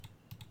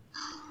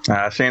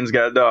Shane's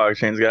got a dog.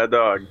 Shane's got a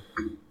dog.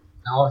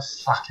 No, I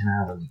fucking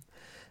haven't.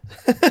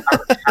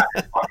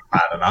 It's fucking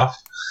bad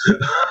enough.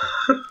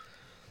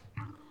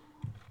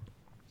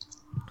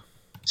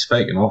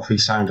 Speaking of,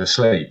 he's sound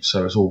asleep,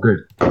 so it's all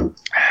good.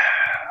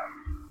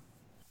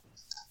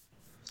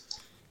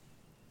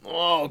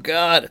 Oh,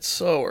 God, it's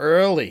so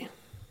early.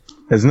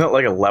 Isn't it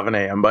like 11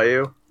 a.m. by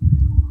you?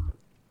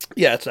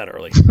 Yeah, it's not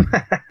early.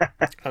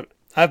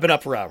 I've been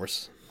up for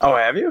hours. Oh,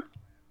 have you?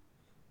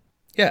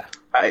 Yeah.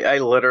 I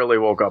literally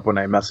woke up when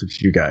I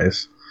messaged you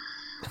guys.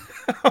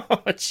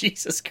 Oh,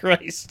 Jesus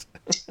Christ.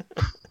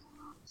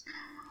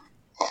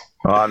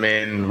 Well, I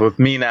mean, with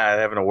me not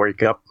having to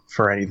wake up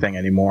for anything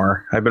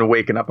anymore, I've been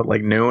waking up at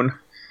like noon,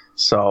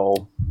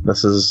 so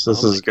this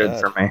is good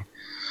for me.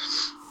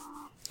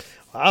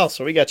 Wow,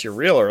 so we got you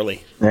real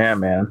early. Yeah,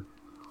 man.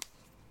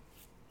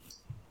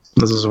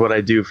 This is what I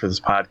do for this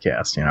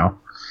podcast, you know.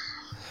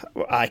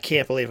 I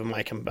can't believe it,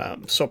 Mike.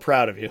 I'm so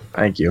proud of you.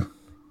 Thank you.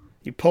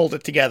 You pulled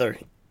it together.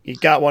 You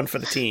got one for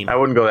the team. I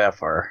wouldn't go that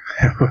far.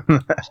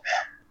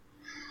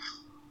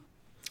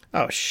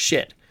 Oh,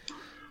 shit.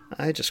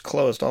 I just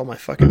closed all my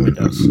fucking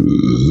windows.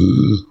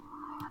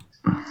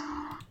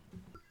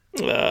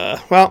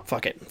 Well,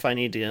 fuck it. If I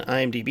need to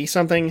IMDb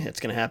something, it's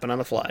going to happen on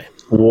the fly.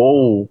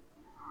 Whoa.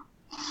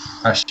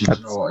 Actually,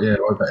 you know what? Yeah,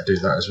 I better do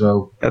that as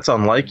well. That's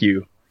unlike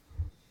you.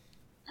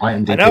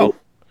 IMDb. I know.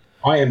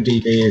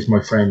 IMDb is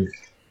my friend.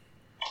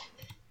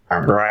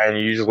 Brian,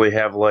 you usually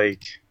have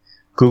like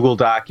Google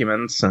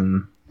Documents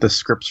and the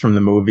scripts from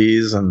the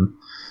movies and...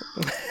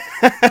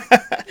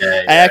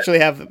 I actually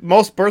have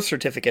most birth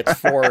certificates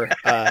for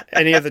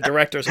any of the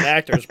directors and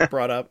actors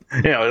brought up.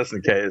 You know, just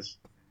in case.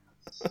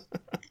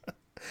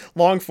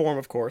 Long form,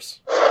 of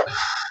course.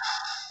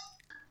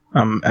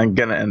 I'm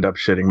going to end up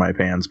shitting my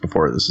pants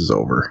before this is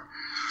over.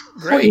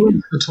 Great.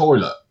 The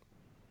toilet.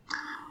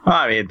 Well,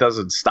 I mean, it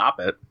doesn't stop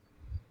it.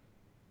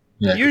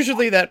 Yeah.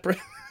 Usually that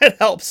it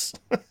helps.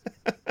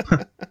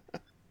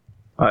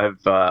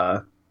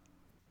 I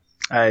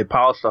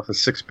polished off a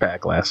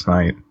 6-pack last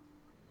night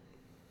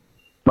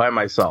by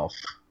myself,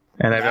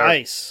 and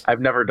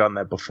I've never done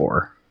that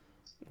before.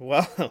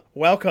 Well,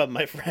 welcome,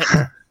 my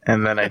friend.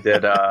 And then I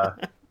did.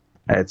 I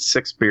had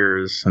 6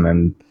 beers and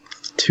then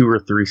 2 or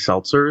 3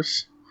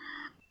 seltzers.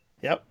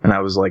 Yep. And I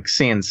was like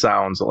seeing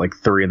sounds at like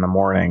 3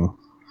 a.m.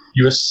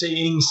 You were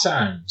seeing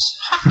sounds.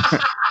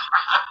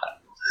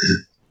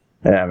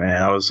 Yeah,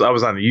 man. I was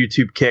on a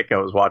YouTube kick. I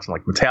was watching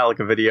like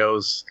Metallica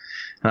videos,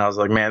 and I was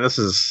like, man, this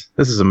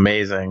is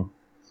amazing.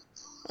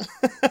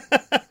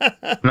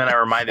 And then I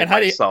reminded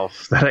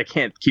myself that I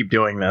can't keep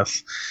doing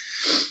this.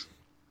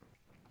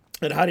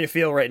 And how do you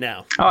feel right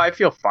now? Oh, I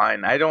feel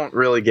fine. I don't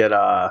really get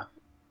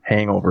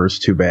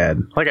hangovers too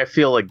bad. Like, I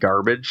feel like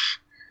garbage.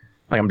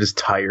 Like, I'm just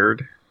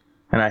tired.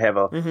 And I have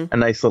a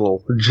nice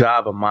little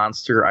Java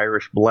Monster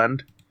Irish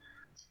blend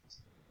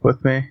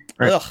with me.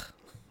 Right? Ugh.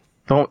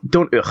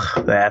 Don't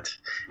ugh that.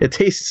 It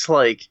tastes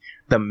like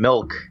the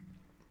milk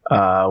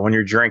when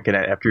you're drinking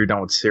it after you're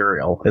done with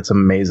cereal. It's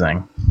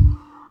amazing.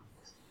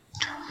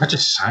 That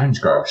just sounds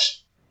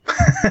gross.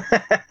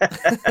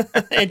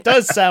 It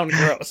does sound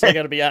gross, I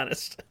gotta be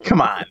honest. Come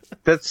on.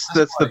 That's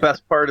the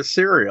best part of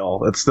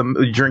cereal. It's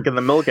the drinking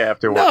the milk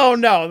afterwards.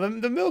 No,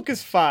 the milk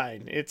is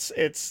fine. It's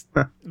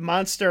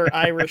Monster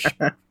Irish.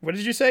 What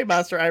did you say?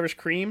 Monster Irish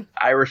cream?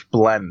 Irish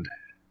blend.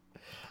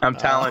 I'm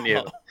telling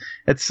you.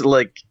 It's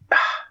like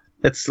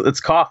it's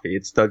coffee.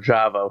 It's the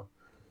Java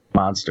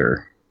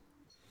Monster.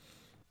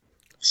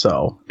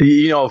 So,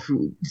 you know,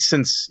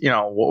 since, you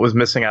know, what was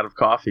missing out of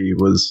coffee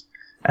was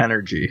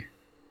energy.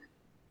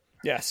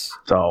 Yes.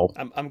 So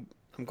I'm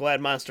glad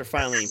Monster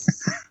finally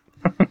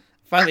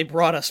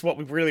brought us what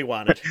we really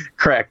wanted.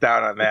 Crack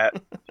down on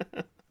that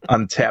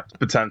untapped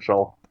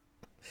potential.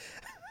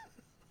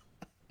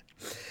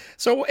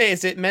 So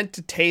is it meant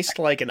to taste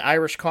like an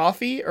Irish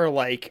coffee or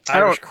like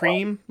Irish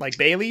cream, like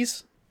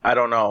Bailey's? I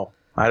don't know.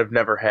 I've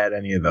never had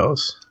any of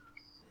those.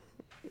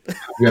 Have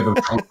you ever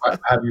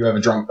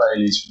drunk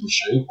Bailey's from the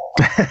shoe?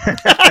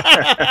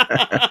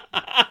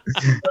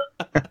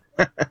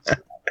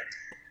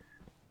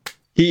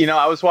 You know,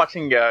 I was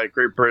watching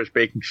Great British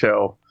Baking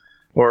Show,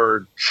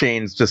 or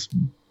Shane's just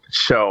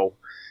show,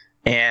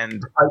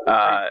 and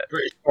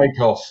British Bake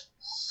Off.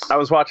 I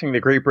was watching the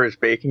Great British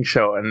Baking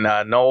Show, and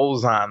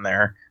Noel's on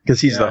there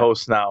because he's the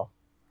host now,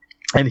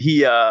 and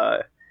he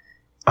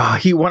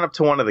went up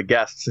to one of the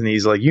guests and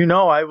he's like, you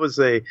know, I was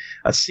a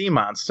sea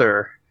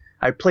monster.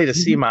 I played a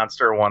sea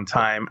monster one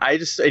time. What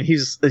did he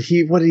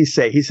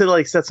say? He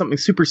said something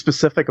super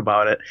specific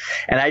about it,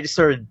 and I just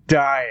started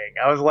dying.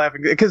 I was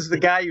laughing because the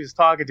guy he was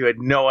talking to had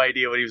no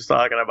idea what he was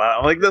talking about.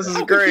 I'm like, this is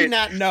How great. Could he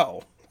not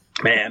know?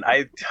 Man,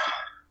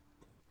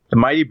 the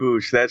Mighty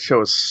Boosh, that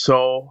show is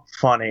so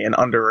funny and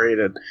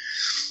underrated.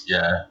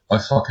 Yeah, I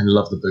fucking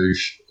love the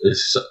Boosh.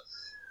 It's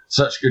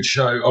such a good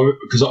show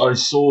because I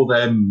saw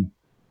them.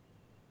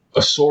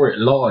 I saw it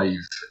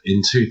live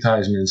in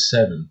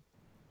 2007.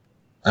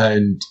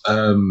 And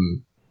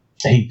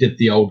he did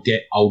the old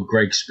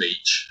Greg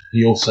speech.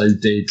 He also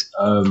did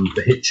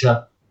The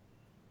Hitcher.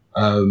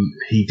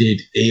 He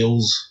did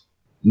Eels.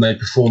 and they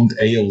performed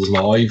Eels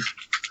live,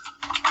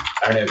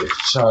 and it was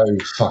so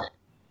fucking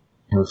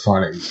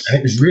funny, and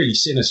it was really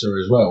sinister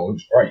as well. It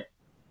was great.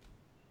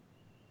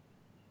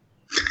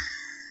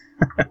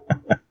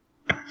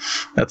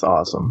 That's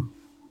awesome.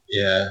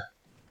 Yeah.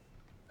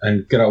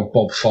 And good old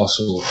Bob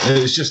Fossil.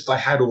 It was just, they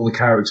had all the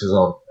characters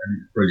on, and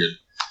it was brilliant.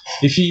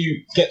 If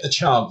you get the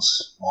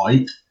chance,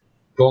 Mike,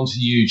 go onto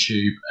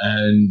YouTube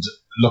and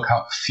look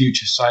up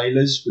Future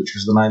Sailors, which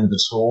was the name of the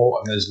tour,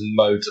 and there's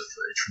loads of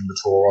footage from the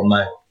tour on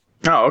there.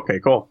 Oh, okay,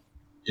 cool.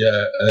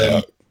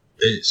 Yeah,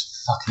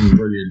 it's fucking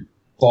brilliant.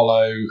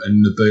 Follow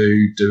and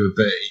Naboo do a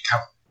bit.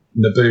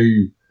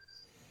 Naboo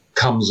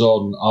comes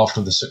on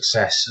after the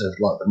success of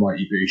like the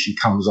Mighty Boosh. He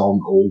comes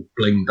on all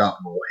blinged up,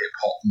 all hip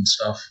hop and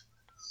stuff.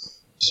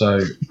 So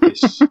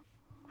it's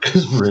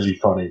really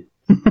funny.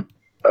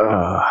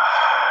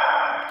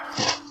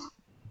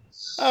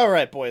 All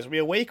right, boys, we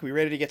awake? We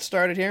ready to get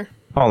started here?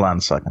 Hold on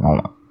a second.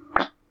 Hold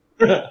on.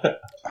 There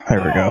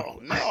we go. Oh,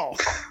 no.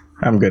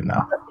 I'm good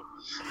now.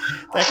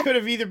 That could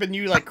have either been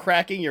you, like,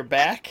 cracking your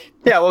back.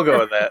 Yeah, we'll go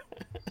with that.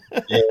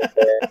 Yeah.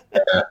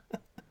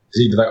 It's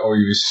either that or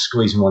he was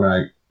squeezing one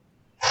out.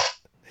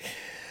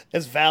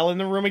 Is Val in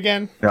the room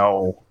again?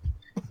 No.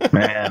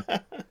 Man.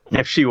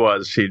 If she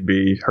was, she'd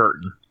be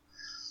hurting.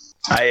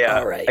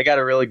 I got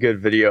a really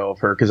good video of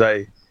her because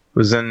I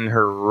was in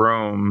her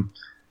room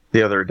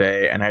the other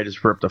day and I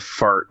just ripped a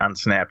fart on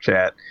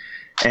Snapchat,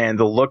 and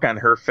the look on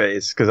her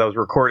face, because I was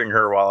recording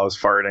her while I was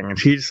farting, and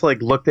she just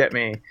like looked at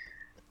me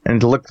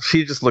and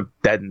she just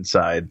looked dead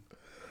inside.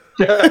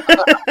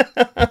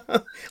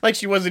 Like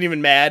she wasn't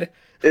even mad.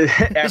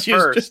 At she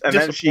first, was just and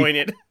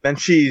disappointed. then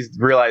she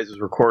realized it was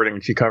recording,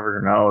 and she covered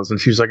her nose, and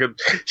she's like,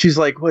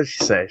 what did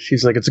she say?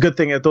 She's like, it's a good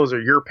thing that those are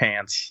your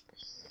pants.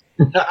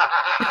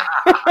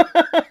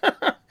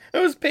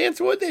 Whose pants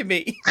would they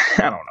be?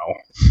 I don't know.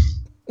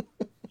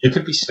 You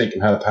could be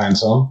sneaking her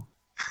pants on.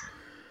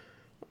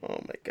 Oh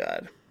my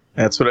god.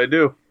 That's what I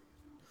do.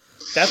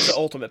 That's the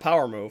ultimate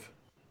power move.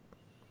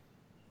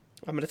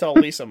 I'm going to tell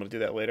Lisa I'm going to do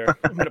that later.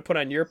 I'm going to put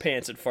on your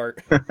pants and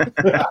fart.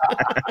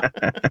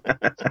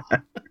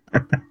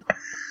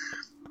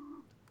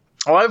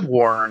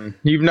 Oh,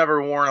 you've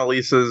never worn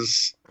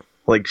Elisa's,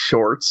 like,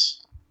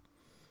 shorts?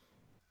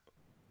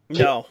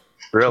 No.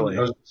 Really?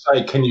 I was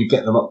going to say, can you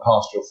get them up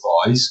past your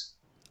thighs?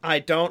 I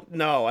don't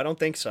know. I don't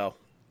think so.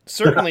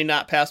 Certainly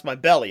not past my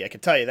belly, I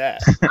can tell you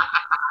that.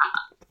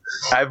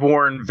 I've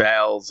worn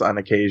Val's on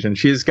occasion.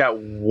 She's got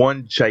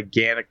one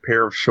gigantic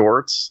pair of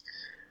shorts,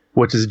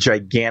 which is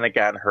gigantic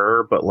on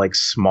her, but like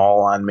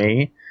small on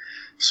me.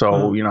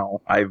 So,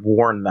 I've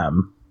worn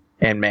them.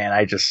 And man,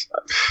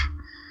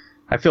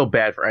 I feel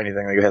bad for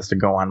anything that has to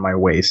go on my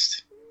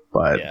waist.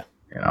 But, yeah.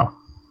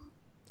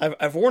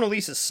 I've worn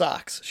Elisa's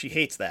socks. She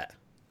hates that.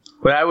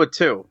 But I would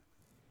too.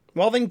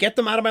 Well, then get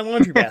them out of my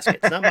laundry basket.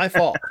 It's not my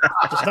fault.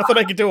 There's nothing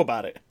I can do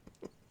about it.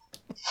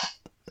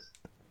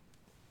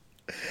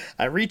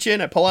 I reach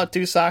in, I pull out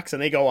 2 socks, and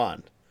they go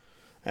on.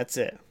 That's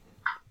it.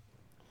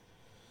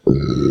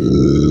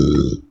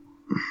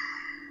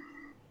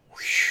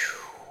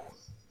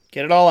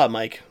 Get it all out,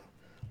 Mike.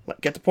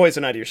 Get the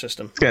poison out of your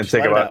system. It's gonna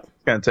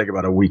take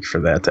about a week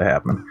for that to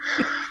happen.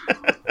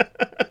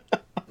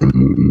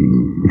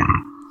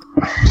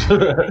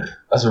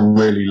 That's a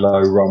really low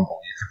rumble.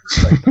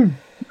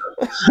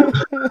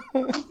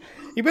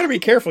 You better be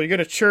careful. You're going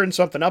to churn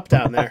something up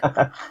down there.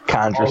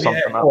 Conjure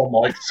something up. Oh,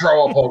 Mike,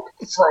 throw up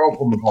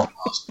on the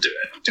podcast. Do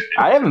it.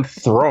 I haven't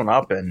thrown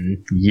up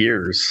in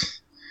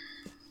years.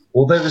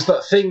 Well, there was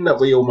that thing that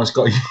we almost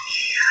got.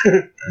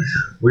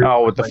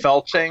 With the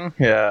felching?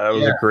 Yeah, that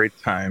was a great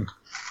time.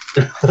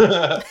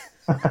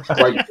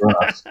 Great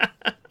for us.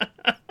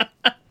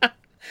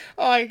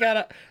 Oh, I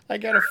got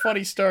a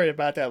funny story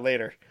about that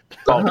later.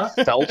 Oh,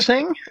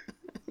 felching?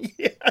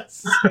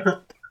 Yes.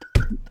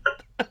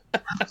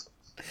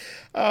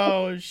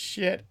 Oh,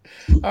 shit.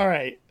 All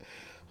right.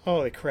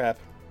 Holy crap.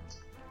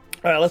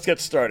 All right, let's get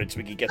started so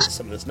we can get to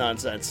some of this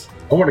nonsense.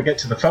 I want to get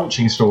to the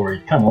felching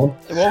story. Come on.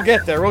 We'll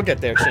get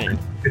there, Shane.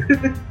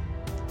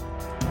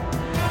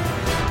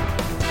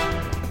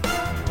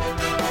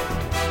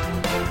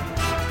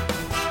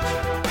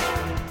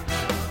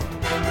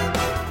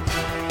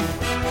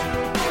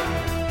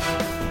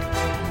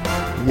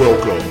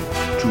 Welcome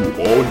to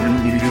All You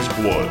Need Is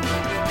Blood,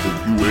 the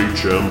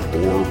UHM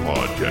Horror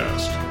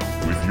Podcast,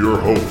 with your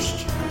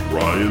hosts,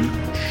 Ryan,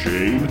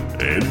 Shane,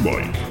 and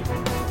Mike.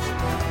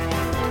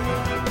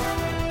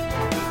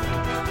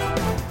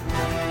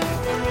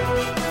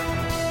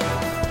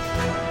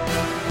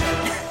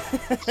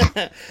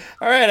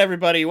 All right,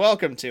 everybody,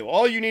 welcome to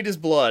All You Need Is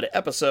Blood,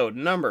 episode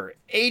number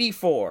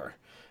 84.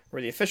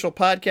 We're the official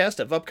podcast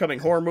of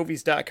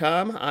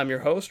UpcomingHorrorMovies.com. I'm your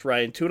host,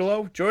 Ryan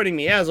Tutelo. Joining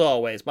me, as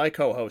always, my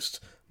co-hosts,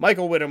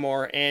 Michael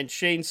Whittemore and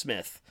Shane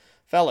Smith.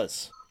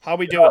 Fellas, how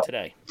we doing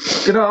today?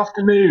 Good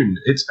afternoon.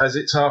 It's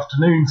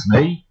afternoon for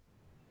me.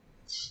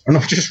 And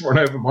I've just run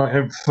over my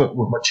own foot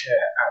with my chair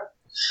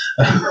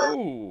out.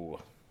 Ooh.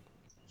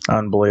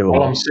 Unbelievable.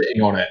 While I'm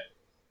sitting on it.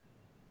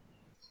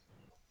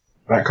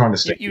 That kind of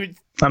stuff.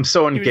 I'm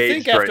so You would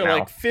engaged think after right now.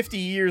 like 50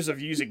 years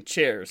of using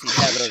chairs, you'd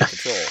have it under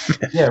control.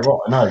 Yeah, right,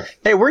 I know.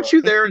 Hey, weren't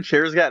you there when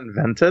chairs got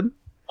invented?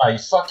 Hey,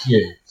 fuck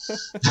you.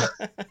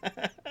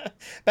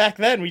 Back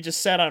then, we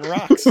just sat on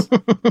rocks.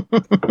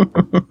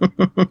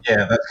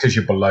 Yeah, that's because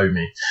you're below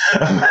me.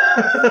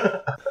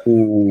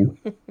 Ooh.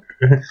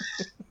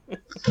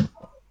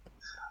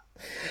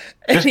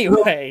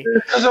 Anyway.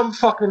 Because I'm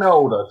fucking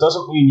older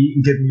doesn't mean you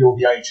can give me all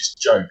the ageist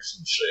jokes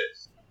and shit.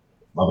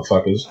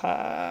 Motherfuckers.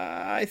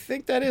 I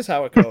think that is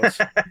how it goes.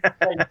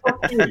 Hey,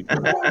 fuck you.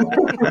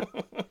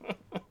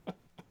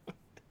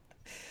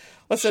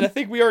 Listen, I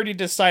think we already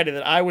decided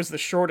that I was the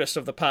shortest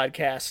of the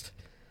podcast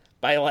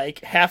by like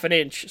half an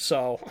inch,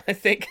 so I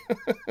think...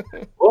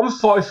 Well, I'm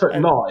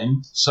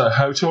 5'9", so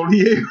how tall are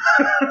you?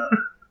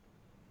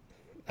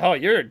 Oh,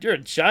 you're a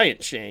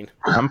giant, Shane.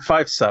 I'm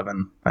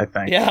 5'7", I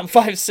think. Yeah, I'm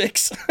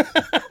 5'6".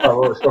 Oh,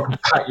 well, so I can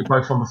pat you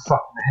both on the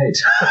fucking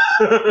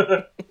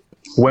head.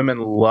 Women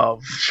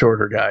love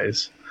shorter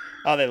guys.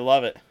 Oh, they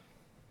love it.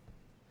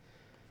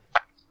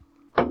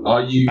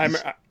 Are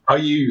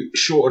you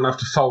short enough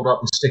to fold up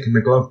and stick in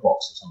the glove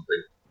box or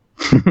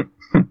something?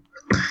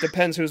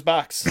 Depends whose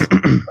box.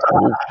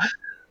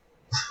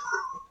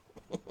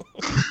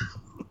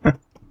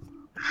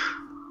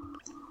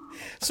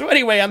 So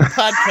anyway, on the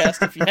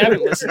podcast, if you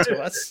haven't listened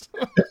to us,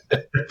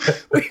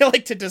 we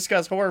like to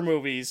discuss horror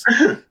movies,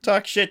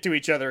 talk shit to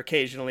each other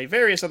occasionally,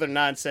 various other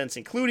nonsense,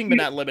 including but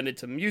not limited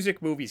to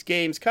music, movies,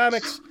 games,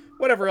 comics,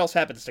 whatever else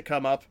happens to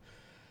come up.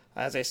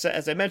 As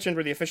I mentioned,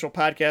 we're the official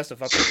podcast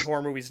of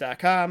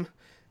upcominghorrormovies.com.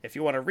 If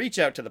you want to reach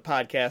out to the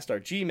podcast, our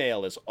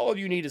Gmail is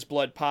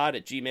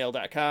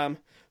allyouneedisbloodpod@gmail.com.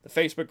 The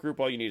Facebook group,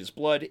 All You Need Is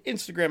Blood.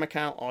 Instagram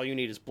account, All You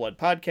Need Is Blood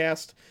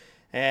Podcast.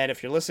 And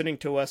if you're listening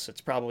to us,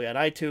 it's probably on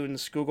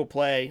iTunes, Google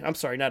Play. I'm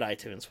sorry, not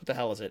iTunes. What the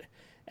hell is it?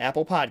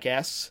 Apple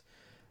Podcasts,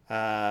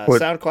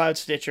 SoundCloud,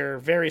 Stitcher,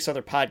 various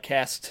other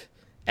podcast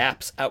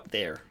apps out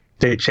there.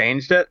 They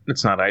changed it?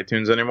 It's not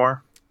iTunes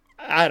anymore?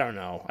 I don't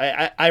know.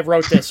 I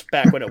wrote this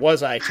back when it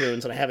was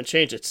iTunes, and I haven't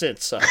changed it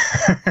since. So.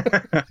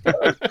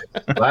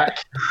 Black.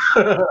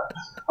 I've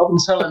been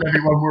telling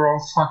everyone we're on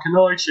fucking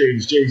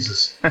iTunes,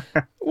 Jesus.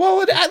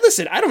 Well,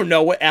 listen, I don't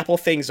know what Apple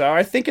things are.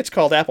 I think it's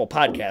called Apple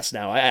Podcasts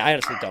now. I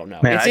honestly don't know.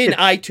 Man, it's in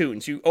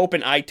iTunes. You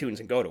open iTunes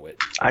and go to it.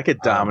 I could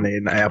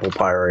dominate an apple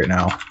pie right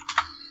now.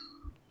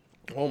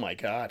 Oh, my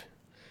God.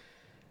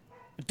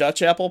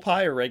 Dutch apple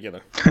pie or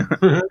regular?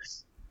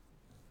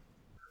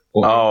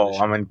 Oh,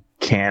 I'm in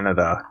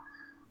Canada.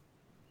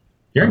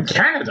 You're in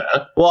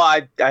Canada? Well,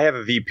 I have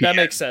a VPN. That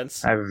makes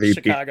sense. I have a VPN.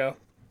 Chicago.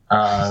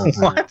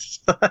 What?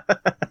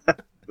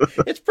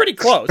 It's pretty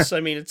close.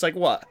 I mean, it's like,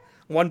 what?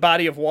 One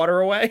body of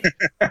water away?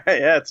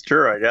 Yeah, it's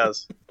true, I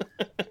guess.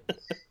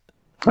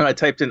 When I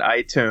typed in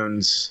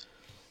iTunes,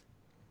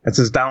 it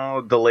says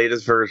download the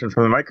latest version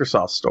from the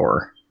Microsoft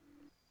Store.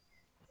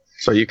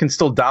 So you can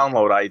still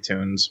download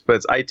iTunes, but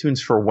it's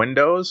iTunes for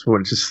Windows,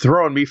 which is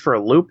throwing me for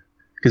a loop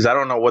because I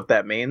don't know what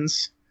that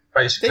means.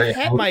 Basically, They've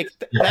had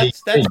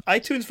that's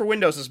iTunes for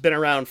Windows has been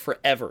around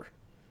forever.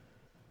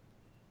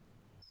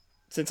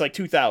 Since like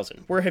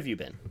 2000. Where have you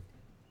been?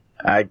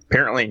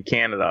 Apparently in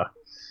Canada.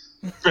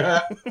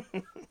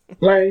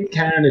 Blame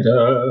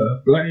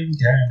Canada. Blame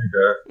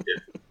Canada. Yeah.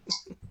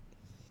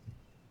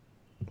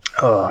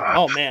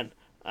 Oh, man.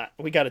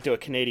 We got to do a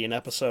Canadian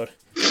episode.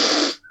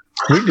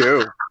 We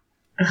do.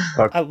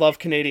 I love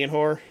Canadian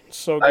horror. It's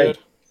so good.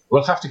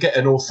 We'll have to get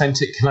an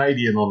authentic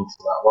Canadian on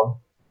for that one.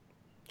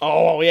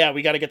 Oh, yeah.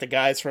 We got to get the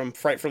guys from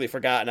Frightfully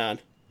Forgotten on.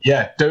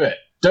 Yeah, do it.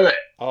 Do it.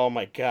 Oh,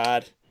 my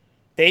God.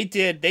 They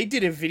did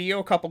a video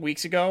a couple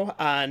weeks ago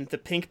on the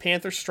Pink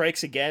Panther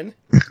Strikes Again.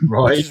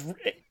 Right.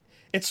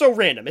 It's so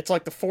random. It's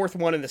like the fourth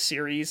one in the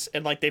series,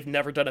 and like they've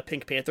never done a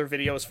Pink Panther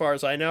video as far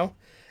as I know.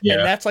 Yeah.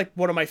 And that's like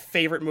one of my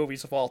favorite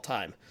movies of all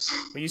time.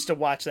 We used to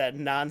watch that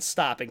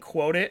nonstop and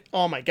quote it.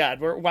 Oh my God,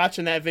 we're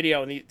watching that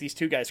video and these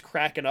two guys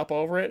cracking up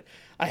over it.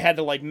 I had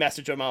to like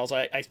message them.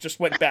 I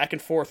just went back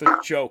and forth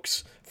with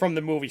jokes from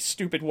the movie,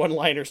 stupid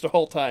one-liners the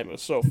whole time. It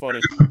was so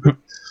funny.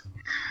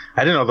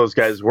 I didn't know those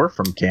guys were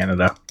from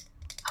Canada.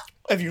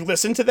 Have you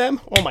listened to them?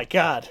 Oh my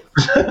God.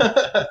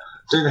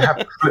 Do they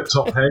have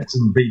flip-top heads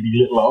and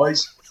beady little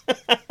eyes?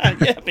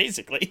 Yeah,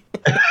 basically.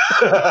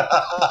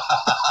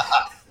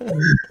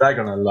 They're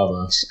gonna love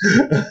us.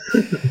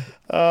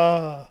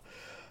 All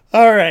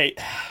right.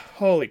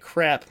 Holy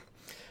crap.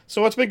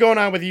 So what's been going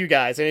on with you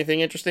guys? Anything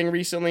interesting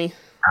recently?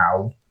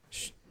 Ow.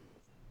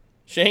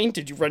 Shane,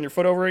 did you run your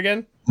foot over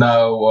again?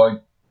 No, I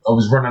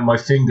was running my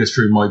fingers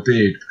through my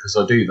beard because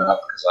I do that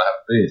because I have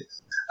a beard.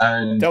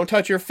 And don't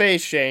touch your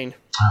face, Shane.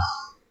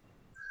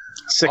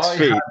 6 I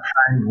feet. have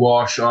hand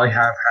wash. I have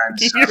hand.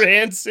 Keep your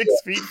hands 6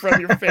 feet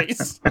from your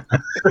face.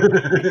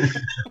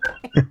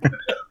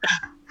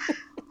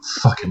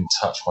 Fucking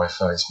touch my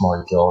face,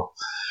 my God.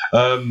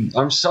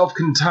 I'm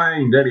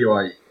self-contained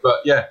anyway.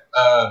 But yeah,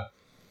 I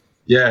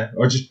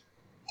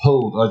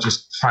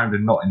just found a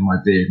knot in my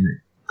beard and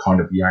it kind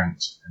of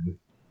yanked and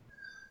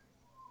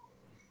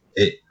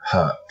it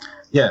hurt.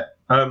 Yeah.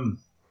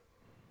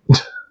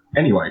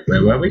 Anyway,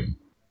 where were we?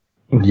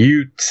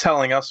 You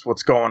telling us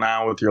what's going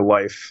on with your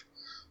life.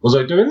 Was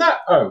I doing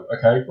that? Oh,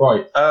 okay,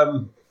 right.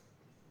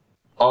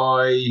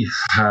 I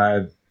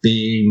have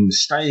been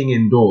staying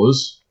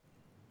indoors.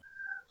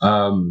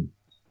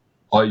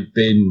 I've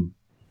been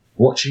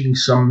watching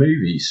some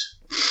movies.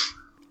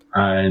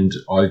 And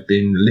I've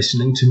been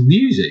listening to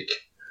music.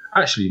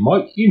 Actually,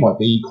 Mike, you might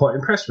be quite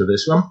impressed with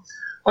this one.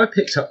 I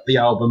picked up the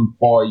album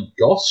by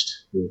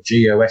Ghost, or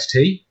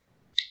G-O-S-T.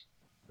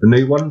 The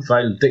new one,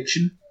 Veil of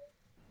Diction.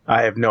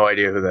 I have no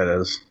idea who that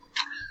is.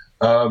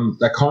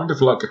 They're kind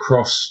of like a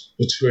cross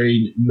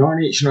between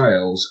Nine Inch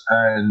Nails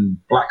and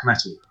black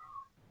metal.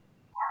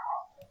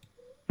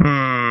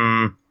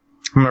 I'm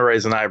going to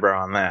raise an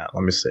eyebrow on that.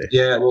 Let me see.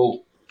 Yeah,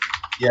 well,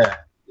 yeah.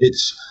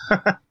 It's...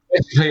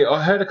 Basically,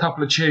 I heard a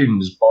couple of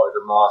tunes by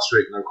them last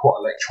week, and they're quite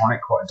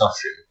electronic, quite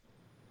industrial.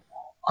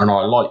 And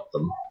I liked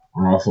them.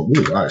 And I thought,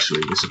 ooh,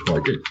 actually, this is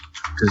quite good.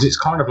 Because it's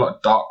kind of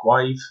like dark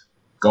wave,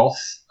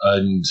 goth,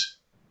 and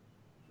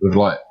with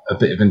like a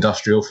bit of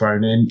industrial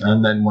thrown in.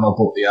 And then when I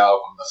bought the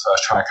album, the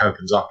first track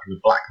opens up in the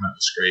black metal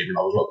screen, and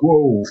I was like,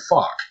 whoa,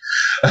 fuck.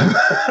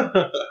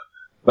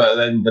 But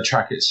then the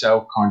track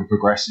itself kind of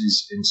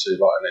progresses into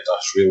like an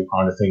industrial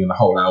kind of thing, and the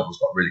whole album's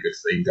got a really good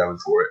theme going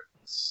for it.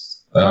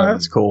 Oh,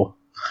 that's cool.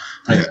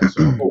 Yeah,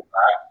 so I bought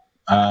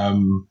that.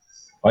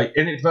 I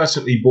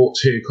inadvertently bought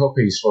 2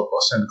 copies, so I've got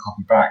to send a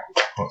copy back, which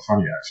is quite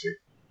funny actually.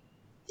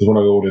 Because when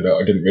I ordered it,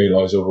 I didn't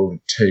realise I ordered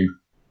 2.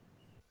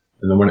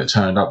 And then when it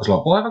turned up, I was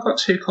like, why have I got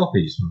 2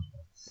 copies?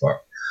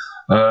 Fuck.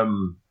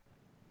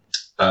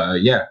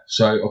 Yeah,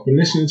 so I've been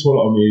listening to a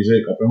lot of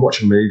music, I've been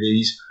watching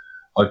movies,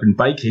 I've been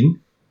baking,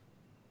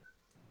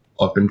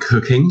 I've been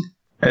cooking.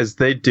 As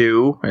they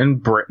do in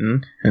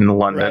Britain, in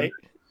London. Right.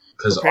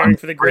 Preparing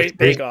for the Great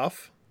Bake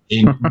Off.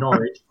 In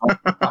Norwich,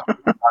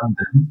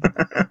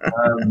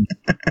 London.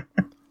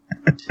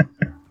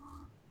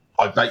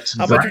 I baked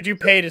some. How much would you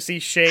pay to see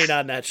Shane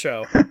on that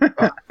show? Oh,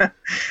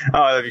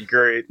 that'd be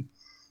great.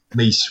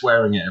 Me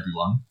swearing at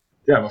everyone.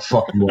 Get out of my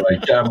fucking way.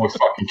 Get out of my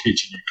fucking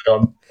kitchen, you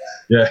cunt.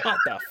 Yeah. What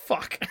the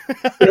fuck?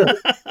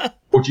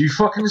 What do you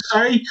fucking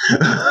say?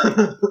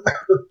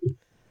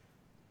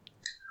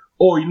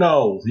 Oi,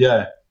 Noel.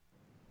 Yeah.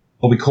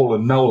 I'll be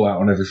calling Noel out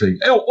on everything.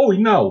 Oh, oi,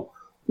 Noel.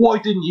 Why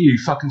didn't you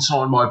fucking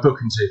sign my book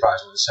in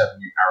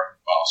 2007, you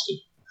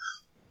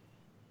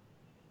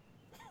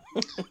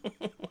arrogant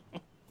bastard?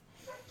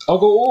 I'll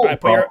go all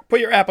right, put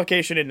your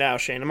application in now,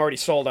 Shane. I'm already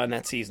sold on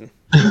that season.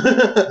 I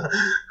got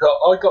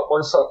the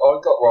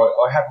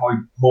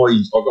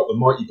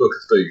Mighty Book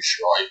of Boosh,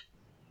 right?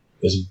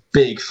 There's a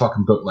big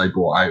fucking book they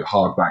brought out,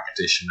 hardback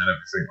edition and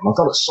everything, and I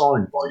got it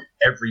signed by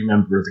every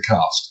member of the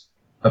cast,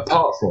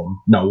 apart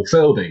from Noel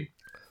Fielding,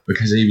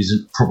 because he was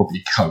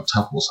probably coked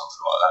up or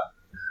something like that.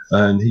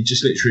 And he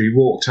just literally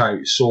walked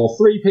out, saw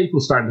 3 people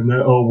standing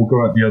there. Oh, we'll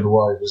go out the other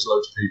way. There's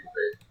loads of people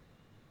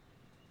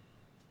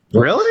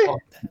here.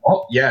 Really?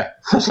 What? Yeah.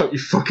 I was like, you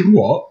fucking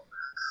what?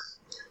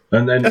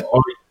 And then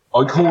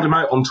I called him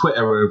out on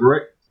Twitter over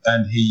it,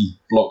 and he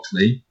blocked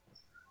me.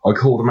 I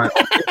called him out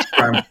on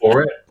Instagram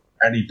for it,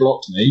 and he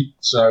blocked me.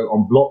 So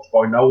I'm blocked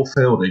by Noel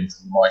Fielding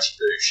from the Mighty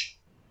Boosh.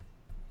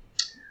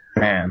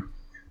 Man.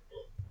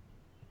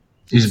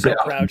 He's a So bit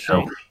up proud,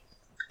 himself. Shane.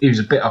 He was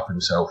a bit up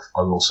himself,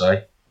 I will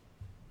say.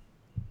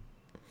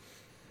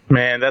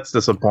 Man, that's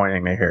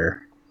disappointing to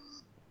hear.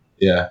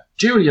 Yeah.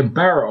 Julian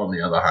Barrett, on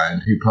the other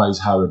hand, who plays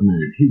Howard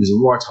Moon, he was a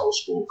right old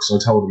sport,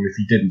 because I told him if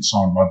he didn't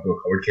sign my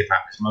book, I would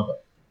kidnap his mother.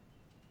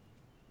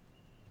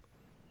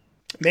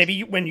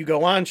 Maybe when you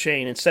go on,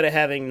 Shane, instead of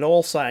having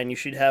Noel sign, you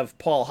should have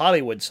Paul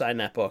Hollywood sign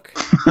that book.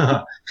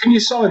 Can you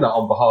sign that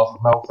on behalf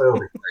of Noel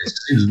Fielding,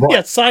 please? He was right.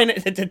 Yeah, sign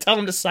it. Tell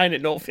him to sign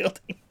it, Noel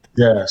Fielding.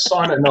 Yeah,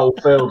 sign it Noel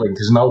Fielding,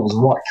 because Noel was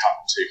right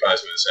cunt in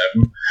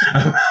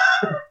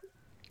 2007.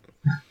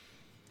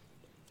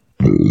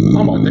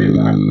 I might do that.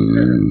 Yeah,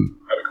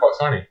 that'd be quite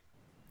funny.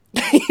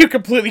 You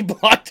completely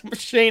blocked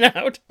Shane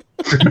out.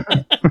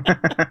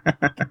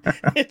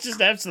 It just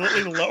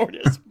absolutely lowered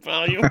his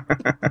volume.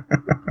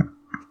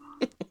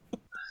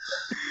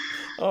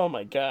 Oh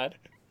my god.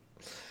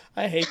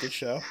 I hate this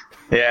show.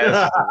 Yeah,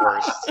 this is the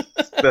worst.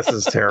 This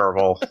is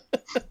terrible.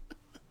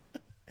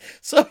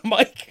 So,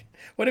 Mike,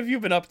 what have you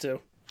been up to?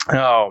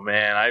 Oh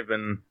man, I've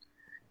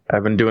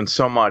been doing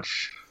so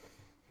much.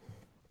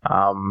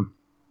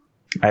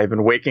 I've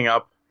been waking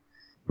up,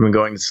 I've been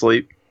going to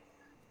sleep.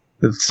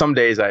 Some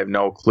days I have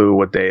no clue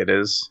what day it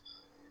is.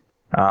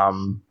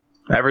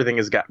 Everything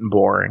has gotten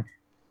boring.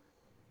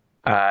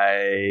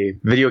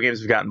 Video games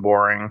have gotten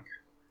boring.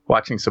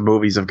 Watching some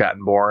movies have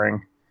gotten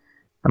boring.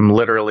 I'm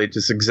literally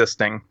just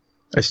existing.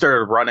 I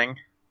started running.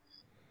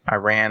 I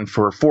ran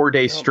for 4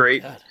 days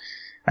straight,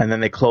 and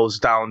then they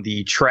closed down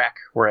the track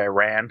where I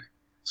ran,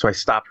 so I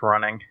stopped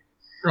running.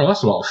 Oh,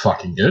 that's a lot of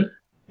fucking good.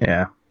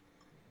 Yeah.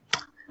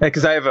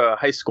 Because I have a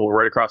high school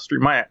right across the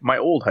street, my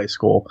old high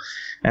school,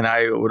 and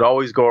I would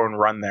always go and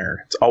run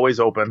there. It's always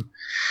open.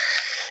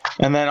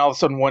 And then all of a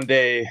sudden one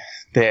day,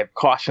 they have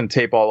caution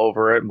tape all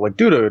over it. I'm like,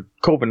 due to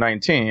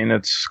COVID-19,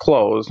 it's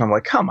closed. And I'm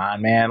like, come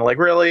on, man, like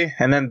really?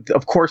 And then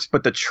of course,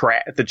 but the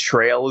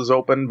trail is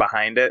open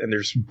behind it, and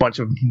there's a bunch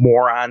of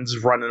morons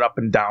running up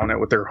and down it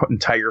with their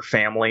entire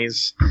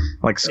families.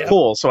 Like,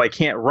 cool. So I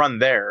can't run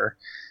there,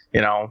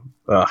 you know.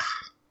 Ugh.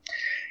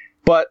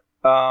 But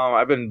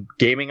I've been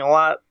gaming a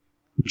lot,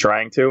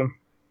 trying to.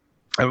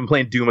 I've been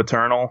playing Doom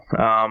Eternal.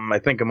 I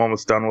think I'm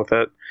almost done with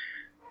it.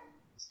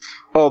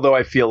 Although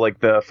I feel like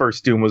the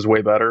first Doom was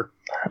way better.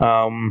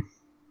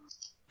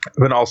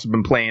 I've also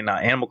been playing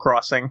Animal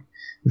Crossing.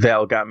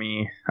 Val got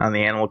me on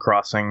the Animal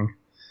Crossing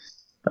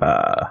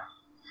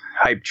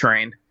hype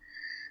train.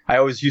 I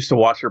always used to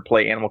watch her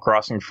play Animal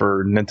Crossing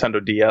for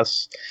Nintendo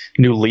DS.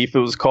 New Leaf it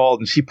was called,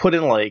 and she put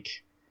in like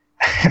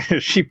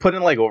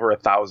over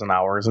 1,000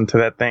 hours into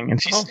that thing,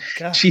 and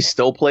she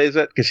still plays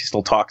it because she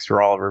still talks to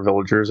all of her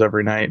villagers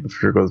every night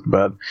before she goes to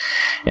bed.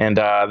 And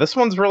this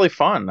one's really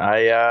fun.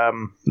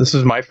 This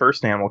is my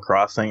first Animal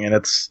Crossing, and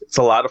it's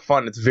a lot of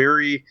fun. It's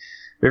very,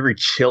 very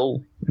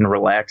chill and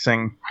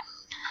relaxing.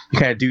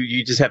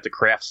 You just have to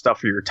craft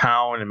stuff for your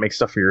town and make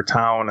stuff for your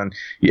town, and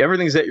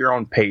everything's at your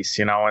own pace,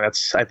 you know. And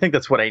I think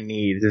that's what I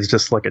need, is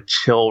just like a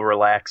chill,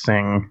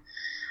 relaxing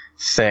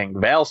thing.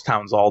 Val's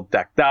town's all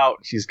decked out.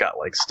 She's got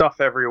like stuff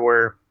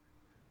everywhere.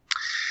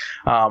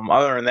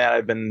 Other than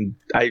that,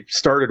 I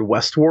started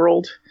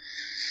Westworld,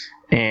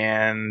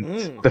 and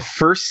the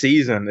first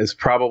season is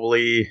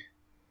probably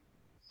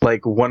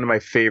like one of my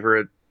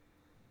favorite,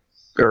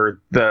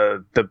 or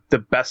the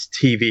best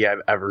TV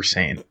I've ever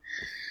seen.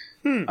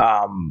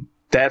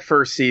 That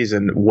first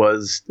season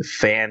was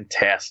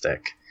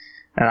fantastic,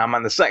 and I'm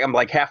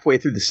like halfway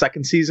through the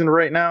second season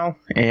right now,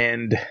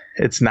 and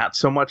it's not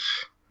so much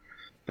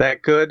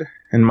that good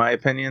in my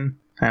opinion.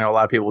 I know a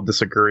lot of people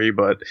disagree,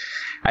 but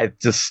I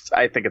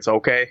think it's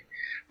okay.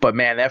 But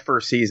man, that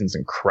first season's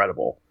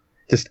incredible,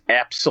 just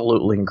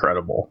absolutely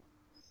incredible.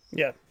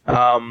 Yeah.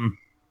 I've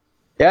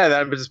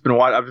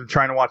been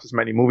trying to watch as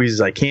many movies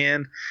as I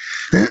can,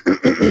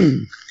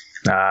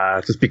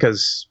 just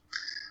because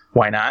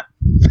why not?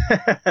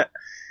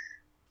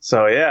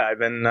 So yeah,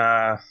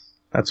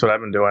 that's what I've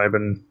been doing. I've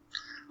been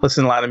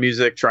listening to a lot of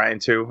music, trying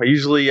to. I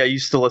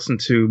used to listen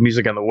to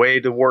music on the way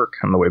to work,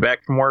 on the way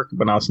back from work,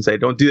 but now since I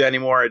don't do that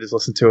anymore, I just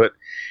listen to it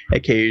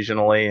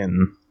occasionally,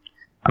 and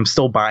I'm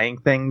still buying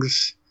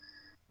things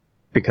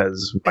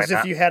because why as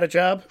not? If you had a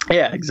job?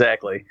 Yeah,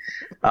 exactly.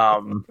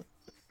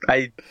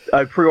 I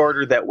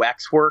pre-ordered that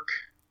Waxwork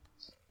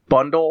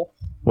bundle,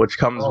 which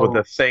comes with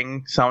the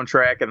Thing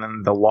soundtrack, and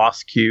then the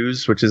Lost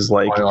Cues, which is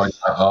like... I lined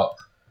that up.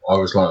 I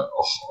was like,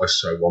 I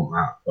so want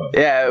that. But...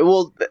 Yeah,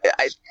 well,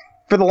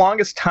 for the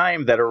longest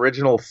time, that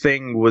original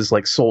Thing was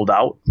like sold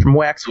out from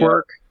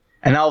Waxwork,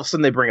 and all of a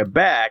sudden they bring it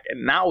back,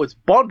 and now it's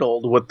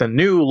bundled with the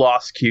new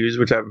Lost Cues,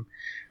 which I'm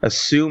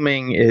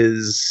assuming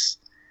is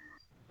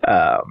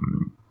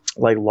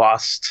like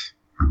Lost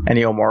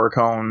Ennio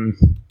Morricone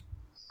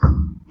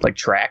like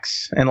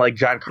tracks, and like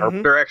John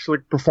Carpenter actually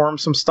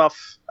performed some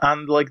stuff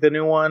on like the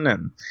new one,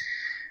 and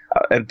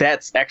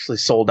that's actually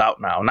sold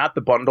out now. Not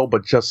the bundle,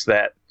 but just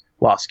that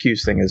Lost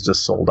Cues thing is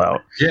just sold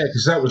out. Yeah,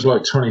 because that was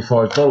like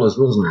 $25,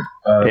 wasn't it?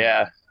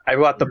 Yeah, I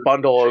bought the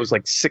bundle. It was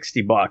like $60.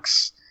 And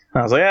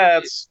I was like, yeah,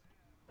 it's.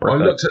 I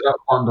looked at that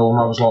bundle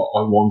and I was like,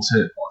 I want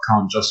it, but I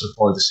can't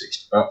justify the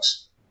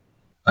 $60.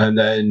 And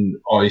then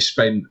I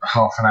spent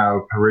half an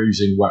hour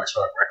perusing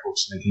Waxwork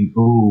Records, thinking,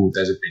 "Ooh,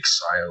 there's a big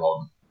sale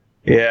on."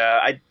 Yeah,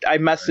 I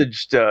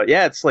messaged.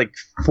 It's like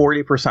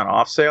 40%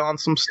 off sale on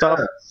some stuff.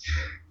 Yeah.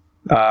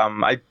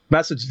 I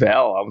messaged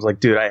Val. I was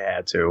like, dude, I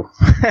had to.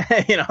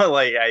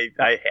 Like I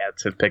had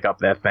to pick up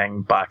that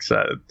Thing box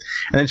set. And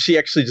then she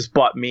actually just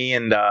bought me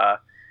and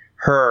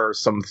her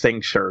some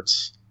Thing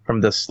shirts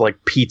from this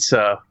like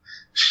pizza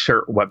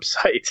shirt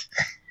website.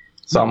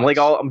 So nice.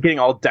 I'm getting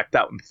all decked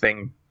out in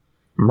Thing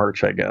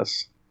merch, I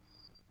guess.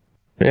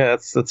 Yeah,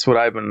 that's what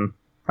I've been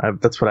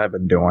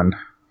doing.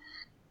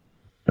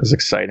 As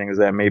exciting as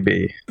that may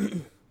be.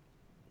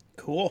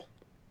 Cool.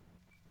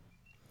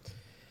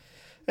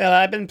 Yeah,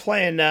 I've been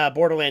playing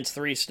Borderlands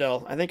 3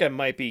 still. I think I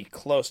might be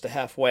close to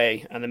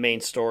halfway on the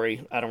main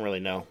story. I don't really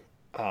know.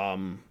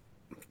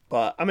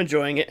 But I'm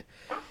enjoying it.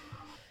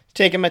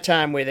 Taking my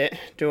time with it.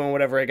 Doing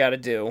whatever I gotta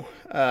do.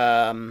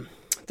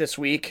 This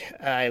week,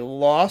 I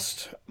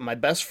lost my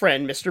best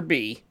friend, Mr.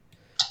 B,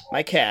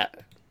 my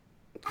cat.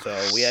 So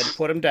we had to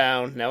put him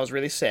down. That was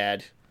really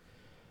sad.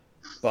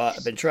 But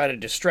I've been trying to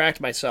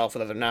distract myself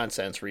with other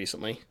nonsense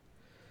recently.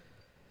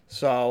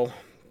 So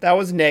that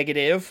was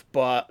negative,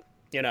 but,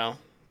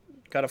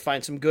 gotta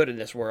find some good in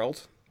this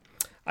world.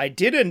 I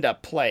did end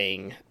up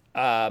playing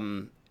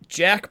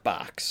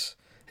Jackbox.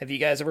 Have you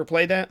guys ever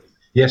played that?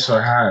 Yes,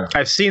 I have.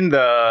 I've seen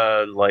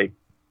that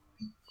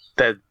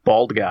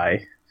bald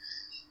guy.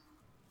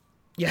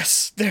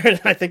 Yes,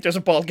 I think there's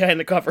a bald guy in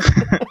the cover.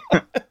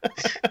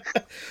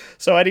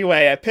 So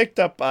anyway, I picked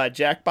up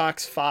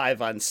Jackbox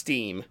 5 on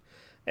Steam.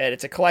 And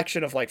it's a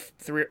collection of like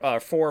 4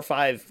 or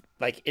 5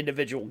 like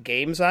individual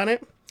games on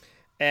it.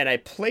 And I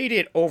played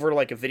it over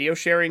like a video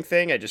sharing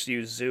thing. I just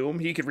used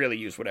Zoom. You could really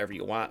use whatever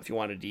you want if you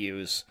wanted to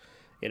use,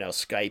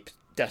 Skype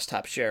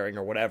desktop sharing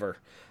or whatever.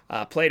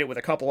 Played it with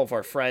a couple of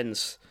our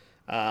friends,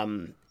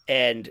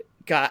 and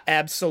got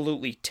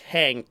absolutely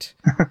tanked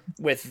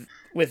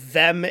with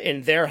them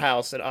in their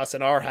house and us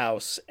in our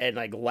house, and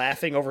like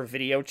laughing over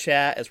video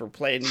chat as we're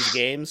playing these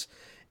games.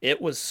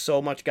 It was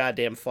so much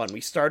goddamn fun.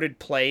 We started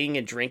playing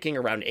and drinking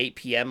around 8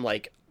 p.m.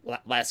 like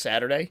last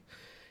Saturday,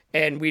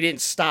 and we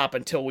didn't stop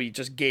until we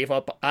just gave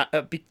up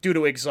due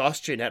to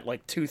exhaustion at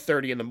like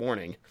 2:30 in the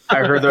morning. I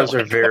heard those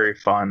are very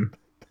fun.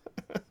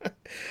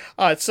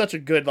 It's such a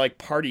good like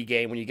party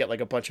game when you get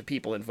like a bunch of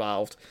people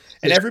involved,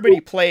 and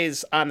everybody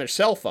plays on their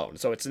cell phone,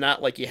 so it's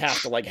not like you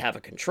have to like have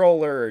a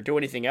controller or do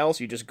anything else.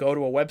 You just go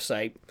to a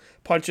website,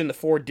 punch in the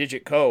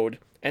 4-digit code,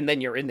 and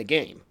then you're in the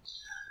game.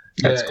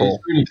 That's cool.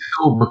 It's really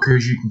cool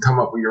because you can come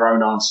up with your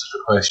own answers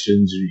for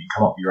questions, and you can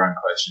come up with your own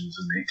questions,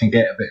 and it can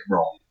get a bit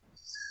wrong.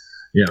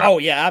 Oh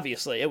yeah,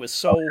 obviously it was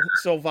so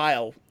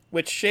vile.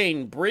 Which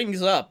Shane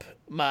brings up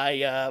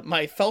my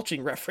my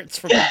felching reference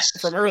from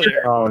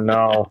earlier. Oh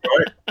no!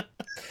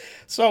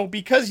 So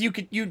because you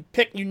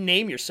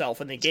name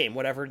yourself in the game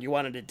whatever you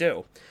wanted to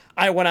do,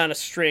 I went on a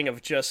string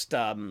of just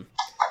Tiger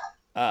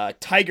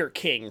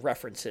King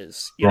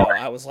references.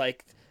 I was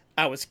like,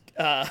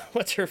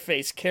 what's her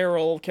face?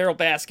 Carol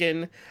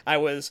Baskin. I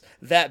was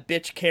that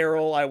bitch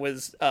Carol. I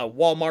was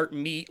Walmart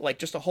meat. Like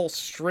just a whole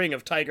string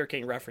of Tiger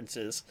King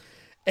references.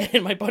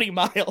 And my buddy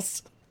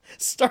Miles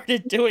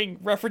started doing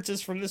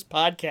references from this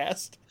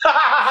podcast.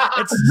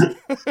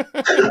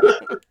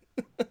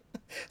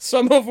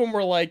 Some of them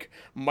were like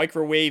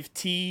microwave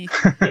tea,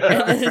 and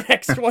then the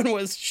next one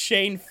was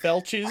Shane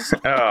Felches.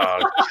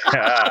 Oh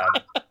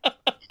God!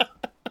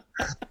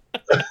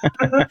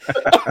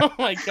 Oh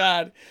my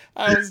God!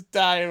 I was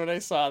dying when I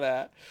saw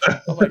that.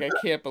 I'm like, I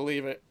can't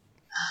believe it.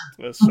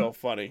 It was so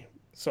funny.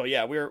 So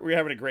yeah, we're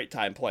having a great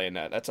time playing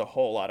that. That's a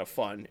whole lot of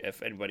fun.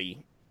 If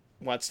anybody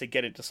wants to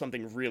get into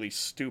something really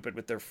stupid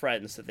with their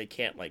friends that they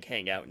can't like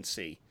hang out and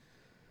see,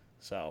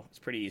 so it's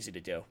pretty easy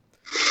to do.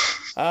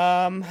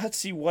 Let's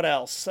see what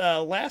else.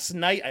 Last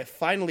night I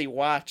finally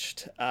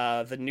watched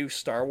the new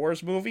Star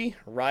Wars movie,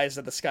 Rise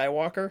of the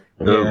Skywalker.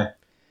 Yeah,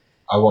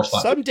 I watched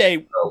that.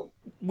 Someday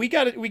we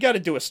got to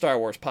do a Star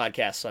Wars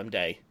podcast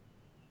someday.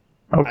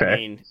 Okay. I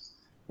mean,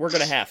 we're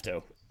gonna have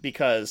to,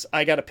 because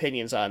I got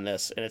opinions on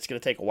this, and it's gonna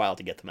take a while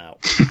to get them out.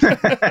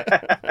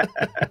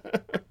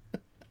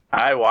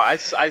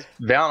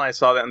 Val and I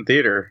saw that in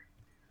theater.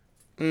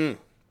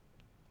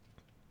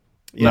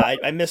 Yeah,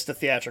 I missed the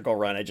theatrical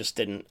run. I just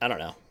didn't. I don't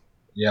know.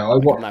 Yeah,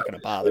 I'm not going to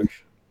bother.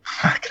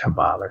 Not going to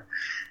bother.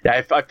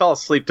 Yeah, I fell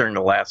asleep during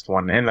the last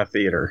one in the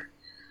theater.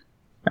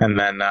 And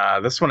then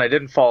this one I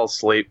didn't fall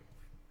asleep,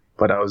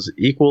 but I was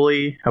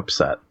equally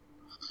upset.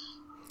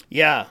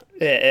 Yeah,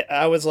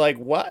 I was like,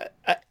 what?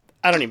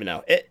 I don't even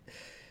know.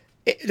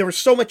 There was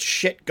so much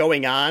shit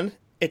going on.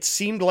 It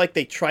seemed like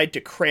they tried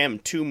to cram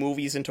 2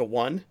 movies into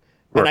one.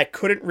 And I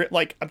couldn't,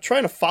 I'm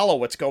trying to follow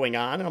what's going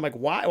on. And I'm like,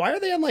 why are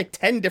they on like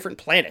 10 different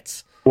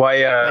planets?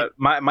 Why,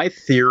 my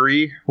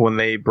theory when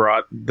they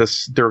brought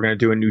this, they were going to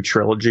do a new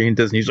trilogy, and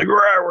Disney's like,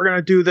 we're going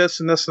to do this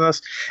and this and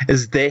this,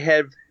 is they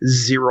have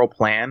zero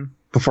plan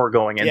before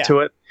going into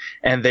it.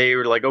 And they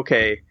were like,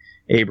 okay,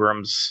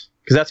 Abrams,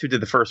 because that's who did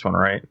the first one,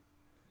 right?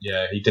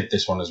 Yeah, he did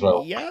this one as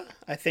well. Yeah,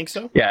 I think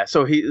so. Yeah,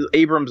 so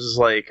Abrams is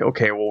like,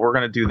 okay, well, we're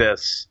going to do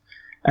this.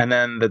 And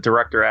then the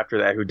director after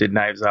that, who did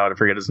Knives Out, I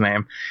forget his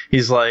name,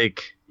 he's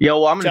like,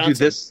 yo, well, I'm going to do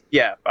this.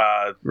 Yeah,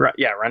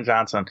 Ron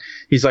Johnson.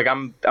 He's like,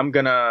 I'm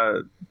going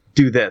to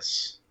do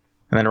this.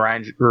 And then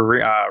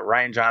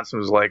Ryan Johnson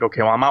was like,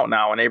 okay, well, I'm out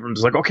now. And Abrams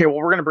was like, okay, well,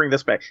 we're going to bring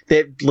this back.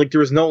 There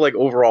was no like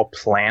overall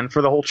plan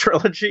for the whole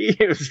trilogy.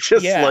 It was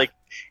just like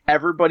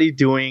everybody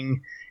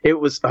doing, it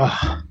was,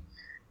 oh,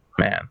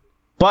 man.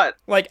 But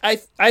like, I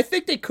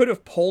think they could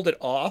have pulled it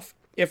off.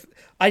 If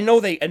I know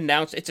they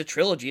announced it's a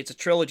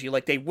trilogy,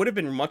 like they would have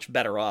been much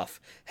better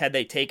off had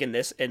they taken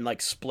this and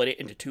like split it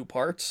into 2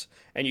 parts,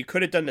 and you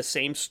could have done the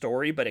same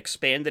story but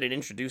expanded and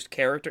introduced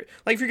character.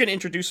 Like if you're going to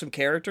introduce some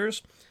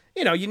characters,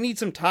 you need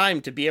some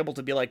time to be able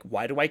to be like,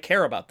 why do I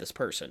care about this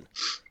person?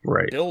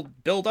 Right.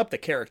 Build up the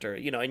character,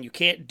 and you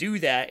can't do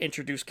that.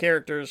 Introduce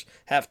characters,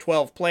 have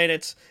 12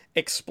 planets,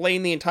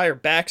 explain the entire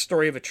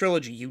backstory of a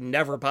trilogy you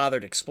never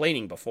bothered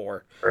explaining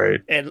before. Right.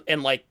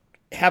 And like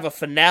have a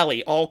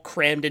finale all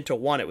crammed into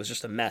one. It was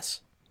just a mess.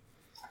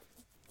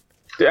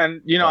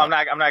 And I'm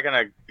not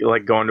gonna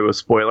like go into a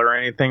spoiler or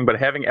anything, but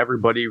having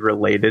everybody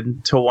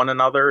related to one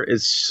another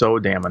is so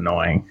damn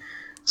annoying.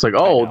 It's like,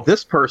 oh,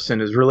 this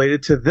person is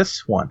related to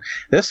this one.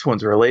 This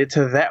one's related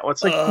to that one.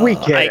 It's like, we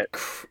get it.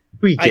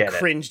 We get it. I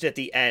cringed at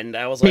the end.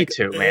 I was Me like,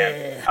 too,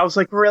 man. I was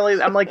like, really?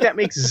 I'm like, that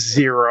makes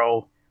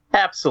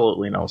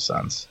absolutely no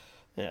sense.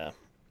 Yeah.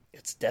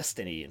 It's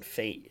destiny and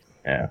fate.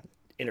 Yeah.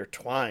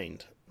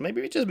 Intertwined. Maybe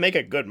we just make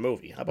a good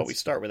movie. How about we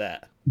start with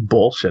that?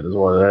 Bullshit is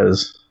what it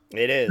is.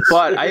 It is.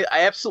 But I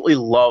absolutely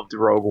loved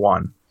Rogue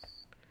One.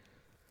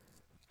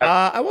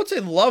 I won't say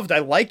loved. I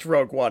liked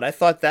Rogue One. I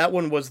thought that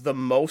one was the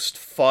most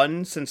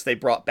fun since they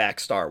brought back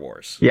Star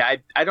Wars. Yeah,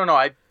 I don't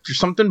know. There's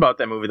something about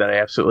that movie that I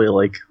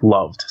absolutely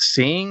loved.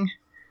 Seeing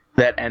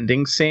that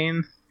ending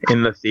scene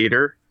in the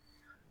theater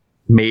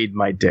made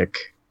my dick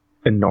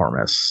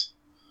enormous.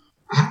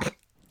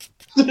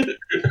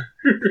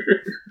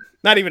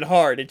 Not even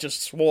hard, it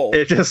just swole.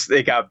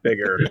 It got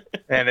bigger,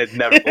 and it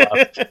never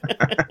left.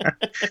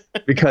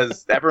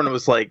 Because everyone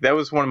was like, that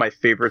was one of my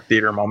favorite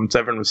theater moments.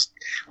 Everyone was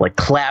like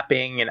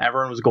clapping, and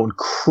everyone was going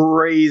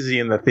crazy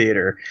in the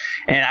theater.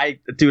 And I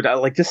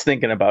like just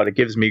thinking about it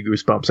gives me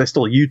goosebumps. I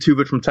still YouTube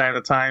it from time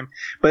to time,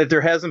 but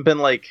there hasn't been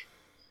like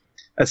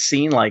a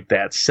scene like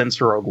that since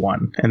Rogue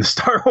One in the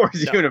Star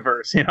Wars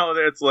universe. You know,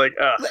 it's like,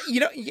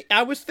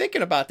 I was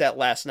thinking about that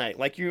last night.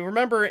 Like, you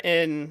remember I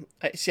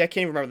can't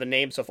even remember the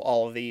names of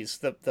all of these.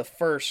 The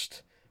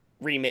first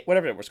remake,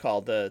 whatever it was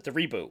called, the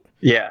reboot,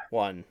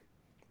 one,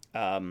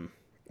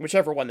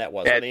 whichever one that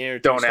was. When they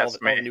introduced all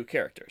the new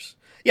characters.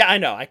 Yeah, I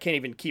know. I can't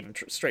even keep them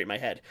straight in my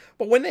head.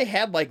 But when they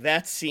had like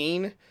that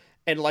scene,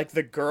 and like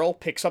the girl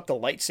picks up the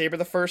lightsaber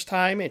the first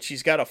time, and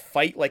she's got to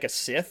fight like a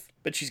Sith,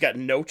 but she's got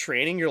no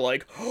training, you're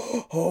like,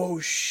 oh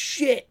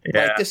shit,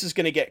 like this is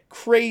gonna get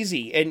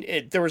crazy.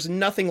 And there was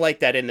nothing like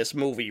that in this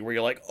movie where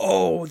you're like,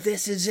 oh,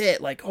 this is it,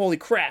 like holy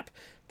crap.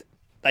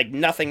 Like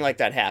nothing like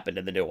that happened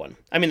in the new one.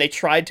 I mean, they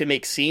tried to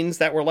make scenes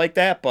that were like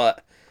that,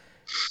 but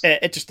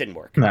it just didn't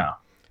work. No,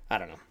 I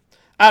don't know.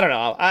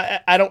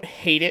 I don't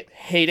hate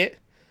it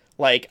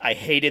like I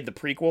hated the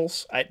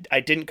prequels.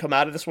 I didn't come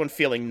out of this one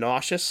feeling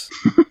nauseous.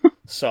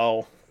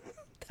 So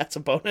that's a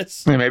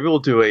bonus. Yeah, maybe we'll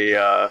do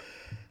a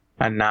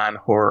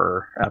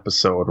non-horror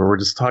episode where we're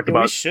just talking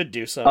about. We should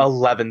do some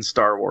 11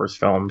 Star Wars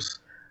films.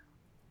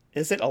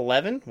 Is it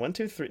 11? 1,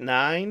 2, 3,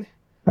 9?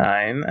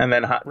 9, and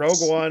then Rogue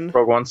One.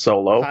 Rogue One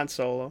Solo. Han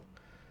Solo.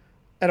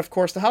 And of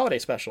course the holiday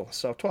special,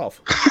 so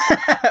 12.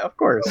 Of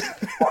course.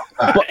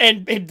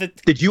 and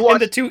did you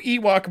watch the 2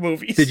 Ewok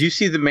movies? Did you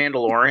see The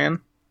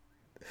Mandalorian?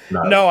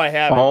 No, I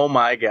haven't. Oh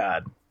my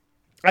god.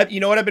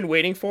 You know what I've been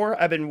waiting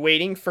for? I've been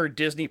waiting for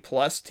Disney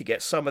Plus to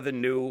get some of the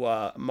new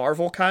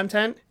Marvel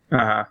content.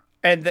 Uh-huh.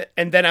 And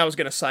then I was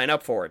going to sign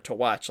up for it to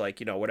watch, like,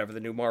 you know, whatever the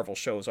new Marvel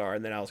shows are,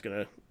 and then I was going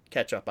to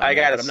catch up on I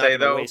gotta say,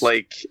 though,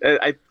 like,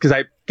 because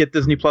I get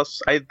Disney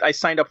Plus, I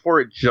signed up for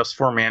it just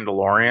for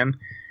Mandalorian,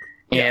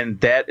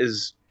 and that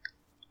is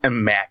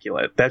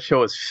immaculate. That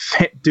show is,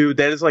 dude,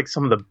 that is like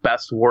some of the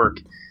best work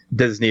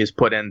Disney has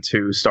put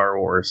into Star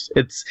Wars.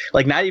 It's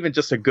like not even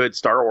just a good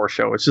Star Wars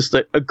show, it's just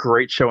a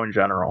great show in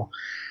general.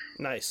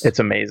 Nice. It's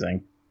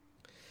amazing.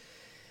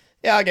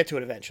 Yeah, I'll get to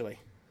it eventually.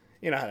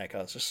 You know how that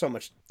goes. There's so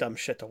much dumb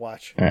shit to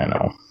watch. I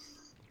know.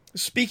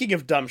 Speaking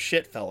of dumb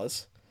shit,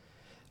 fellas,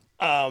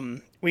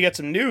 we got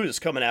some news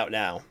coming out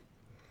now.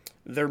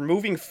 They're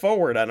moving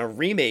forward on a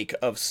remake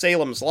of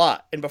Salem's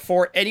Lot. And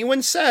before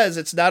anyone says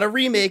it's not a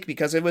remake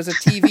because it was a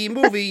TV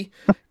movie,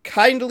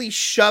 kindly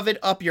shove it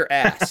up your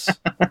ass.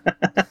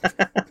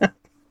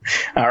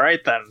 All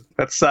right, then.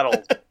 That's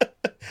settled.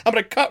 I'm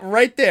going to cut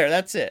right there.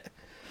 That's it.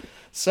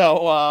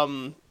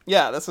 So,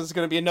 this is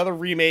going to be another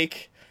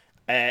remake.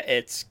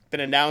 It's been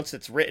announced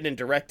it's written and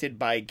directed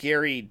by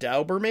Gary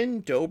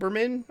Doberman.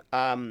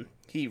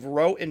 He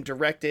wrote and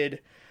directed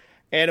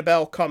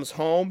Annabelle Comes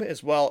Home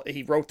as well.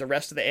 He wrote the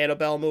rest of the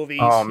Annabelle movies.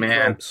 Oh,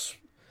 man.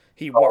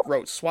 He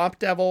wrote Swamp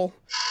Devil.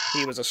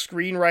 He was a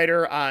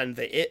screenwriter on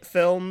the It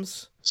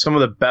films. Some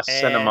of the best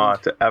cinema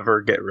to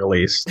ever get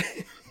released.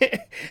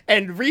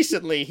 And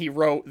recently he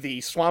wrote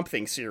the Swamp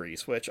Thing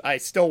series, which I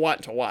still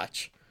want to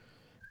watch,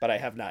 but I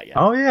have not yet.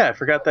 Oh, yeah. I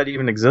forgot that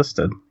even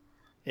existed.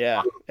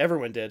 Yeah,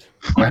 everyone did.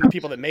 Even the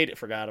people that made it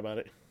forgot about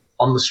it.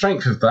 On the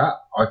strength of that,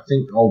 I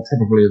think I'll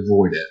probably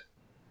avoid it.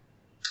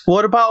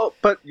 What about,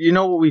 but you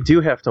know what we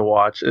do have to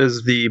watch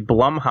is the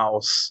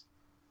Blumhouse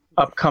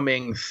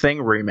upcoming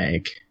Thing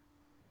remake.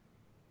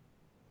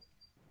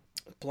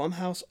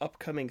 Blumhouse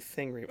upcoming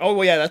Thing remake. Oh,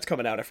 well, yeah, that's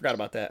coming out. I forgot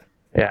about that.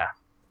 Yeah.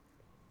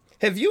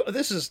 Have you,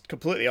 this is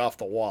completely off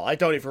the wall. I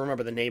don't even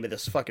remember the name of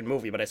this fucking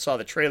movie, but I saw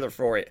the trailer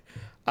for it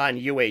on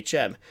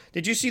UHM.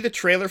 Did you see the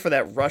trailer for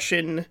that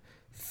Russian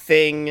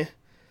Thing,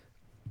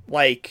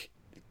 like,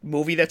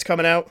 movie that's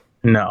coming out?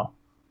 No.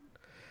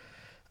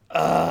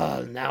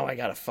 Now I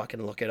gotta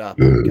fucking look it up.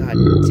 God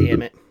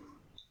damn it.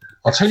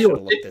 I'll tell you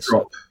what did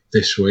drop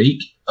this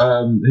week.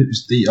 I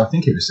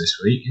think it was this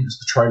week. It was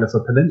the trailer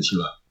for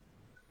Peninsula,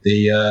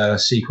 the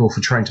sequel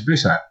for Train to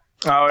Busan.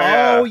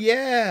 Oh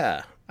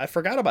yeah. I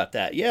forgot about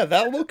that. Yeah,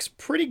 that looks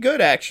pretty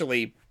good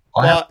actually.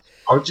 I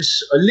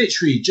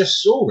literally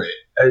just saw it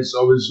as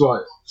I was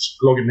like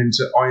logging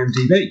into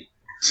IMDb.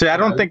 See, I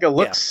don't think it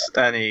looks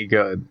any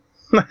good.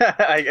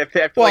 I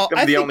feel like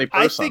I'm the only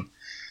person.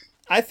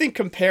 I think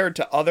compared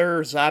to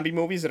other zombie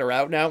movies that are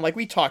out now, like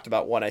we talked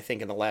about one, I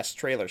think, in the last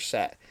trailer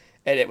set,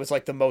 and it was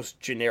like the most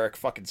generic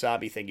fucking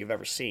zombie thing you've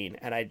ever seen.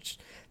 And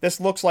this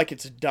looks like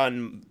it's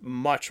done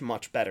much,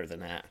 much better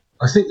than that.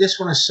 I think this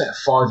one is set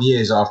 5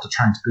 years after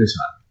Train to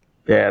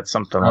Busan. Yeah, it's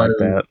something like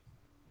that.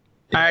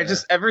 Yeah.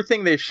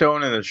 Everything they've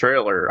shown in the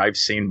trailer, I've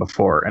seen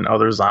before in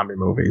other zombie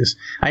movies.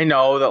 I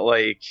know that,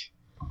 like,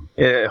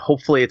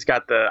 hopefully it's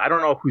got I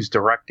don't know who's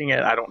directing it.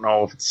 I don't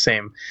know if it's the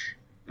same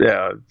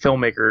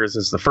filmmakers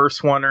as the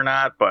first one or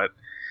not, but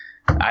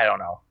I don't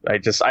know.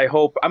 I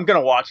hope I'm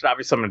gonna watch it.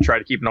 Obviously, I'm gonna try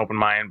to keep an open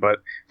mind. But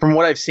from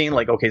what I've seen,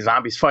 like, okay,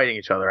 zombies fighting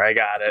each other, I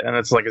got it, and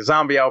it's like a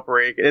zombie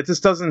outbreak. It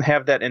just doesn't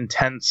have that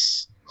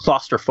intense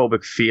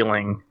claustrophobic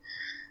feeling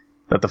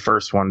that the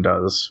first one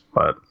does.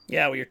 But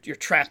yeah, well, you're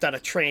trapped on a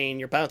train.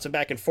 You're bouncing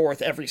back and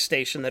forth every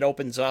station that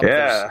opens up. Yeah,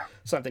 there's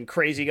something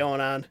crazy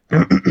going on.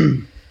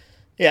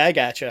 Yeah, I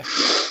gotcha.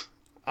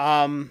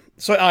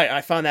 So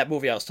I found that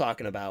movie I was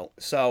talking about.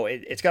 So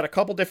it's got a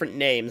couple different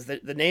names.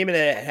 The name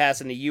that it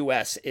has in the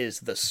U.S.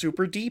 is The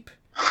Super Deep,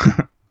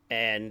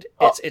 and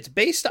it's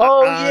based on.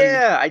 Oh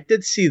yeah, I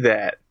did see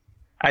that.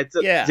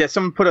 Yeah,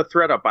 someone put a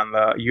thread up on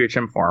the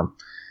UHM forum.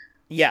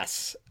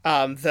 Yes,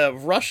 the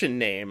Russian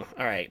name.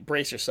 All right,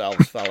 brace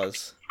yourselves,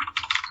 fellas.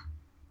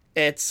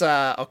 It's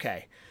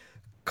okay,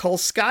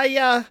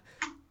 Kolskaya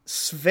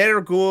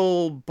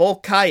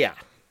Svergulbolkaya.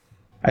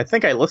 I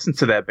think I listened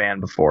to that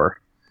band before.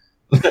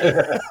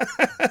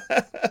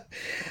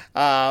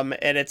 And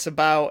it's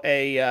about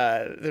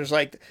there's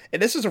like, and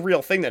this is a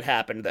real thing that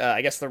happened.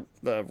 I guess the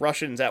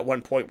Russians at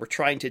one point were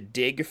trying to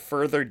dig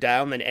further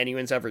down than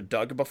anyone's ever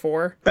dug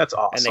before. That's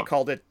awesome. And they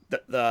called it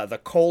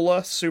the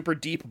Kola Super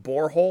Deep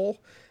Borehole.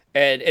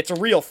 And it's a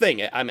real thing.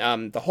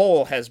 The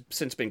hole has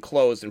since been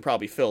closed and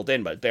probably filled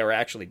in, but they were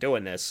actually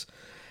doing this.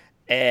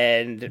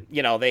 And,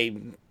 they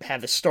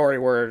had this story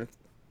where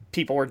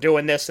people were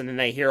doing this, and then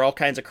they hear all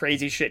kinds of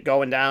crazy shit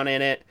going down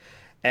in it.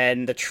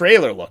 And the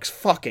trailer looks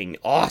fucking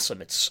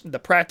awesome. The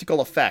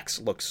practical effects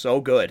look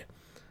so good.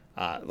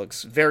 It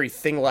looks very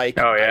Thing-like.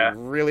 Oh, yeah. I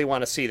really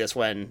want to see this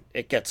when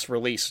it gets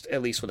released,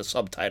 at least with a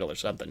subtitle or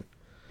something.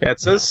 Yeah, it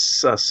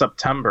says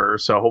September,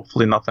 so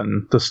hopefully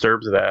nothing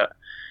disturbs that.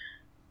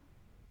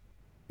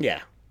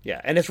 Yeah,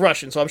 and it's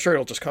Russian, so I'm sure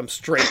it'll just come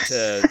straight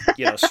to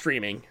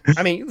streaming.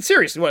 I mean,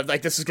 seriously, what,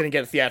 like, this is going to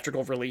get a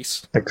theatrical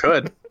release? It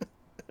could.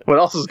 What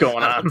else is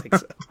going on? I don't think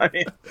so.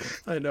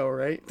 I know,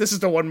 right? This is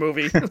the one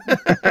movie.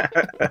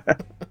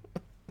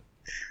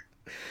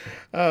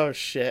 Oh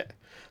shit.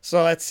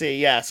 So let's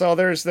see. Yeah. So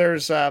there's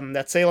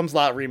that Salem's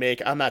Lot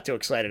remake. I'm not too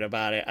excited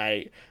about it.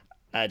 I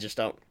just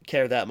don't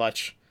care that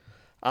much.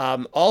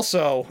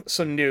 Also,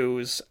 some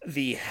news: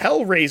 the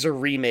Hellraiser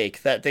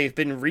remake that they've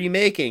been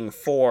remaking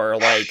for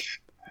like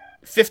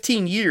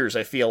 15 years.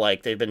 I feel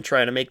like they've been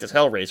trying to make this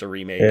Hellraiser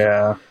remake.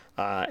 Yeah.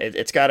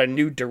 It's got a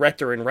new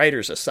director and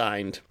writers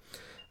assigned.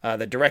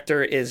 The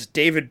director is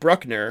David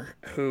Bruckner,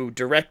 who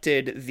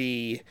directed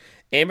the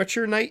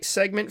Amateur Night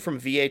segment from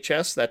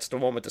VHS. That's the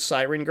one with the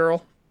Siren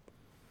Girl.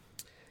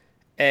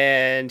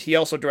 And he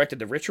also directed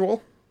The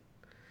Ritual.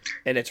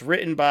 And it's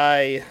written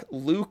by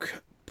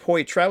Luke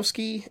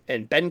Poitrowski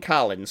and Ben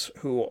Collins,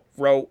 who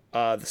wrote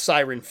the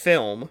Siren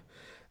film,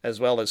 as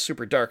well as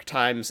Super Dark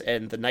Times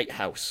and The Night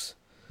House.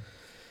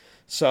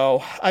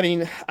 So, I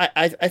mean,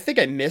 I think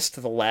I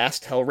missed the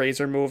last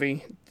Hellraiser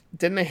movie.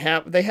 Didn't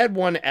they had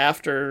one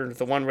after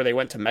the one where they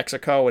went to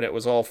Mexico and it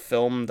was all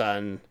filmed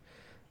on,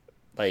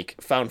 like,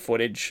 found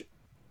footage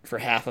for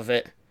half of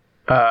it?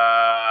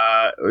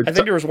 I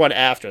think there was one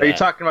after that. Are you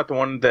talking about the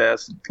one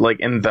that's, like,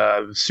 in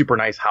the super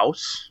nice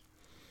house?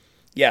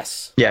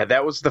 Yes. Yeah,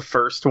 that was the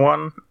first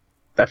one.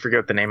 I forget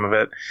what the name of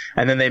it.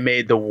 And then they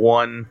made the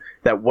one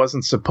that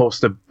wasn't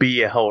supposed to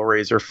be a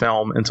Hellraiser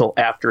film until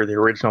after the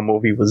original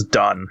movie was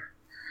done.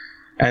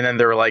 And then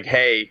they were like,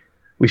 hey,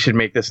 we should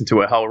make this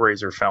into a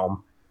Hellraiser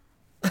film.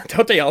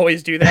 Don't they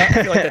always do that?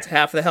 I feel like that's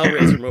half the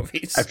Hellraiser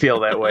movies. I feel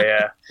that way,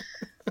 yeah.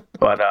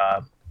 But,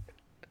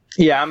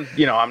 yeah,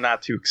 I'm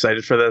not too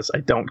excited for this. I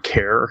don't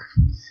care.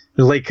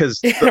 Like,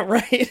 because... Yeah,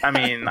 right. I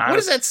mean... What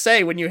does that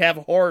say when you have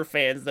horror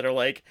fans that are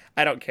like,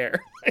 I don't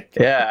care?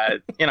 Yeah,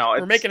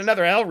 We're making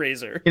another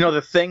Hellraiser.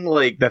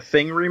 The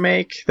Thing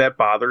remake, that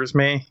bothers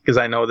me, because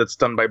I know that's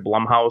done by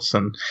Blumhouse,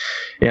 and,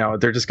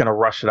 they're just going to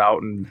rush it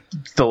out and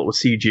fill it with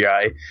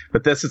CGI.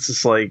 But this, it's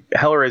just like,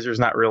 Hellraiser's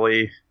not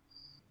really...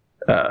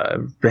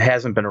 it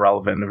hasn't been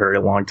relevant in a very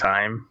long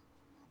time.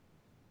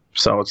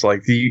 So it's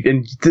like,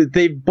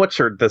 they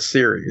butchered the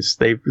series.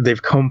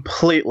 They've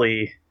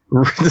completely...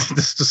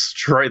 just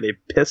destroyed. They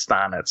pissed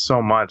on it so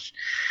much,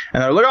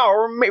 and they're like,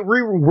 "Oh,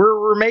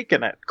 we're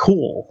remaking it.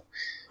 Cool,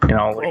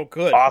 oh,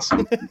 good,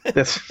 awesome."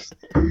 That's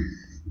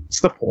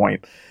the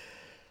point.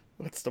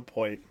 What's the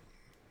point?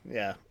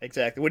 Yeah,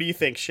 exactly. What do you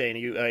think,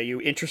 Shane? Are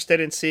you interested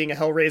in seeing a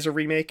Hellraiser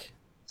remake?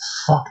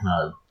 Fuck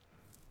no.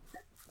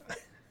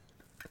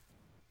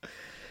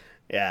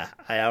 Yeah,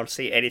 I don't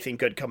see anything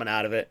good coming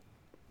out of it.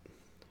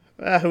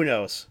 Who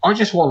knows? I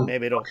just want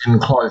maybe it'll...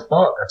 Clive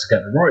Barker to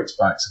get the rights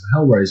back to the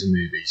Hellraiser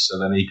movie so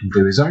then he can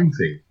do his own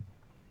thing.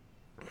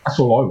 That's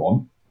all I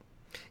want.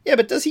 Yeah,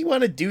 but does he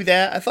want to do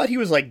that? I thought he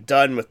was, like,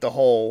 done with the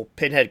whole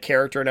Pinhead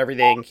character and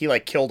everything. He,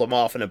 like, killed him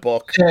off in a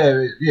book.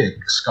 Yeah,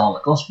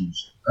 Scarlet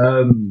Gospels.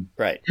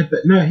 Right. Yeah, but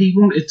no, he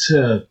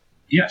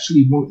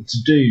actually wanted to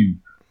do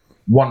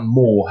one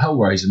more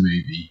Hellraiser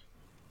movie,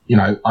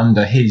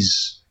 under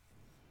his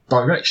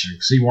direction,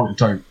 because he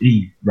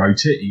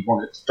wrote it, he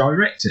wanted to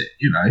direct it,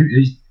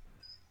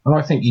 and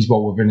I think he's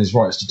well within his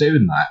rights to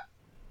doing that,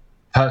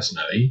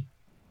 personally.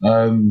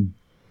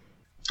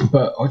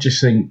 But I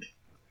just think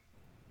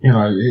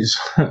it's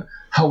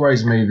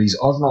Hellraiser movies.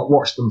 I've not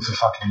watched them for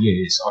fucking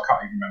years. I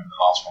can't even remember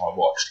the last one I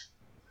watched.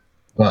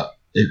 But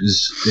it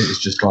was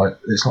just like,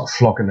 it's like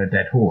flogging a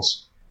dead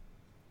horse.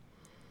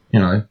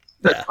 Yeah.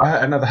 I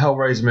had another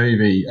Hellraiser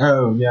movie.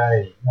 Oh,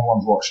 yay. No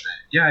one's watched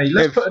it. Yay,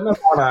 let's put another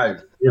one out.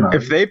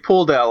 If they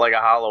pulled out like a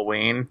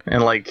Halloween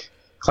and like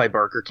Clive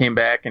Barker came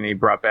back and he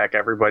brought back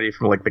everybody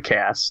from like the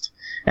cast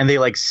and they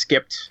like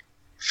skipped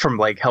from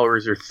like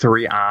Hellraiser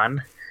 3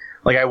 on,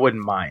 like I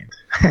wouldn't mind.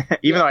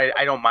 Even though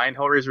I don't mind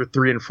Hellraiser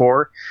 3 and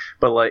 4,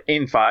 but like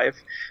in 5,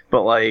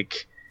 but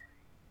like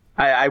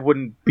I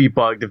wouldn't be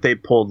bugged if they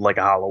pulled like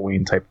a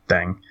Halloween type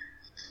thing.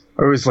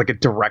 Or it was like a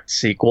direct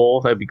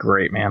sequel. That'd be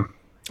great, man.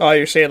 Oh,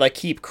 you're saying like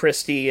keep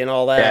Christie and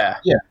all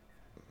that? Yeah.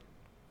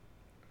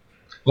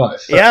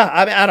 Like,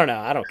 I mean, I don't know.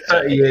 I don't.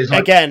 30 years,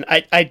 again,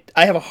 I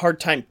have a hard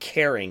time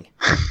caring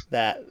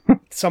that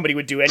somebody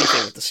would do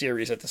anything with the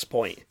series at this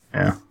point.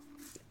 Yeah.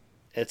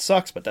 It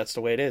sucks, but that's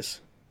the way it is.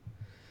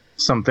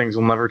 Some things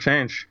will never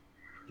change.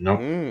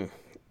 No.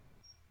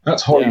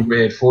 That's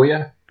Hollywood for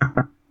you.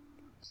 All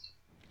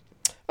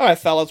right,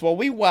 fellas. Well,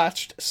 we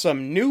watched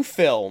some new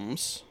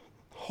films.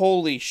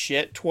 Holy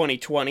shit,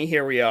 2020.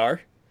 Here we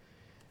are.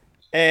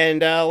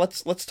 And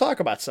let's talk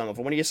about some of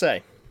them. What do you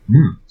say?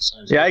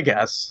 Yeah, I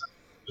guess.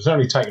 It's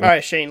only taken. All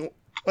right, Shane.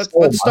 Let's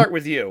start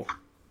with you.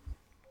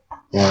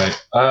 Right.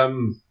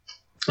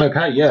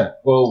 Okay. Yeah.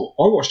 Well,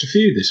 I watched a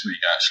few this week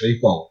actually.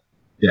 Well,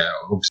 yeah.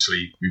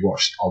 Obviously, I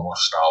watched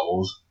Star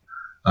Wars.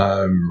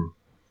 I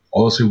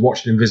also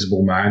watched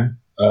Invisible Man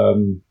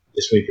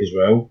this week as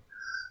well,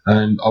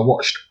 and I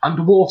watched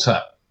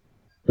Underwater,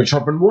 which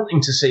I've been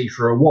wanting to see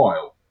for a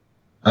while.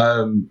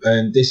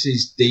 And this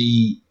is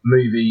the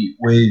movie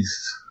with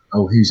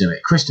who's in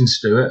it? Kristen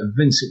Stewart,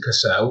 Vincent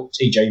Cassel,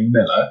 T.J.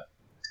 Miller,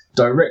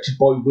 directed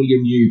by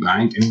William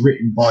Eubank and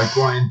written by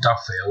Brian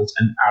Duffield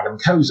and Adam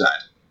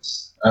Kozad.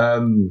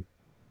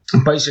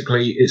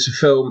 Basically, it's a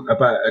film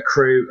about a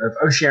crew of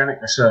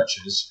oceanic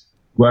researchers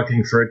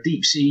working for a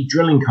deep-sea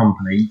drilling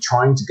company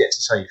trying to get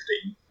to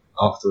safety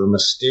after a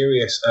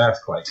mysterious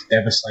earthquake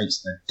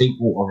devastates their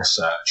deep-water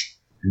research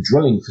and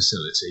drilling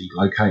facility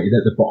located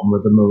at the bottom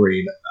of the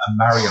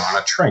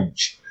Mariana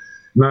Trench.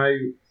 Now,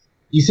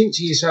 you think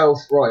to yourself,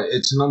 right,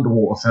 it's an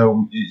underwater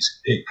film,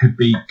 it could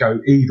go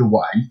either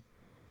way.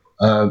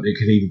 It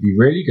could either be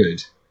really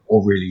good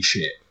or really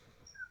shit.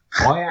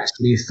 I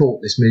actually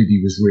thought this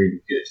movie was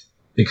really good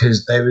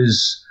because it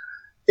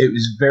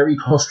was very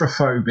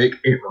claustrophobic.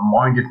 It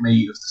reminded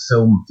me of the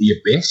film The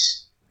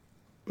Abyss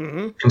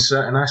in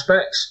certain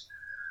aspects,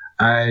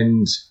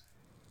 and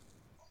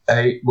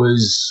it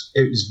was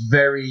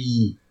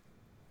very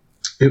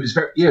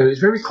claustrophobic.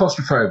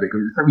 It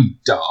was very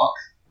dark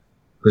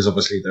because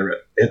obviously they're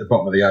at the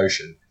bottom of the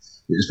ocean.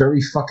 It was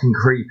very fucking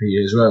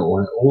creepy as well,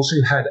 and it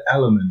also had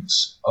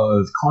elements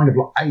of kind of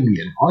like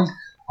Alien.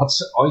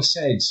 I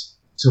said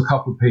to a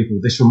couple of people,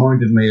 this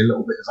reminded me a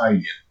little bit of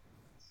Alien.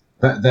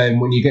 But then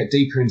when you get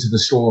deeper into the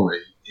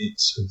story,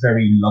 it's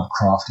very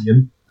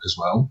Lovecraftian as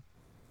well.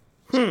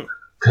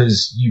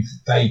 Because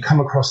they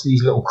come across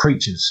these little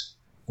creatures,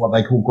 what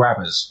they call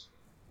grabbers.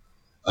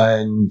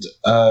 And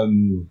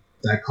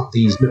they've got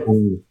these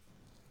little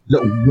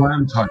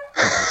worm type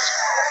things.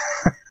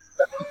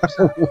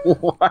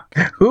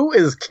 Who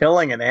is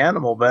killing an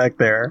animal back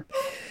there?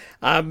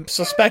 I'm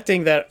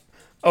suspecting that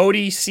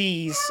Odie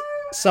sees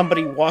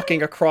somebody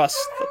walking across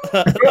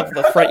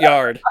the front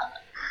yard.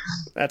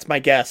 That's my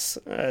guess.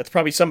 It's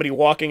probably somebody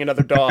walking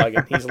another dog,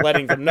 and he's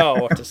letting them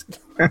know.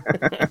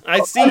 I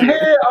see. I'm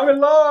here. I'm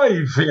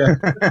alive. Yeah.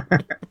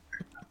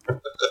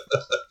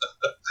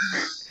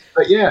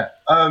 But yeah,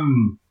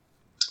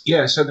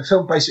 So the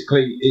film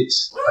basically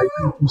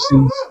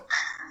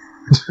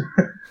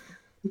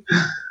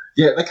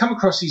they come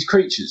across these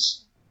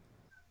creatures,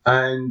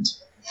 and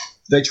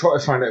they try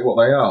to find out what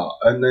they are,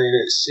 and then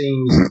it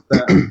seems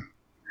that the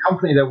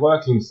company they're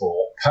working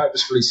for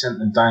purposefully sent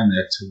them down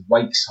there to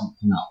wake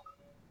something up.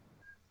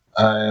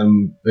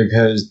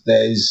 Because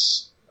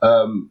there's,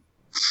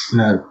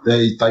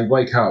 they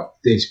wake up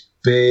this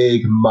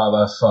big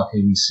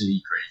motherfucking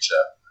sea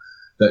creature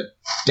that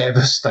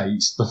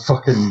devastates the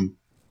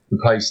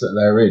place that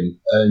they're in,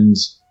 and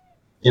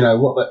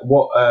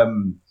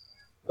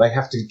they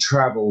have to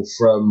travel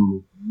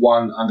from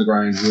one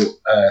underground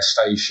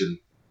station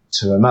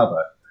to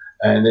another,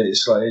 and it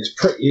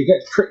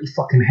gets pretty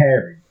fucking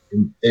hairy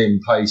in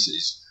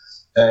places,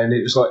 and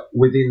it was like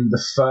within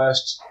the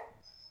first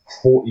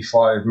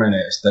 45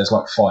 minutes, there's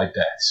like 5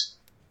 deaths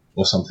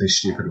or something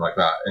stupid like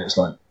that. And it's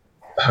like,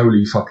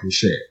 holy fucking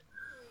shit.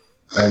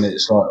 And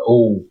it's like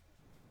all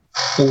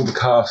the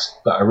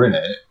cast that are in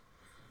it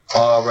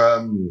are,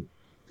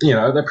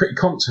 they're pretty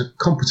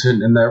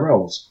competent in their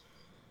roles.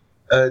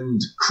 And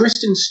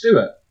Kristen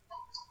Stewart,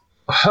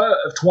 her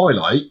of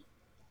Twilight,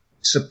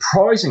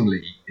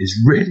 surprisingly, is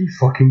really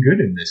fucking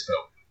good in this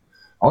film.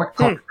 I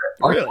could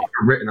have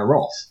written her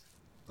off.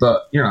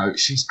 But,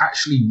 she's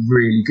actually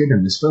really good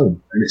in this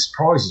film, and it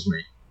surprises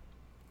me.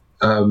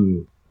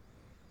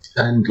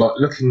 And, like,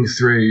 looking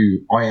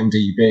through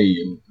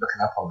IMDb and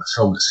looking up on the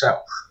film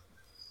itself,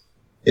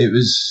 it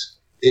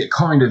it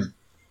kind of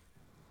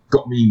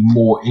got me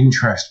more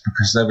interest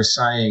because they were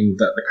saying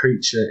that the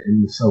creature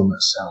in the film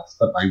itself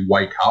that they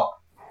wake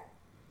up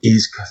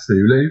is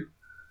Cthulhu.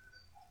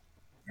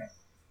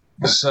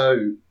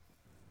 So,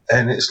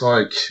 and it's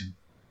like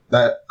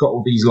they've got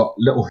all these like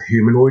little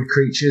humanoid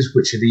creatures,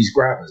 which are these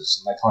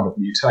grabbers, and they kind of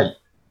mutate.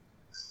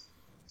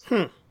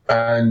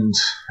 And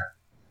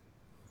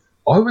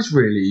I was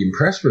really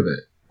impressed with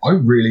it. I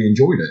really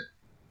enjoyed it.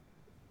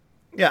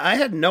 Yeah, I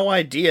had no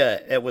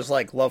idea it was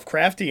like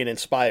Lovecraftian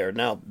inspired.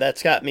 Now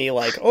that's got me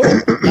like,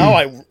 oh, now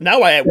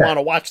I want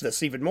to watch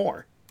this even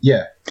more.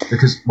 Yeah,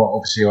 because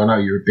obviously I know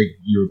you're a big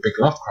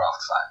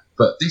Lovecraft fan,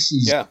 but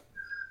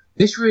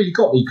this really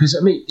got me because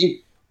I mean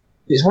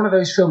it's one of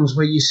those films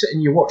where you sit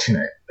and you're watching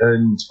it,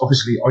 and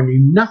obviously I knew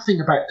nothing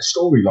about the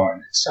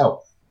storyline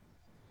itself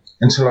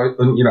until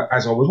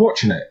as I was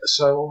watching it.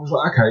 So I was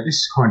like, okay, this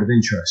is kind of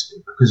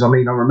interesting because I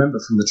mean I remember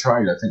from the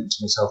trailer thinking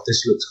to myself,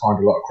 this looks kind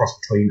of like a cross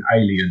between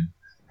Alien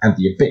and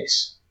The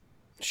Abyss.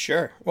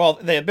 Sure. Well,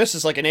 The Abyss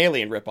is like an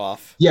Alien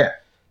ripoff. Yeah.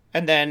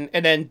 And then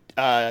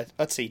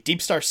let's see,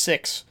 Deep Star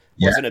 6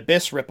 was an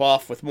Abyss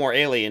ripoff with more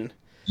Alien.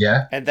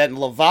 Yeah. And then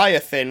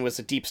Leviathan was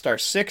a Deep Star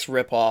 6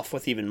 ripoff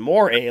with even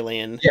more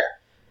Alien. Yeah.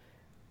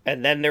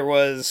 And then there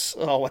was,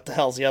 what the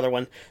hell's the other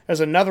one?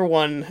 There's another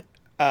one,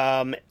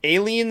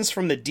 Aliens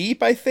from the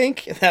Deep, I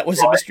think. That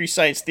was a Mystery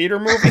Science Theater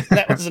movie.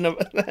 That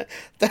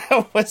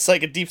was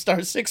like a Deep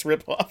Star 6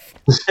 ripoff.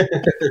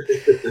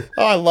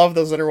 Oh, I love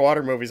those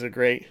underwater movies. They're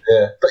great.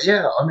 Yeah. But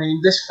yeah, I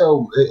mean, this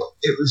film,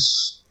 it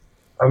was,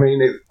 I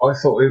mean, I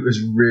thought it was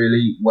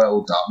really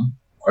well done.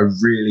 I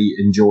really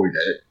enjoyed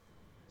it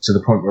to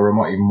the point where I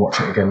might even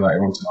watch it again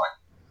later on tonight.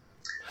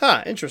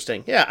 Huh,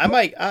 interesting. Yeah, I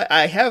might.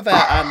 I have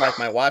that on like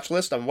my watch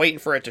list. I'm waiting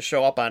for it to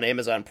show up on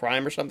Amazon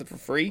Prime or something for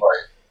free.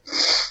 Right.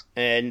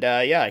 And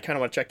I kind of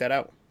want to check that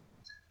out.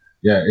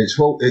 Yeah, it's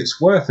worth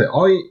it.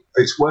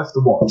 It's worth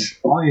the watch.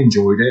 I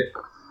enjoyed it,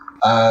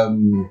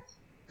 and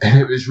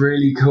it was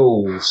really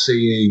cool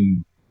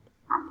seeing,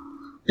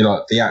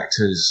 the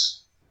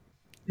actors,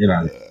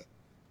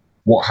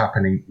 what's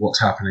happening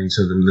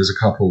to them. There's a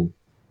couple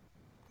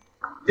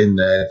in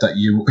there that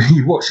you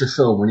watch the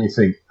film and you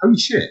think, holy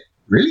shit,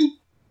 really?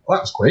 Well,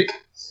 that was quick.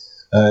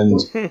 And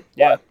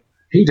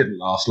he didn't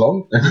last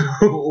long, and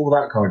all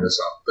that kind of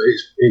stuff. But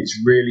it's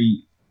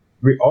really,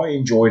 I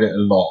enjoyed it a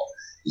lot.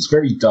 It's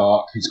very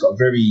dark. It's got a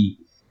very,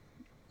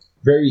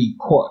 very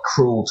quite a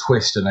cruel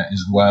twist in it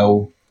as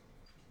well.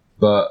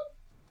 But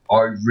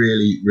I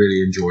really,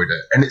 really enjoyed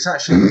it. And it's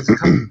actually there's a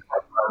couple of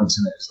moments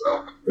in it as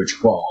well, which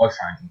I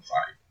found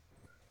funny.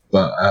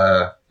 But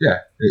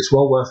it's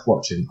well worth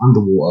watching.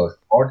 Underwater,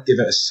 I'd give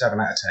it a 7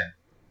 out of 10.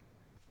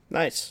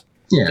 Nice.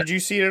 Yeah. Did you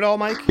see it at all,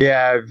 Mike?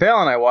 Yeah,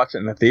 Val and I watched it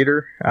in the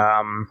theater.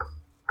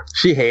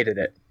 She hated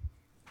it.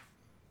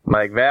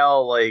 Like,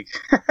 Val, I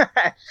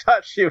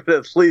thought she would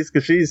at least,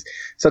 because she's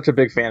such a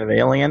big fan of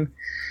Alien.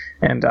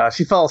 And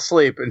she fell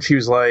asleep, and she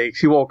was like,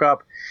 she woke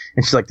up,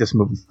 and she's like, this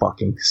movie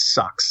fucking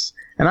sucks.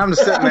 And I'm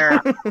just sitting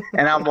there,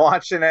 and I'm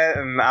watching it,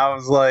 and I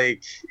was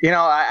like,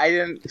 I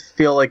didn't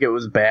feel like it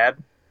was bad.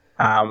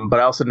 But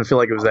I also didn't feel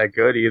like it was that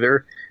good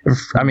either.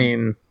 I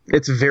mean,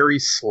 it's very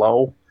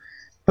slow.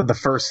 But the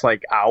first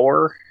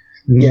hour,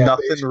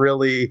 nothing's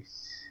really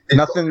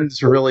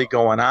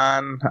going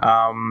on.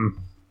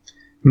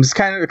 I'm just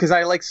kind of, because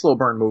I like slow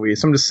burn movies.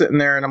 So I'm just sitting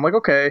there and I'm like,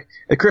 okay.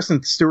 And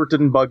Kristen Stewart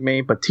didn't bug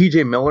me, but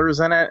TJ Miller's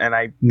in it, and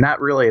I'm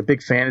not really a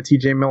big fan of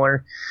TJ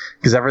Miller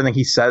because everything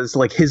he says,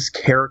 like his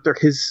character,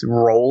 his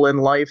role in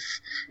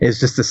life is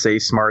just to say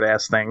smart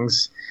ass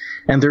things.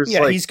 And there's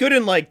he's good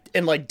in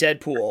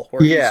Deadpool,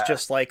 where he's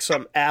just like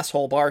some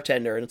asshole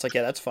bartender, and it's like,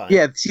 that's fine.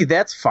 Yeah, see,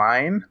 that's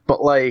fine, but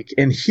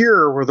in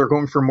here where they're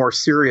going for a more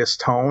serious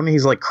tone,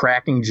 he's like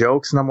cracking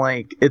jokes, and I'm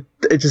like, it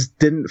just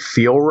didn't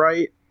feel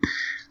right.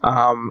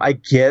 I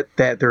get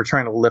that they're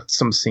trying to lift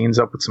some scenes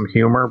up with some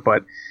humor,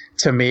 but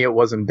to me it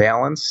wasn't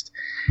balanced.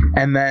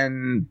 And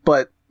then,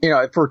 but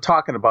if we're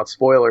talking about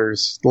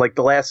spoilers,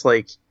 the last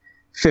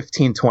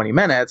 15, 20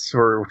 minutes,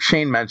 where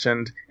Shane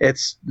mentioned,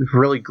 it's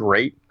really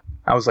great.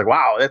 I was like,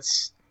 wow,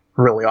 that's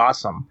really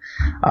awesome.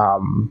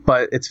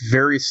 But it's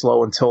very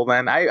slow until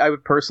then. I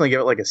would personally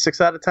give it a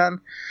 6 out of 10.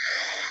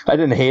 I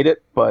didn't hate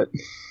it, but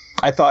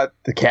I thought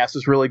the cast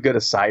was really good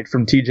aside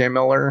from TJ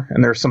Miller.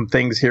 And there's some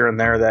things here and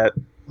there that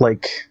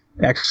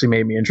actually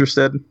made me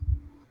interested.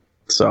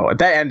 So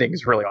that ending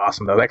is really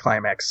awesome, though. That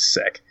climax is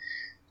sick.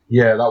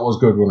 Yeah, that was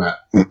good, wasn't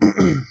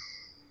it?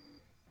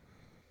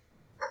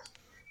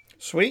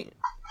 Sweet.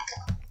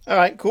 All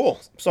right,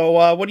 cool. So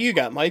what do you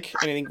got, Mike?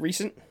 Anything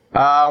recent?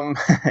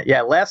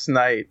 Last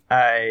night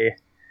I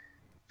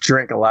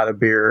drank a lot of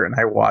beer and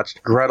I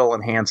watched Gretel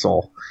and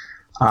Hansel.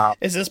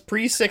 Is this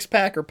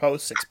pre-6-pack or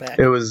post-6-pack?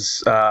 It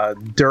was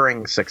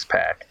during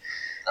 6-pack.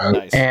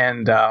 Nice.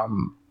 And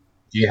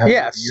you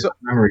have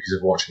memories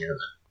of watching it.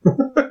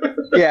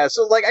 Yeah,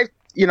 so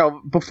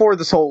before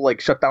this whole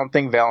shutdown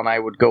thing, Val and I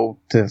would go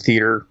to the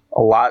theater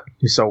a lot.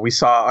 So we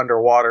saw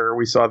Underwater,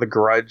 we saw The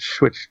Grudge,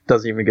 which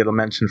doesn't even get a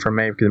mention from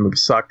me because the movie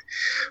sucked.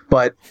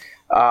 But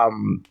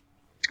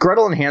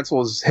Gretel and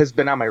Hansel has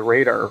been on my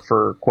radar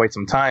for quite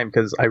some time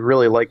because I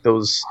really like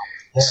those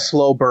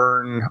slow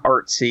burn,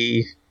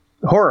 artsy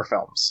horror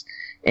films.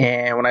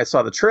 And when I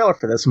saw the trailer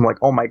for this, I'm like,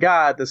 oh my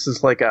god, this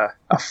is like a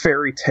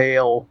fairy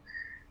tale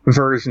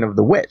version of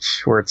The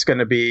Witch, where it's going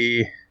to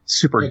be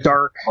super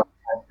dark. It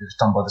was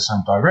done by the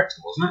same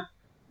director, wasn't it?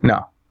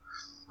 No.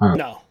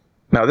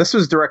 No, this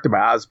was directed by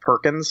Oz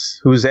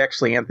Perkins, who's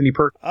actually Anthony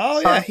Perkins. Oh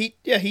yeah,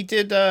 he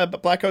did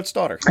Blackcoat's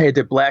Daughter. He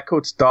did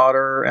Blackcoat's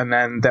Daughter, and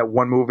then that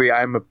one movie,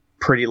 I'm a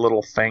Pretty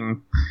Little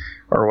Thing,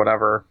 or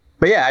whatever.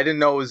 But yeah, I didn't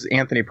know it was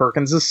Anthony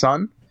Perkins'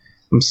 son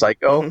from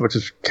Psycho, which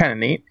is kind of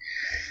neat.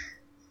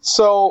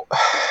 So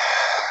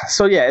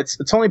yeah,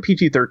 it's only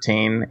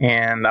PG-13,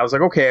 and I was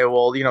like, okay,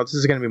 well, this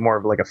is going to be more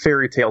of like a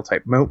fairy tale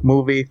type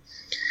movie.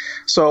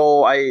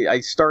 So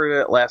I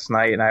started it last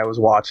night, and I was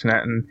watching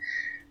it, and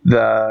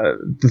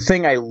the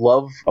thing I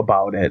love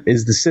about it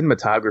is the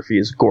cinematography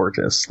is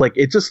gorgeous. Like,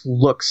 it just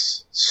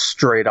looks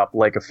straight up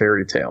like a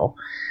fairy tale.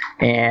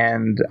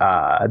 And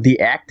the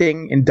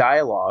acting and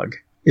dialogue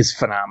is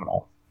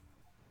phenomenal.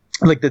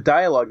 Like, the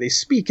dialogue, they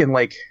speak in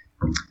like,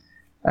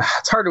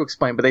 it's hard to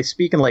explain, but they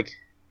speak in like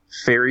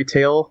fairy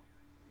tale.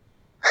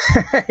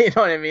 You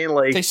know what I mean?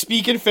 Like, they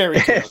speak in fairy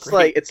tale.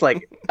 It's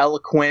like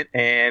eloquent,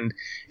 and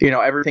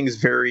everything's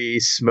very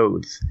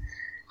smooth.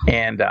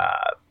 And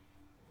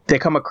they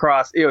come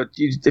across,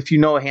 if you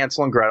know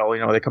Hansel and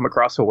Gretel, they come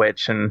across a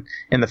witch, and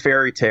in the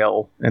fairy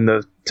tale, in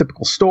the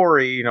typical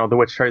story, the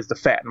witch tries to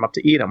fatten them up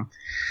to eat them.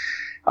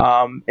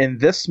 In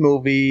this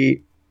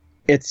movie,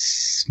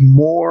 it's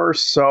more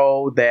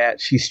so that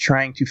she's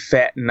trying to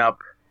fatten up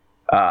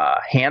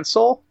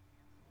Hansel,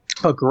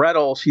 but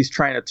Gretel, she's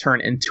trying to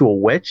turn into a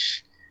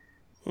witch,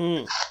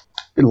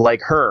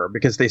 like her,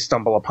 because they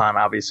stumble upon,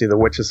 obviously, the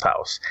witch's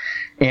house.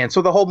 And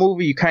so the whole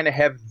movie, you kind of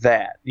have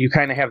that. You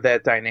kind of have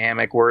that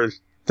dynamic where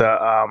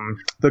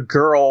the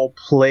girl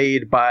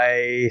played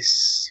by,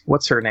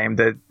 what's her name?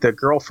 The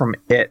girl from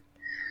It.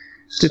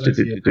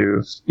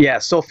 Yeah,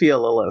 Sophia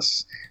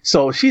Lillis.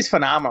 So she's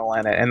phenomenal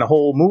in it, and the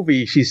whole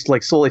movie, she's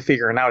like slowly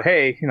figuring out,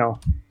 hey,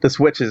 this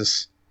witch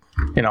is,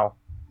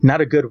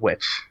 not a good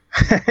witch,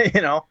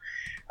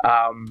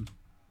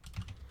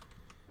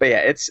 But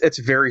yeah, it's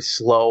very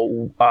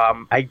slow.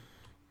 I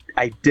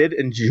did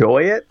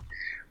enjoy it,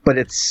 but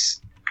it's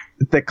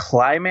the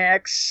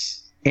climax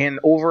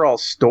and overall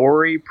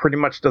story pretty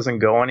much doesn't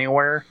go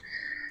anywhere.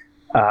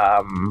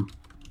 I'm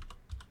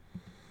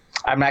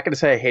not going to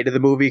say I hated the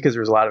movie, because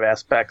there's a lot of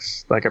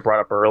aspects, like I brought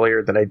up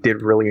earlier, that I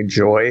did really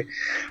enjoy.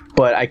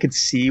 But I could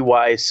see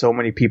why so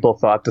many people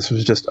thought this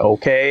was just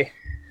okay,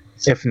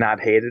 if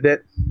not hated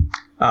it.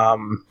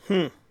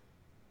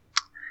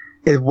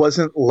 It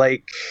wasn't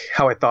like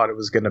how I thought it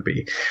was going to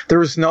be. There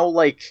was no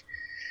like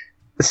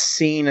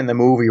scene in the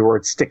movie where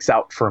it sticks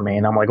out for me,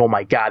 and I'm like, oh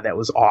my god, that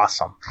was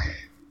awesome.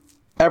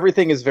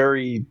 Everything is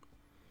very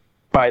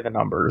by the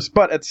numbers,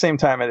 but at the same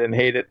time, I didn't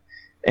hate it.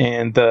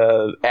 And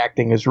the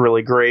acting is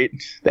really great.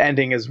 The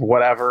ending is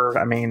whatever.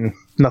 I mean,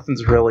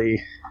 nothing's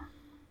really,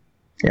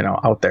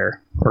 out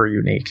there or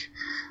unique.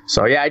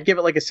 So yeah, I'd give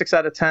it like a 6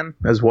 out of 10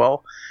 as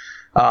well.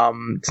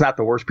 It's not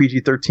the worst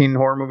PG-13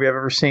 horror movie I've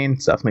ever seen.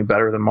 It's definitely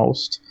better than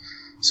most.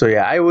 So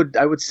yeah, I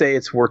would say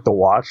it's worth the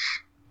watch.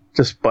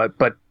 But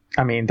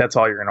I mean, that's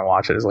all you're gonna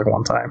watch it is like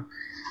one time.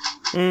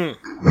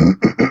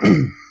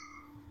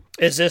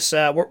 Is this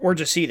where'd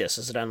you see this?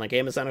 Is it on like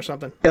Amazon or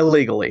something?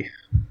 Illegally.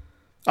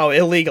 Oh,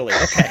 illegally.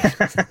 Okay.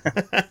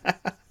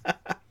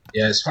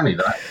 Yeah, it's funny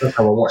that's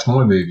how I watch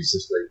my movies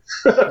this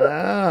week.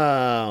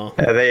 Oh.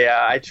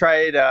 I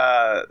tried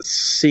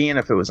seeing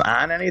if it was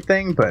on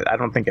anything, but I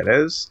don't think it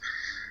is.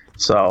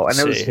 So, and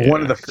it was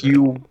one of the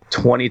few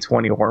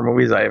 2020 horror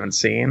movies I haven't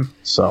seen.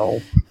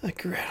 So,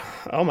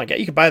 oh my god,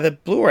 you could buy the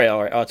Blu-ray.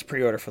 Oh, it's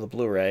pre-order for the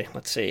Blu-ray.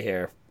 Let's see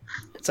here.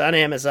 It's on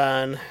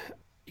Amazon.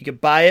 You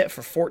could buy it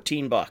for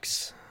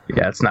 $14.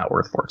 Yeah, it's not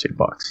worth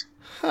 $14.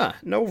 Huh?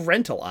 No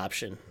rental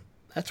option.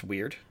 That's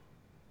weird.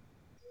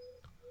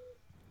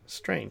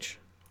 Strange.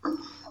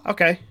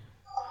 Okay.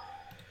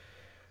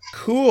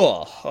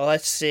 Cool. Well,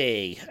 let's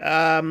see.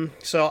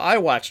 So I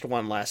watched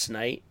one last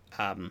night.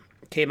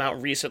 Came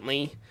out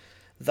recently.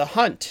 The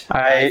Hunt.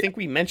 I think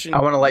we mentioned.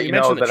 I want to let you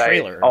know that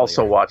I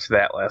also watched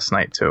that last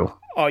night too.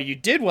 Oh, you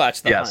did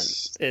watch The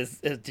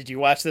Hunt? Did you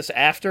watch this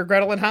after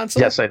Gretel and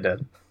Hansel? Yes, I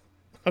did.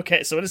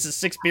 Okay, so this is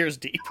 6 beers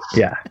deep.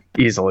 Yeah,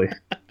 easily.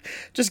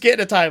 Just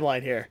getting a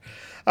timeline here.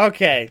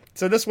 Okay,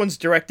 so this one's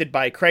directed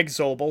by Craig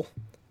Zobel.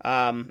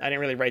 I didn't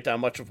really write down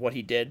much of what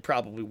he did.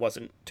 Probably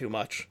wasn't too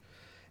much.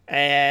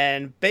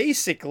 And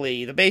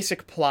basically, the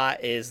basic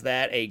plot is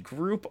that a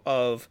group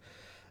of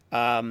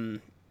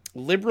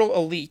liberal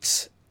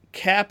elites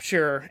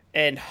capture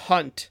and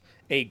hunt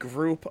a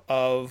group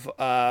of,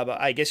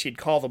 I guess you'd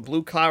call them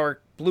blue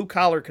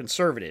collar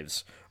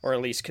conservatives, or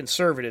at least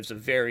conservatives of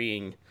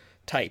varying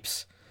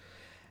types.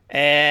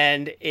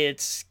 And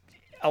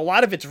a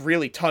lot of it's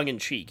really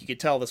tongue-in-cheek. You could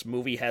tell this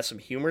movie has some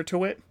humor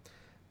to it,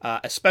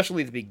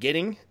 especially the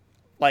beginning.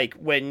 Like,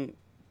 when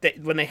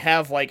they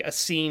have, like, a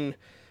scene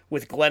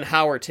with Glenn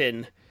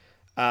Howerton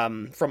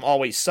from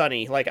Always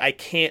Sunny. Like, I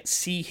can't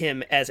see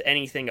him as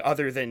anything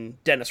other than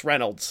Dennis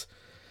Reynolds.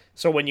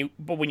 So when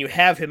you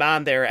have him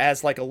on there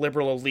as like a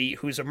liberal elite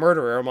who's a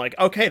murderer, I'm like,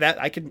 okay,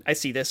 I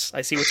see this.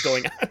 I see what's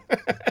going on.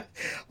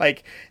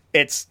 Like,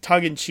 it's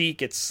tongue in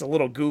cheek. It's a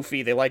little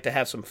goofy. They like to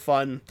have some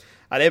fun.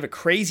 They have a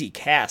crazy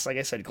cast. Like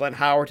I said, Glenn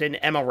Howerton,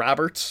 Emma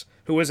Roberts,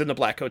 who was in The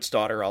Blackcoat's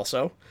Daughter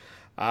also.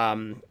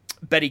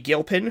 Betty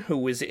Gilpin, who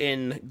was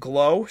in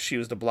Glow. She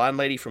was the blonde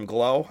lady from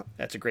Glow.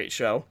 That's a great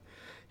show.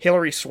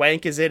 Hilary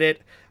Swank is in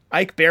it.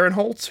 Ike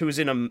Barinholtz, who's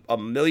in a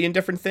million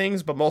different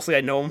things, but mostly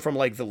I know him from,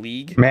 like, The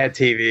League. Mad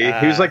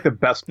TV. He was, like, the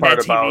best part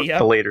Mad about TV, yep.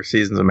 the later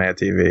seasons of Mad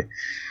TV.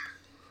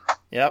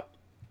 Yep.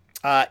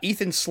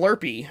 Ethan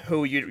Slurpee,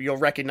 who you'll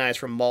recognize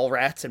from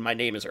Mallrats and My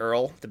Name is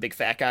Earl, the big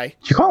fat guy.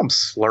 Did you call him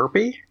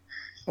Slurpee?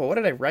 Well, what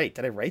did I write?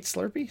 Did I write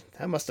Slurpee?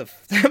 That must have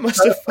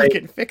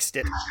fucking fixed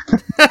it.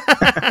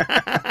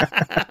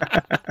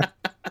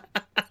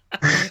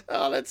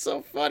 Oh, that's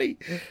so funny.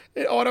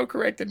 It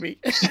auto-corrected me.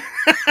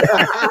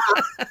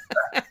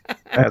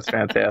 That's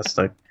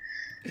fantastic.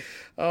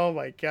 Oh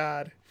my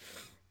god.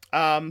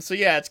 So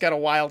yeah, it's got a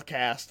wild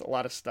cast, a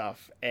lot of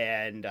stuff,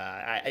 and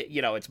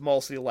it's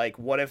mostly like,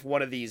 what if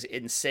one of these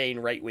insane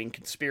right-wing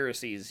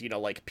conspiracies,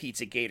 like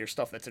Pizzagate or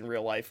stuff that's in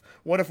real life,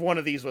 what if one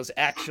of these was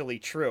actually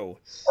true?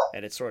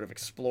 And it sort of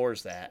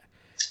explores that.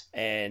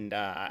 And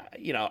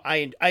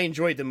I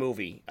enjoyed the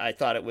movie. I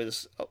thought it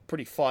was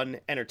pretty fun,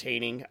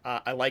 entertaining.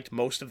 I liked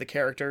most of the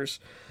characters.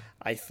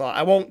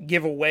 I won't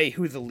give away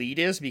who the lead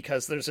is,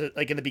 because there's in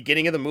the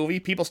beginning of the movie,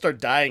 people start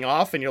dying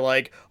off and you're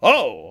like,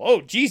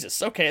 oh,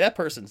 Jesus. Okay, that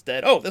person's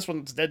dead. Oh, this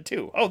one's dead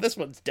too. Oh, this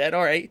one's dead.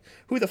 All right.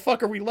 Who the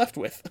fuck are we left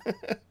with?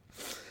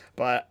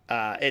 But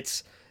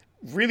it's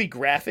really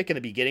graphic in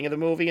the beginning of the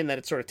movie, and then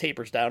it sort of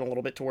tapers down a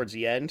little bit towards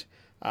the end.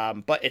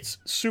 But it's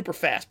super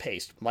fast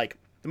paced. Like,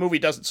 the movie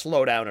doesn't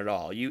slow down at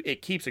all.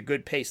 It keeps a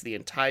good pace the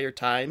entire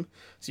time.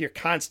 So you're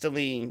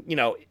constantly,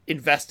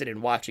 invested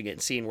in watching it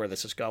and seeing where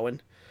this is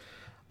going.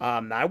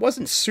 I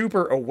wasn't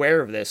super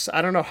aware of this.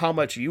 I don't know how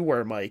much you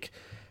were, Mike,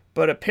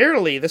 but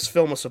apparently this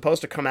film was supposed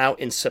to come out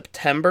in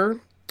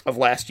September of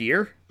last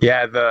year.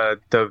 Yeah,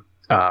 the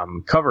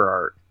cover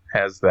art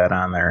has that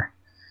on there.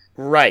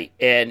 Right,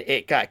 and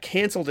it got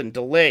canceled and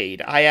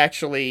delayed. I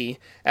actually,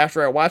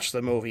 after I watched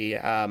the movie,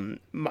 the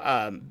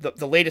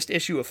latest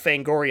issue of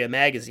Fangoria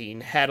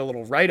magazine had a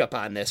little write-up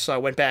on this, so I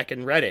went back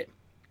and read it.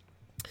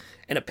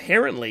 And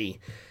apparently,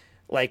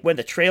 like, when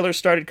the trailers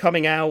started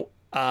coming out,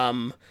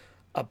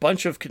 a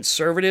bunch of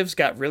conservatives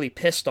got really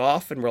pissed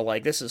off and were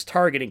like, this is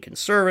targeting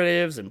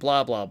conservatives and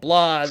blah, blah,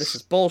 blah. This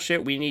is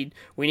bullshit. We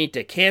need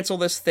to cancel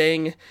this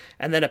thing.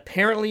 And then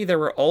apparently there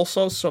were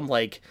also some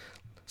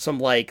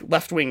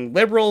left-wing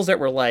liberals that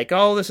were like,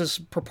 oh, this is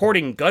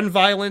purporting gun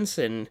violence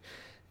and,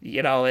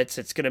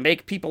 it's going to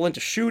make people into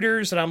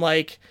shooters. And I'm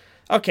like,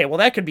 okay, well,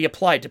 that could be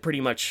applied to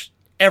pretty much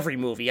every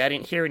movie. I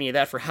didn't hear any of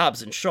that for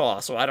Hobbs and Shaw,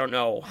 so I don't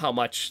know how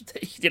much,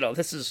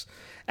 this is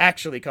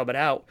actually coming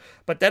out.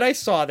 But then I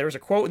saw there was a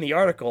quote in the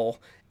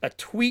article, a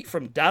tweet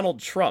from Donald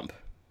Trump,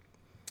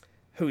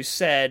 who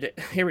said,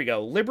 here we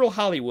go, liberal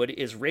Hollywood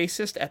is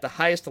racist at the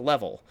highest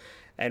level,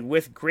 and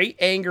with great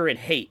anger and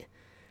hate.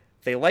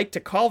 They like to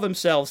call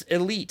themselves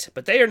elite,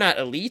 but they are not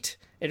elite.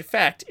 In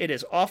fact, it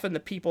is often the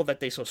people that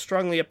they so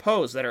strongly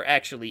oppose that are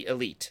actually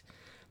elite.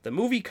 The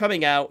movie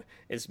coming out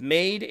is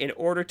made in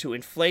order to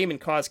inflame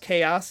and cause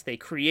chaos. They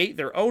create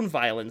their own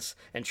violence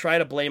and try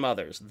to blame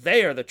others.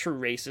 They are the true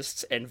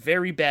racists and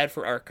very bad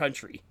for our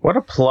country. What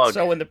a plug.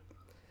 So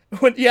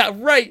yeah,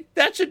 right.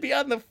 That should be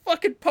on the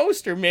fucking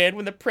poster, man,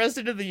 when the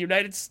president of the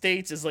United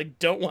States is like,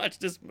 don't watch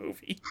this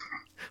movie.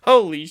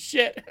 Holy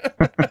shit.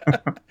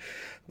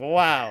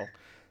 Wow.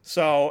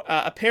 So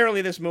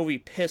apparently this movie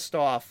pissed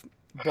off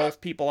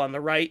both people on the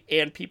right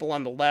and people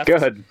on the left.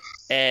 Good.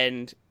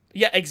 And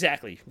yeah,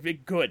 exactly.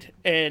 Good.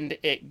 And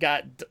it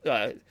got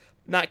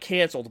not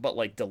canceled, but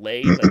like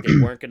delayed. Like they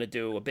weren't going to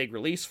do a big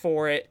release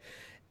for it.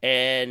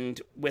 And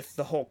with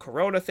the whole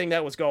Corona thing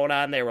that was going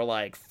on, they were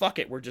like, fuck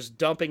it, we're just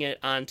dumping it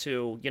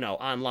onto,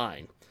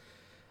 online.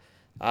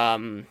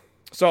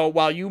 So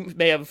while you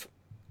may have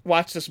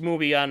watched this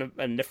movie on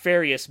a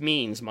nefarious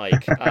means,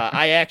 Mike,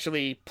 I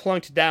actually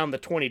plunked down the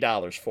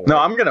 $20 for it. No,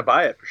 I'm going to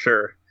buy it for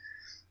sure.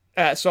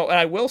 And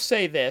I will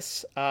say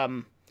this.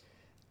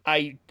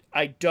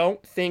 I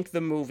don't think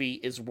the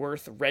movie is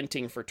worth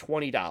renting for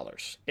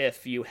 $20.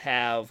 If you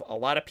have a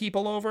lot of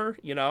people over,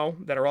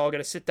 that are all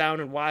going to sit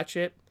down and watch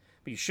it,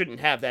 but you shouldn't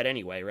have that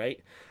anyway,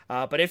 right?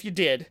 But if you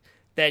did,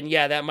 then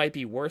yeah, that might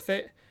be worth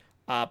it.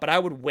 But I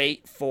would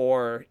wait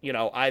for,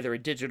 either a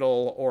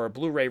digital or a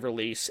Blu-ray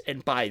release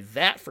and buy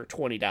that for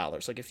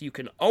 $20. Like, if you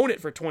can own it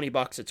for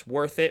 $20, it's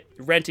worth it.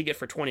 Renting it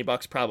for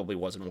 $20 probably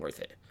wasn't worth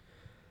it.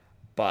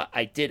 But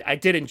I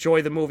did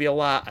enjoy the movie a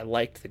lot. I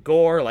liked the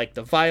gore, I liked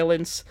the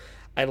violence.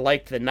 I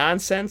liked the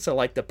nonsense. I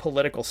liked the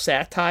political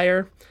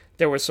satire.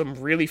 There were some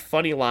really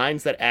funny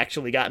lines that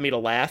actually got me to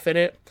laugh in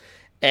it.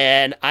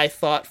 And I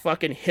thought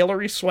fucking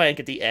Hilary Swank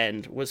at the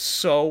end was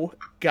so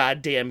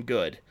goddamn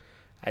good.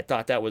 I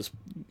thought that was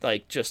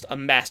like just a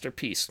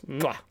masterpiece.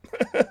 Mwah.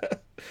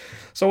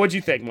 So what'd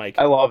you think, Mike?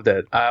 I loved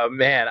it.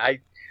 Man,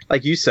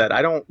 like you said,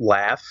 I don't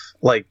laugh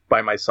like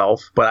by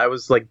myself, but I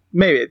was like,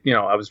 maybe,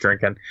 I was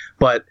drinking,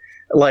 but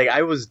like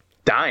I was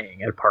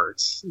dying at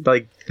parts.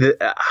 Like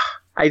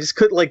I just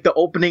couldn't, like the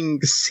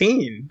opening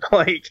scene,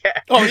 like,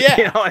 oh yeah,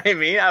 you know what I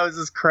mean? I was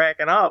just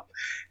cracking up.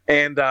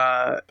 And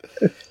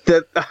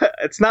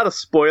it's not a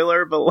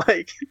spoiler, but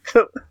like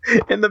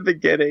in the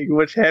beginning,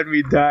 which had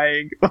me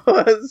dying,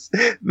 was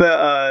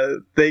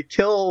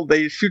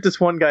they shoot this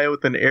one guy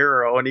with an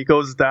arrow, and he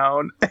goes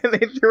down, and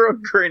they throw a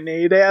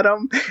grenade at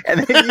him,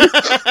 and then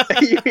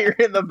you hear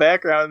in the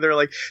background, and they're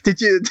like,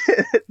 "Did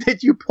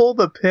you pull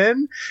the pin?"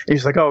 And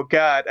he's like, "Oh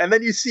God!" And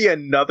then you see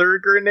another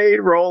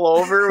grenade roll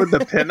over with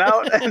the pin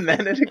out, and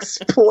then it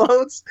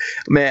explodes.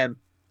 Man.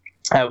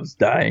 I was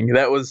dying.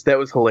 That was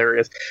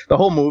hilarious. The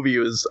whole movie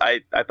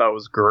I thought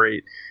was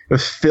great. It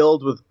was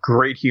filled with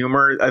great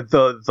humor.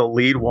 The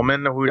lead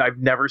woman, who I've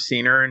never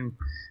seen her in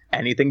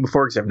anything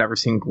before because I've never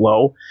seen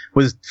Glow,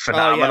 was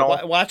phenomenal.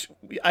 Oh,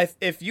 yeah.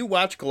 If you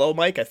watch Glow,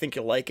 Mike, I think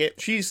you'll like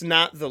it. She's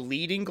not the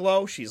lead in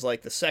Glow. She's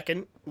like the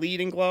second lead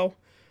in Glow.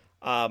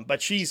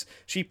 But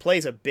she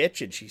plays a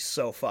bitch, and she's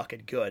so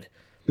fucking good.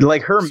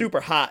 Like her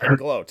super hot in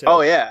Glow too.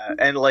 Oh yeah,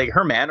 and like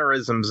her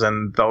mannerisms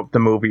in the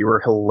movie were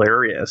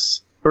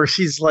hilarious. Where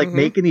she's like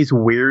making these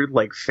weird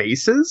like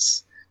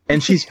faces,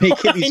 and she's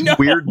making these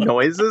weird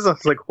noises. I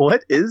was like,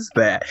 "What is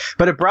that?"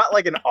 But it brought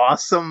like an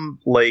awesome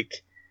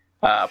like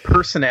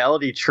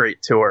personality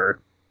trait to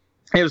her.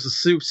 It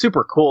was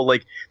super cool.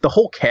 Like the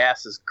whole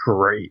cast is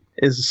great.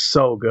 It's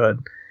so good.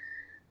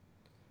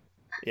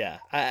 Yeah,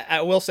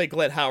 I will say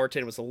Glenn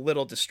Howerton was a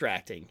little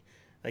distracting.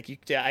 Like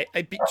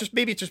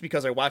maybe it's just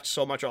because I watched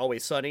so much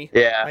Always Sunny.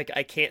 Yeah, like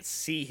I can't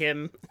see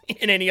him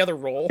in any other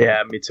role.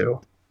 Yeah, me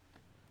too.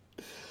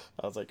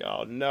 I was like,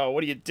 oh no,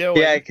 what are you doing?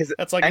 Yeah, because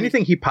that's like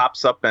anything he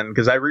pops up in,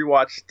 because I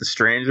rewatched The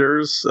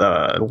Strangers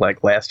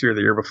like last year, the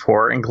year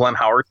before, and Glenn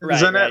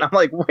Howerton's in it. And I'm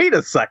like, wait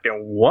a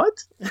second, what?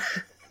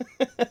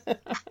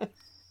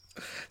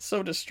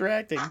 So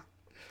distracting.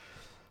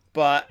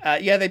 But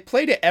yeah, they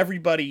play to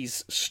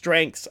everybody's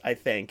strengths, I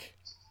think.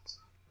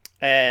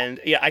 And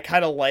yeah, I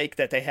kind of like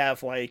that they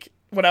have like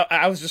when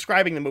I was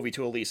describing the movie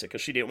to Elisa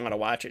because she didn't want to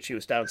watch it. She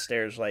was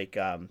downstairs like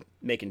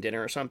making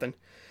dinner or something.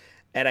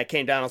 And I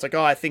came down, I was like,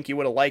 oh, I think you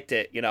would have liked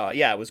it.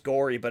 Yeah, it was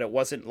gory, but it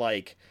wasn't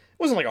like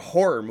a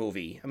horror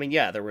movie. I mean,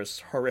 yeah, there was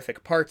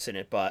horrific parts in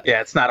it, but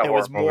yeah, it's not a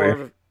horror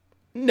movie.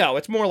 No,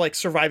 it's more like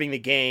Surviving the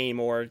Game,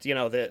 or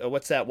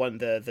what's that one?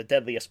 The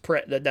Deadliest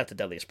Prey, not the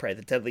Deadliest Prey,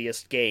 the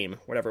Deadliest Game,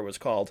 whatever it was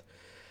called.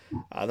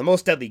 The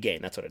Most Deadly Game,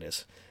 that's what it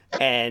is.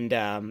 And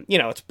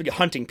it's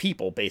hunting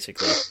people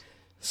basically.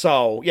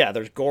 So, yeah,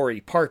 there's gory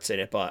parts in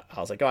it, but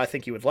I was like, oh, I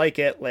think you would like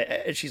it.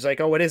 And she's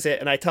like, oh, what is it?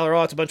 And I tell her,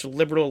 oh, it's a bunch of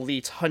liberal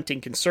elites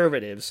hunting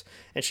conservatives.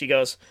 And she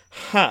goes,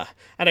 huh.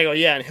 And I go,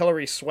 yeah, and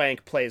Hilary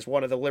Swank plays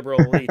one of the liberal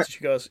elites.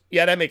 She goes,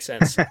 yeah, that makes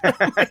sense.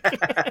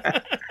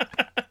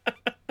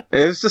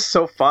 It was just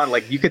so fun.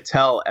 Like, you could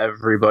tell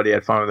everybody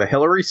had fun with it.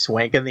 Hilary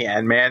Swank in the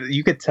end, man,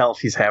 you could tell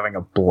she's having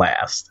a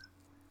blast.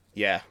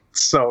 Yeah.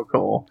 So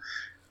cool.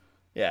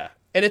 Yeah.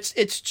 And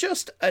it's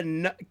just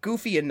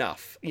goofy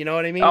enough, you know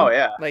what I mean? Oh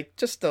yeah, like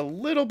just a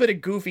little bit of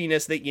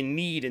goofiness that you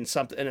need in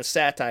a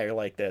satire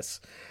like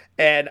this.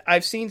 And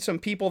I've seen some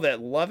people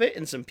that love it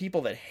and some people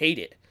that hate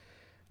it.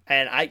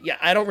 And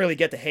I don't really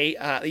get the hate,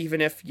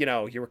 even if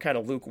you were kind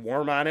of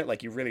lukewarm on it,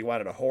 like you really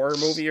wanted a horror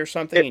movie or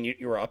something, and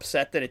you were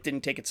upset that it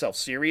didn't take itself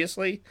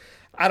seriously.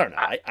 I don't know.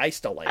 I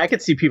still like it. I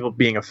could see people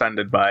being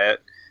offended by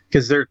it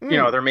because they're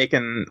they're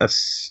making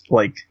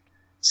like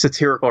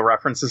satirical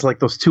references, like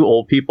those two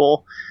old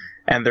people.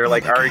 And they're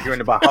like arguing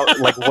about how,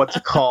 like, what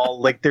to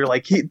call. Like, they're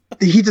like, he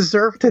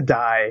deserved to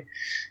die.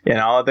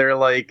 They're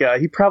like,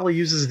 he probably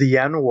uses the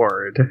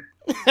N-word.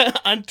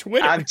 On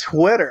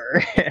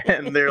Twitter.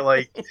 And they're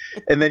like,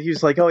 and then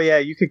he's like, oh yeah,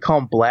 you could call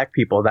them black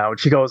people now. And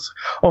she goes,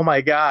 oh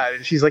my God.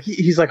 And she's like,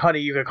 he's like, honey,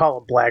 you could call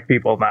them black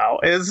people now.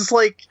 And it's just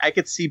like, I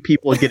could see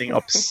people getting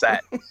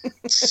upset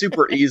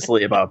super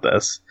easily about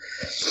this.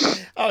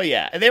 Oh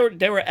yeah. And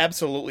they were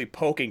absolutely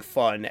poking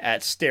fun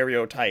at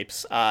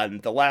stereotypes on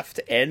the left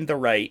and the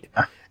right.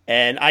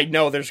 And I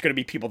know there's going to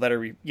be people that are,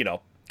 going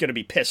to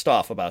be pissed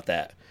off about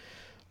that.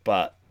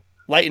 But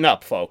lighten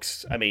up,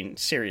 folks. I mean,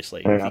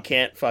 seriously. Yeah. If you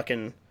can't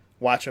fucking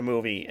watch a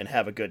movie and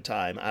have a good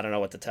time, I don't know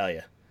what to tell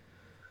you.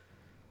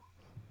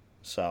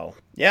 So,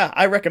 yeah,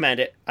 I recommend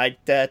it.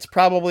 That's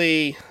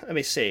probably, let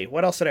me see,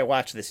 what else did I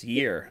watch this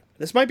year?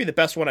 This might be the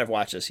best one I've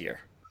watched this year.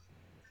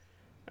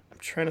 I'm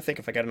trying to think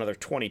if I got another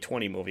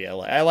 2020 movie I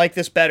like. I like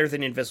this better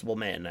than Invisible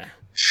Man.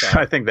 So.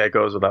 I think that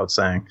goes without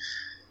saying.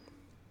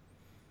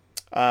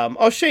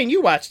 Shane,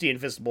 you watched The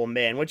Invisible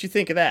Man. What'd you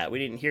think of that? We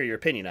didn't hear your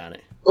opinion on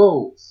it.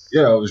 Oh,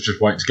 yeah, I was just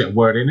waiting to get a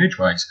word in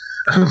edgeways.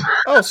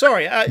 Oh,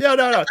 sorry. No.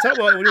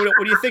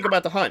 What do you think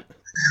about The Hunt?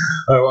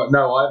 Oh,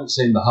 no, I haven't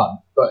seen The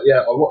Hunt. But yeah,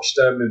 I watched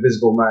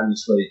Invisible Man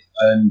this week,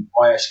 and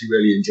I actually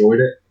really enjoyed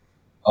it.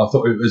 I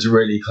thought it was a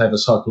really clever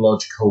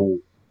psychological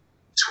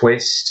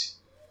twist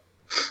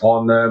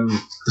on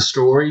the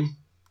story.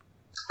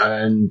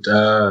 And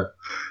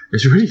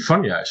It's really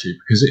funny actually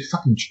because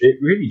it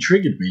really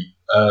triggered me,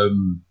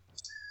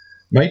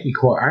 made me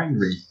quite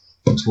angry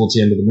towards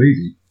the end of the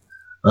movie.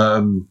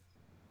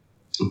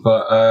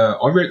 But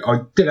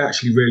I did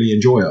actually really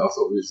enjoy it. I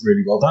thought it was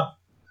really well done.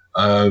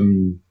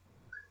 Some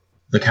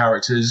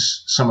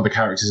of the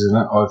characters in it,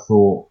 I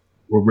thought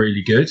were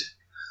really good.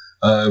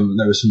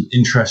 There were some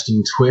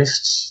interesting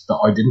twists that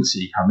I didn't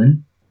see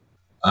coming.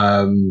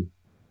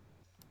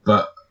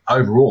 But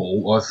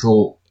overall, I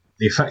thought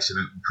the effects in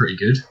it were pretty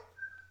good.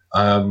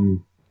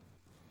 And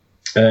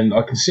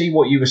I can see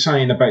what you were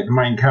saying about the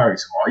main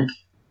character, Mike,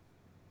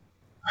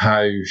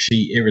 how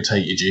she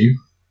irritated you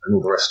and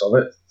all the rest of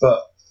it.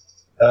 But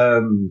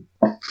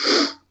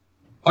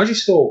I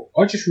just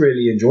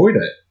really enjoyed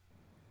it.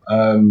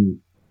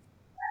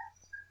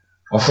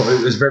 I thought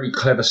it was very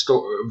clever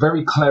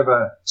very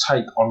clever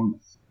take on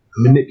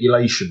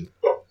manipulation,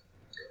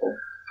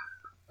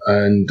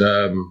 and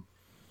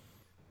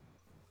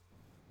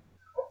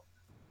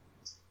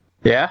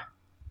yeah,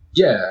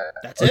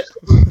 that's it.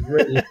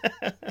 Really,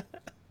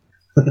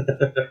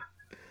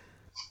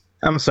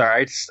 I'm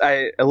sorry.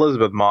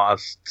 Elizabeth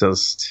Moss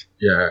just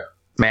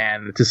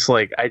man, just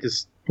like I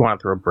just want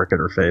to throw a brick at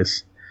her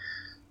face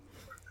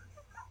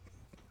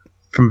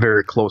from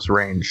very close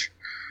range.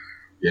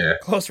 Yeah,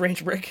 close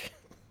range brick.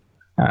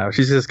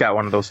 She's just got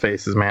one of those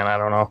faces, man. I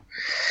don't know.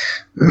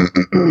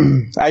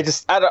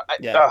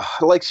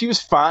 Like she was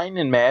fine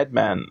in Mad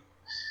Men,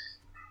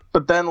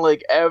 but then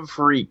like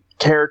every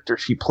character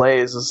she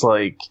plays is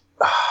like,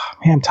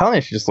 man, I'm telling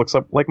you, she just looks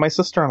up like my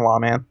sister-in-law,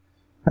 man.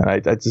 And I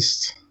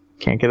just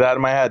can't get it out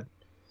of my head.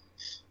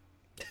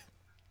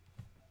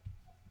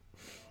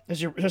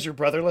 Does your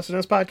brother listen to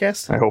this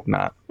podcast? I hope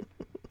not.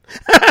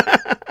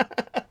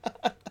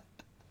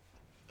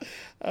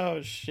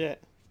 Oh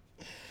shit.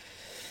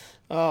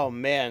 Oh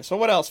man. So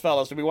what else,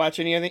 fellas? Did we watch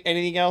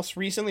anything else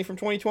recently from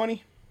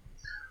 2020?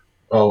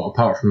 Oh,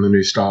 apart from the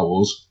new Star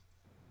Wars.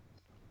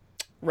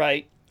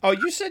 Right. Oh,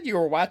 you said you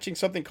were watching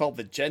something called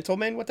The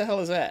Gentleman. What the hell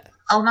is that?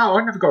 Oh no,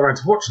 I never got around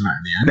to watching that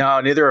in the end.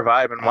 No, neither have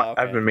I.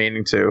 Okay. I've been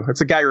meaning to.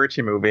 It's a Guy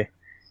Ritchie movie.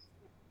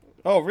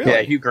 Oh, really?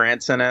 Yeah, Hugh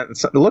Grant's in it.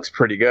 It looks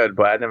pretty good,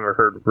 but I never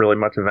heard really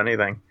much of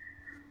anything.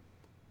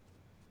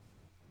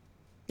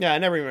 Yeah, I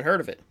never even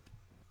heard of it.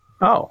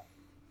 Oh.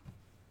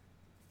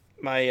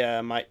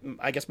 I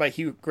guess my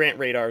Hugh Grant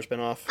radar's been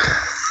off.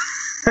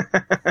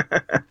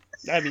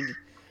 I mean,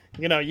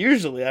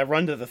 usually I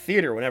run to the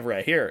theater whenever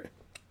I hear it.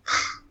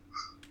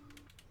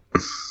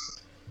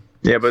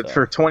 Yeah, but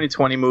for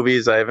 2020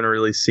 movies, I haven't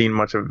really seen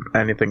much of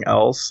anything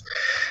else.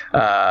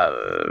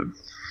 I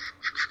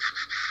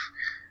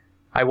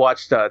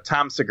watched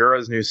Tom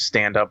Segura's new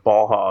stand-up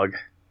Ball Hog,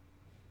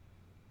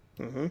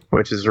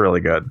 which is really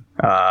good.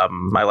 I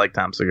like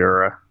Tom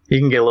Segura. He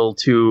can get a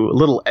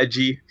little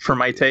edgy for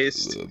my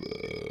taste.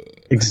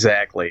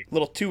 Exactly. A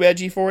little too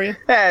edgy for you?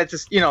 Yeah, it's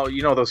just,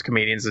 those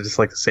comedians that just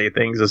like to say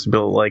things just to be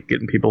like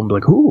getting people and be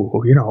like, ooh,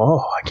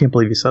 I can't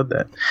believe you said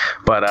that.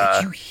 But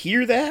did you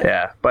hear that?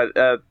 Yeah, but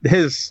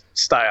his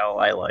style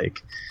I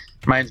like.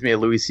 Reminds me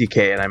of Louis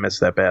C.K. and I miss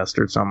that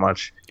bastard so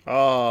much.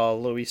 Oh,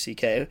 Louis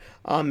C.K.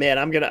 Oh man,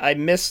 I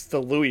miss the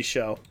Louis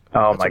show.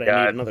 Oh That's my what god.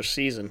 I need another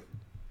season.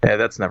 Yeah,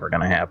 that's never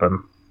gonna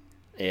happen.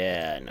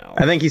 Yeah, I know.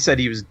 I think he said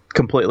he was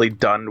completely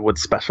done with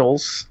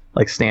specials,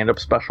 like stand-up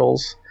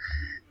specials.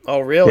 Oh,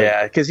 really?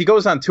 Yeah, because he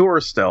goes on tour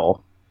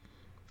still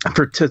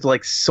to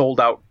like sold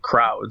out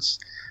crowds.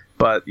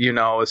 But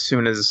as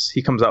soon as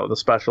he comes out with a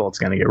special, it's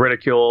going to get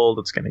ridiculed.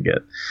 It's going to get.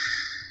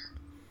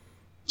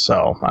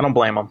 So I don't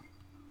blame him.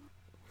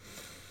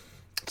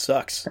 It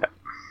sucks. Yeah.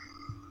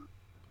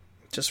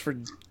 Just for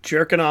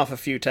jerking off a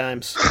few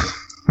times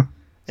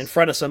in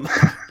front of some.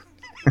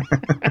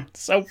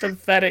 So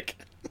pathetic.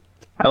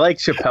 I like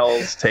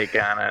Chappelle's take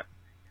on it.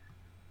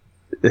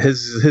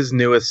 His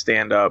newest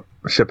stand-up,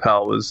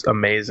 Chappelle, was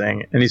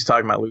amazing, and he's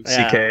talking about Luke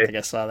C.K. I think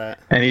I saw that.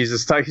 And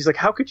he's like,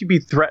 how could you be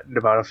threatened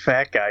about a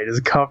fat guy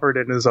just covered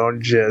in his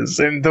own jizz?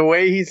 And the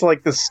way he's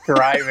like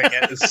describing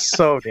it is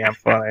so damn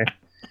funny.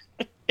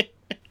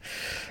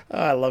 Oh,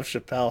 I love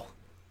Chappelle.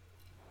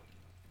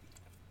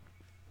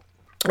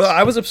 Well,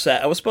 I was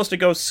upset. I was supposed to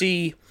go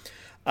see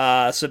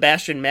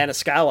Sebastian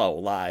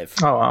Maniscalco live.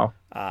 Oh wow!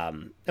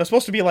 It was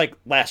supposed to be like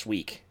last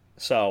week,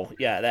 so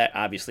yeah, that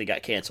obviously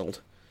got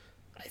canceled.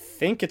 I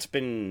think it's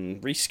been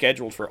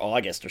rescheduled for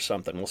August or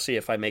something. We'll see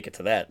if I make it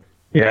to that.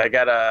 Yeah,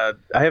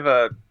 I have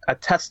a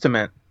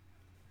Testament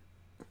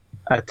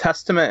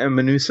and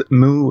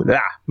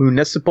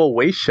Municipal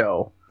Waste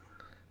Show.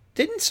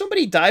 Didn't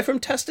somebody die from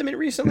Testament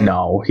recently?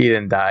 No, he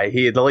didn't die.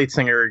 The lead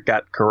singer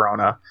got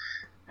corona,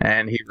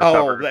 and he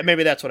recovered. Oh,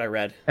 maybe that's what I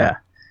read. Yeah.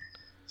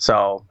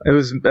 So it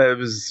was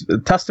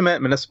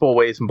Testament, Municipal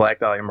Waste, and Black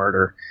Dahlia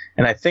Murder,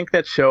 and I think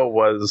that show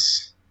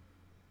was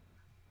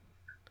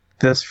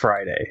this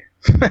Friday.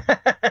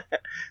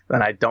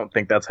 And I don't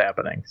think that's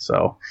happening.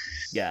 So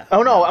yeah.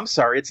 Oh no, I'm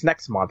sorry. It's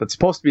next month. It's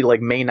supposed to be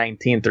like May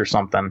 19th or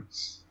something.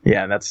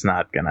 Yeah, that's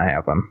not gonna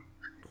happen.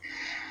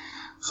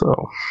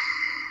 So.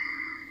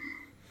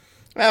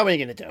 Well, what are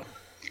you gonna do?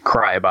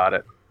 Cry about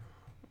it.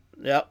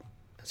 Yep.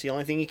 That's the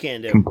only thing you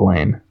can do.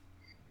 Complain.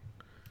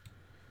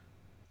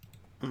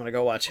 I'm gonna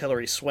go watch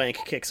Hilary Swank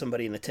kick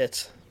somebody in the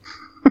tits.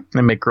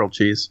 And make grilled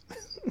cheese.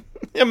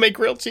 Yeah, make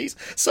grilled cheese.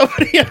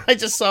 Somebody, I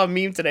just saw a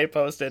meme today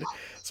posted.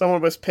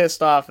 Someone was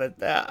pissed off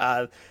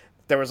that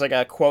there was like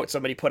a quote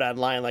somebody put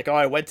online, like, "Oh,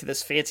 I went to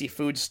this fancy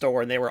food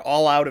store and they were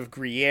all out of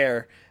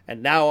Gruyere,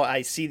 and now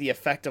I see the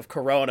effect of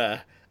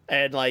Corona."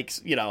 And like,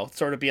 you know,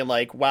 sort of being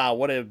like, "Wow,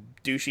 what a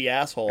douchey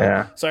asshole."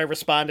 Yeah. So I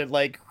responded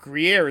like,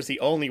 "Gruyere is the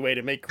only way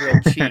to make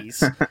grilled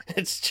cheese.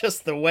 It's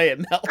just the way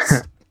it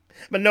melts."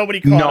 But nobody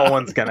caught on. No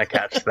one's gonna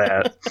catch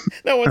that.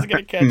 No one's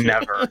gonna catch it.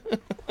 Never.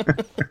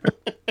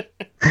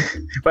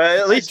 But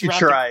at least you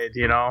tried,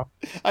 you know.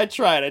 I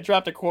tried. I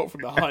dropped a quote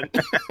from The Hunt.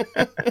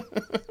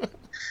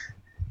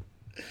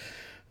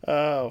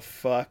 Oh,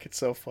 fuck. It's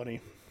so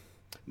funny.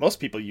 Most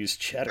people use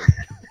cheddar.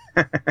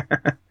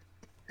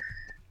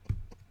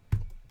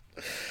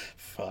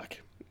 Fuck.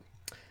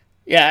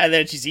 Yeah, and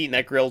then she's eating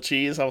that grilled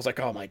cheese. I was like,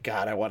 oh my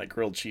god, I want a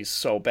grilled cheese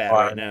so bad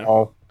right now.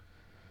 Oh.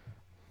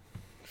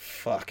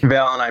 Fuck.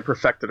 Val and I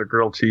perfected a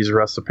grilled cheese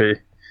recipe.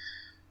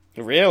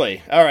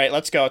 Really? All right,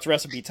 let's go. It's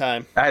recipe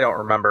time. I don't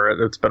remember it.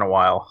 It's been a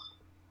while.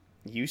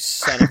 You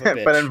son of a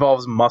bitch. But it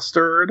involves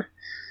mustard,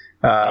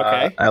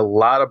 Okay. a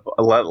lot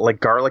like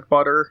garlic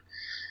butter,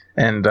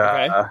 and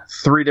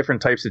 3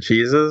 different types of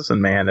cheeses.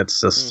 And man,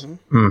 it's just.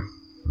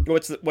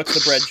 What's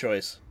the bread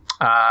choice?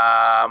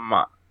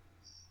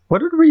 What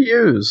did we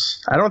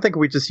use? I don't think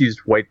we just used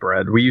white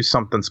bread. We used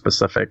something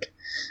specific.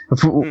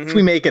 If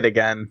we make it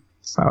again,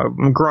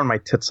 I'm growing my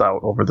tits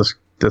out over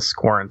this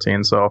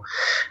quarantine. So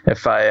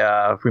if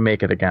we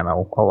make it again,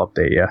 I'll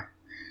update you.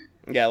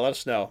 Yeah, let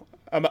us know.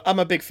 I'm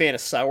a big fan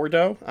of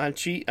sourdough on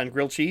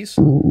grilled cheese.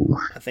 Ooh.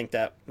 I think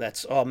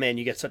that's oh man,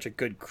 you get such a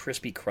good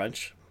crispy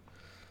crunch.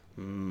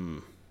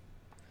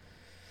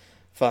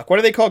 Fuck, what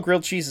do they call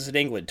grilled cheeses in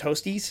England?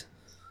 Toasties?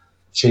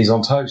 Cheese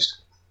on toast.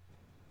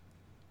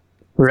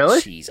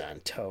 Really? Cheese on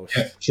toast.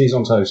 Yeah, cheese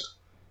on toast.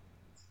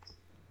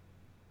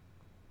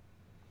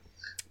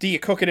 Do you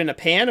cook it in a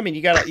pan? I mean,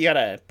 you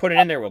gotta put it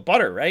in there with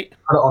butter, right?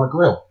 Put it on a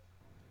grill.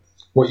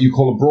 What you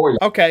call a broiler.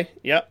 Okay.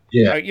 Yep.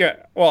 Yeah. Yeah.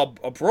 Well,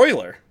 a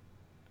broiler.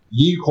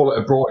 You call it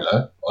a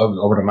broiler, I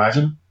would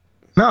imagine.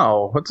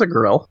 No, it's a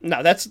grill.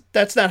 No, that's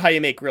not how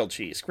you make grilled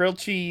cheese. Grilled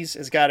cheese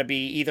has got to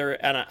be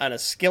either on a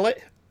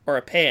skillet or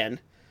a pan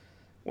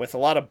with a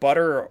lot of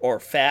butter or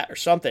fat or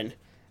something,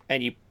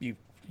 and you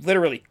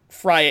literally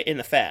fry it in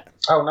the fat.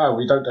 Oh no,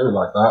 we don't do it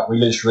like that. We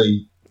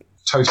literally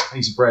toast a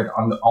piece of bread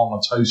on a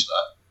toaster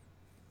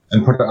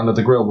and put it under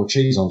the grill with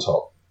cheese on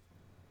top.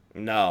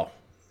 No.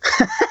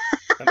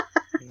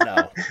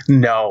 No.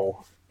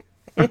 No.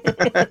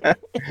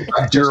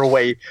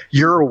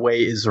 Your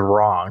way is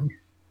wrong.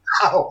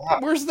 Oh.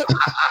 Where's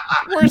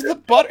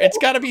the butter? It's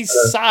got to be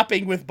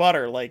sopping with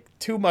butter, like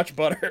too much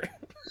butter.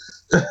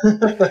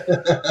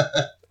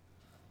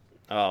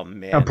 Oh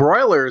man. A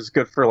broiler is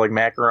good for like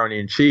macaroni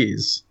and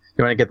cheese.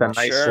 You want to get that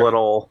nice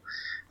little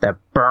that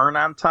burn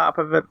on top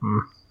of it.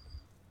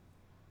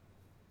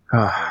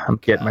 I'm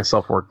getting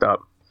myself worked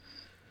up.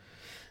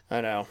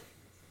 I know.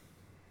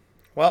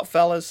 Well,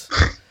 fellas,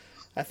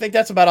 I think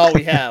that's about all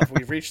we have.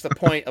 We've reached the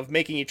point of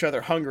making each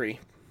other hungry.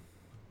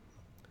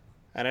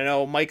 And I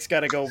know Mike's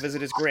got to go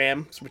visit his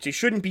gram, which he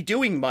shouldn't be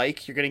doing,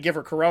 Mike. You're going to give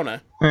her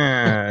corona.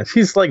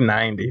 She's like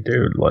 90,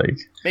 dude. Like,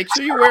 make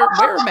sure you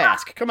wear a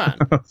mask. Come on.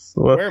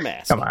 Wear a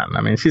mask. Come on.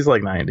 I mean, she's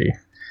like 90.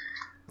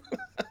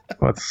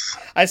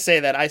 I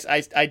say that.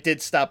 I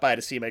did stop by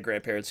to see my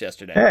grandparents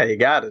yesterday. Yeah, you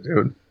got it,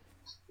 dude.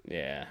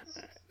 Yeah.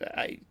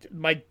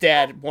 My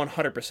dad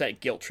 100%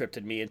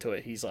 guilt-tripped me into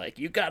it. He's like,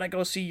 you got to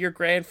go see your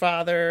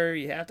grandfather.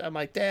 You have to. I'm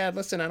like, Dad,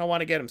 listen, I don't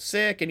want to get him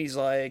sick. And he's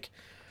like,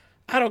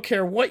 I don't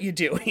care what you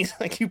do. He's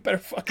like, you better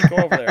fucking go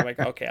over there. I'm like,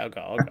 okay, I'll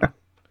go.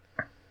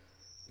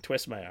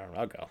 Twist my arm.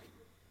 I'll go.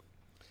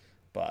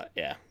 But,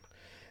 yeah.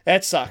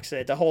 That sucks.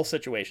 The whole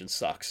situation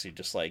sucks. You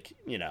just like,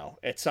 you know,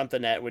 it's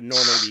something that would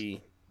normally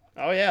be,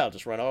 oh, yeah, I'll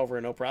just run over,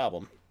 no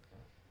problem.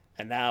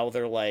 And now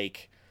they're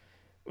like,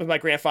 when my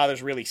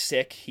grandfather's really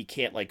sick, he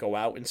can't, like, go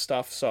out and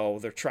stuff. So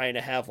they're trying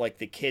to have, like,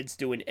 the kids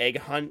do an egg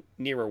hunt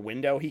near a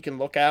window he can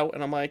look out.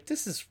 And I'm like,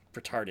 this is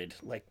retarded.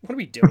 Like, what are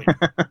we doing?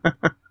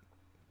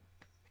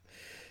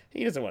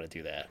 He doesn't want to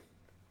do that.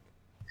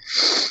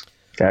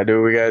 Gotta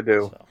do what we gotta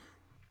do. So,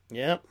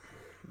 yep.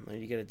 What are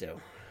you gonna do?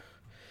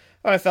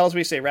 All right, fellas,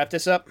 we say wrap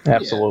this up?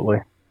 Absolutely.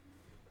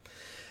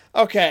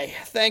 Yeah. Okay.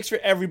 Thanks for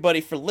everybody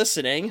for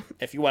listening.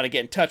 If you want to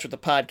get in touch with the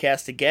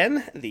podcast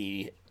again,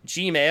 the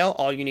Gmail,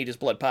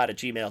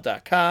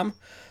 allyouneedisbloodpod@gmail.com.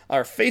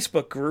 Our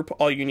Facebook group,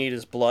 All You Need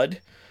Is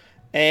Blood.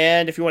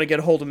 And if you want to get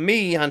a hold of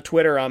me on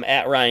Twitter, I'm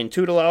at Ryan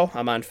Tutelo.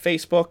 I'm on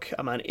Facebook.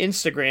 I'm on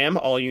Instagram,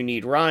 All You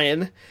Need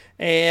Ryan.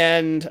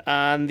 And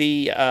on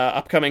the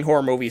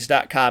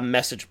upcominghorrormovies.com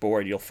message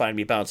board, you'll find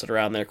me bouncing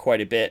around there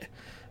quite a bit,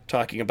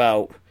 talking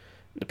about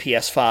the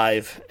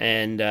PS5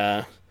 and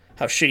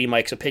how shitty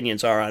Mike's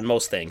opinions are on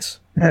most things.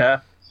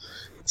 Yeah.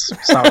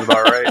 Sounds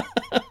about right.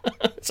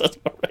 Sounds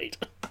about right.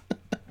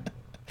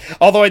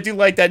 Although I do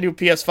like that new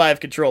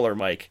PS5 controller,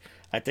 Mike.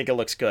 I think it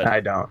looks good.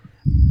 I don't.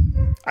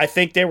 I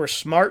think they were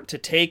smart to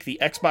take the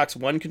Xbox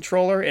One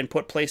controller and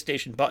put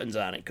PlayStation buttons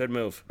on it. Good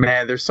move.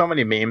 Man, there's so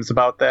many memes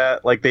about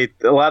that. Like a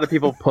lot of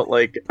people put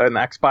like an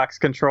Xbox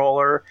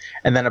controller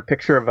and then a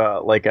picture of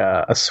a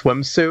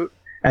swimsuit,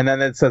 and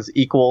then it says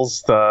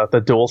equals the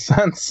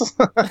DualSense.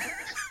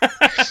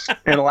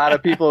 And a lot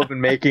of people have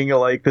been making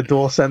like the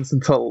DualSense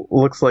until it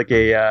looks like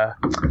a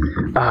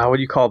what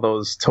do you call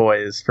those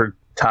toys for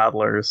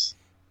toddlers?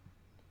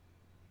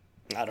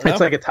 I don't know.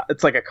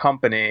 It's like a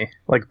company,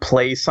 like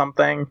Play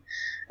something,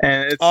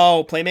 and it's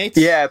Playmates.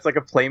 Yeah, it's like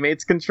a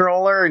Playmates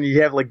controller, and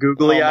you have like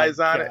googly eyes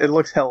on it. It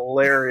looks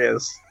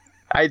hilarious.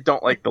 I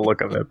don't like the look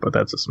of it, but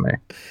that's just me.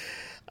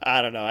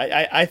 I don't know.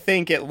 I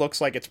think it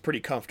looks like it's pretty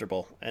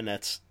comfortable, and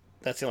that's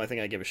the only thing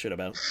I give a shit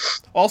about.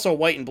 Also,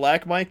 white and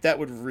black, Mike, that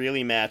would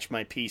really match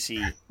my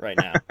PC right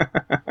now.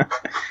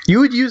 You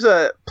would use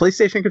a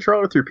PlayStation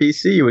controller through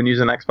PC? You wouldn't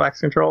use an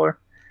Xbox controller?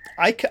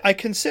 I use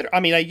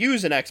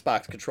an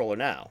Xbox controller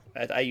now.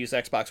 I use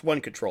Xbox One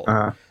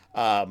controller.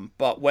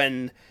 But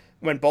when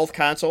both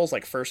consoles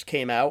like first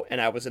came out and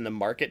I was in the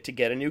market to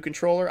get a new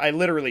controller, I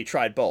literally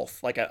tried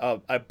both. Like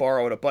I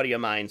borrowed a buddy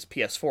of mine's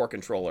PS4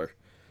 controller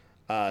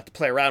to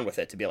play around with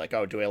it, to be like,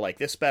 oh, do I like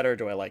this better?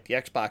 Do I like the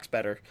Xbox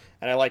better?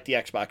 And I like the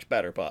Xbox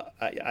better, but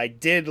I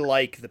did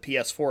like the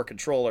PS4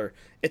 controller.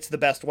 It's the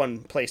best one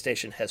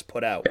PlayStation has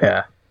put out.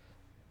 Yeah.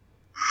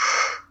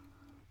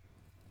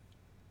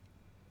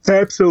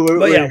 Absolutely.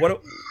 But yeah,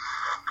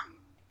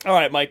 all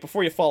right, Mike,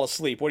 before you fall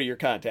asleep, what are your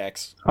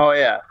contacts? Oh,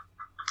 yeah.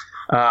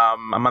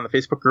 I'm on the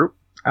Facebook group.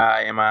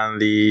 I am on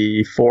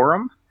the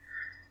forum.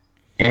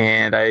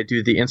 And I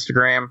do the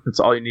Instagram. It's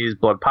All You Need Is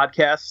Blood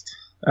podcast.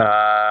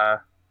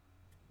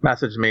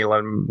 Message me.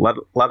 Let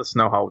us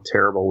know how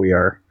terrible we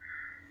are.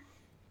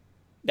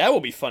 That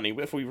will be funny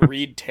if we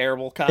read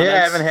terrible comments.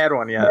 Yeah, I haven't had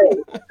one yet.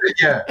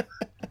 Yeah.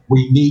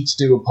 We need to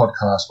do a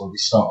podcast where we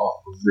start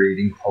off with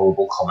reading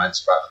horrible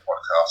comments about the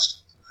podcast.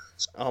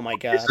 Oh my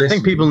god! I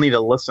think people need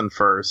to listen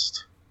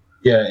first.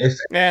 Yeah, if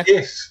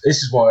this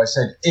is why I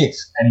said if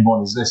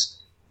anyone is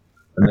listening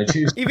and they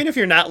choose, even if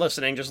you're not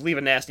listening, just leave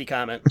a nasty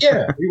comment.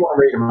 Yeah, we want to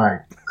read them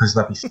out because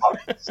that'd be funny.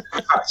 In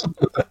fact, I'm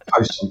going to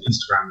post on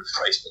Instagram and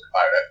Facebook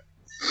about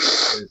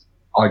it.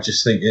 I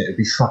just think it'd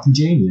be fucking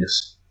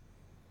genius,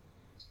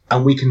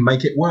 and we can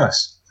make it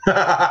worse.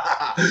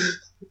 Yep.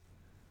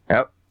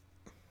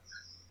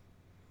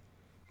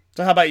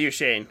 So how about you,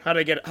 Shane? How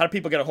do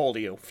people get a hold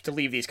of you to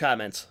leave these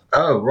comments?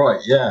 Oh, right,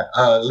 yeah.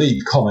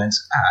 Leave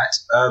comments at...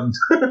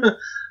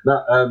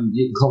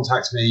 you can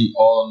contact me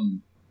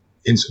on...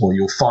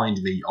 you'll find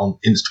me on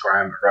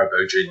Instagram at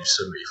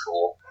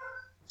RoboGenius74,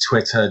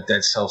 Twitter,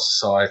 Dead Cell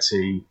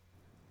Society,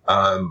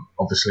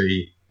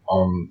 obviously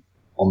on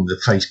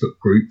the Facebook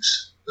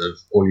groups of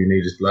All You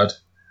Need Is Blood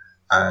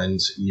and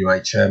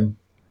UHM.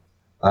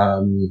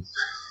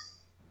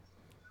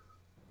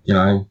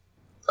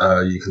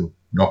 You can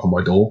knock on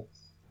my door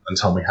and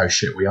tell me how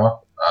shit we are.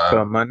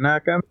 Come on,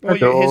 knock on my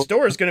door. His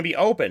door is going to be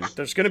open.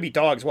 There's going to be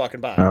dogs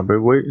walking by. I'll be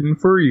waiting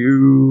for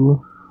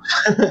you.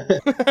 Yeah,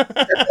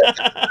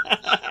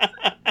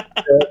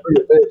 bring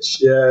it, bitch.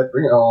 Yeah,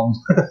 bring it on.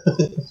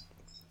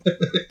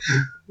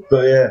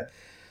 But yeah,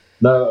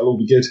 no, it'll all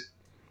be good.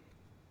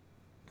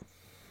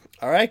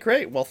 All right,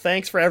 great. Well,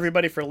 thanks for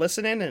everybody for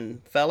listening,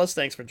 and fellas,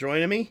 thanks for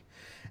joining me.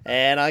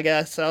 And I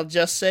guess I'll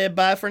just say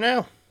bye for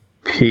now.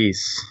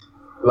 Peace.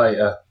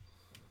 Later.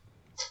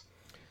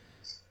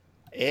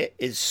 It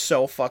is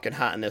so fucking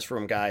hot in this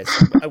room, guys.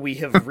 We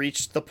have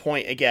reached the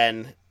point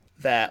again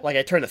that, like,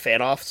 I turned the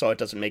fan off so it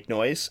doesn't make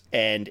noise,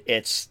 and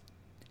it's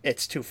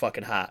too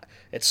fucking hot.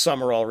 It's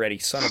summer already,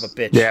 son of a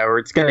bitch. Yeah,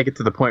 it's going to get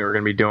to the point where we're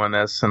going to be doing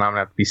this, and I'm going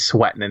to have to be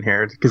sweating in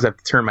here because I have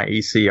to turn my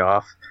AC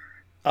off.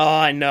 Oh,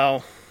 I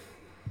know.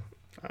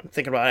 I'm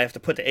thinking about I have to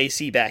put the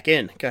AC back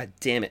in. God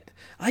damn it.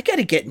 I got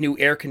to get new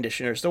air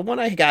conditioners. The one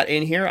I got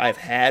in here I've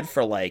had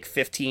for like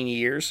 15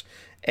 years,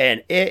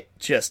 and it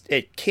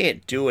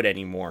can't do it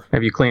anymore.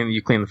 Have you cleaned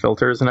the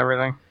filters and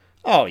everything?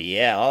 Oh,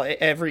 yeah.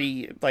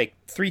 Every,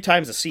 3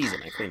 times a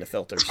season I clean the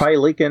filters. It's probably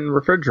leaking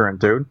refrigerant,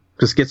 dude.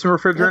 Just get some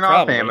refrigerant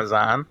off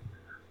Amazon,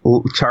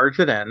 charge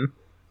it in,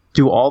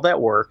 do all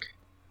that work.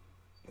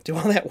 Get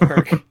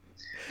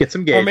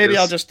some gauges. Or maybe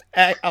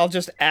I'll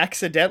just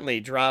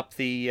accidentally drop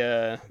the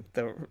air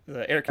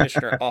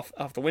conditioner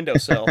off the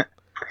windowsill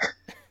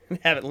and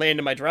have it land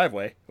in my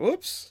driveway.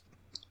 Whoops.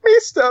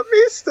 Mister,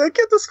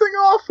 get this thing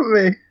off of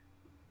me.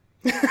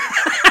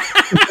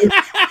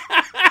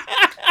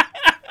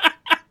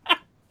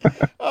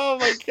 Oh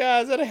my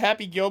god, is that a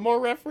Happy Gilmore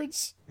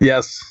reference?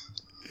 Yes.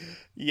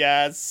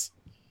 Yes.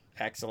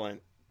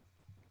 Excellent.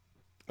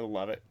 I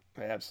love it.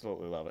 I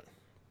absolutely love it.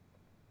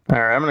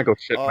 Alright, I'm gonna go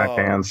shit my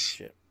pants.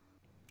 Shit.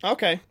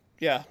 Okay,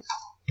 yeah.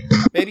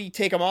 Maybe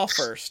take them off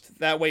first.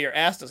 That way your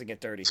ass doesn't get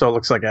dirty. So it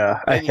looks like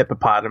a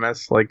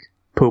hippopotamus,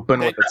 pooping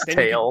with its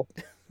tail.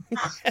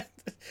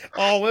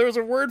 Oh, there was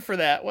a word for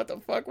that. What the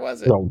fuck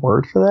was it? There's a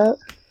word for that?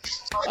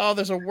 Oh,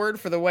 there's a word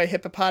for the way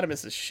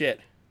hippopotamuses shit.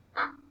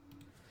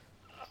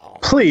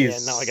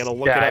 Please. Man, now I gotta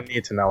look it up. I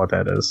need to know what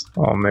that is.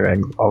 Oh, maybe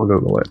I'll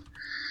Google it.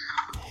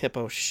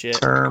 hippo shit.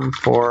 Term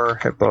for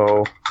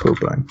hippo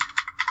pooping.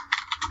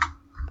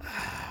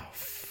 Oh,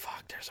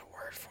 fuck, there's a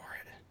word for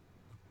it.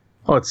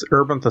 Oh, it's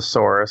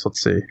Urbanthosaurus.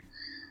 Let's see.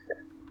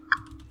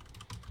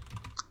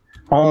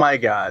 Oh my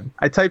god.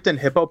 I typed in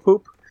hippo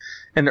poop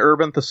and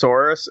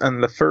Urbanthosaurus,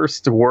 and the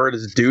first word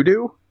is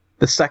doo-doo.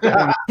 The second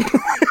one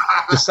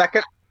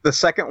the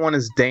second one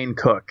is Dane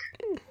Cook.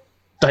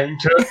 Dane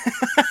Cook?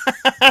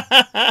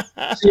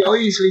 See, I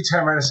usually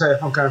turn around and say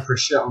if I'm going for a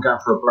shit, I'm going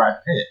for a Brad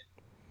Pitt.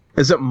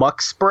 Is it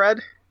muck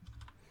spread?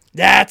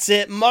 That's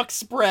it, muck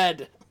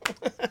spread.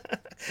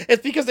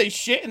 It's because they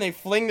shit and they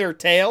fling their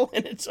tail,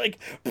 and it's like...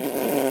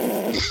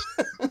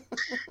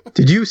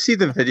 Did you see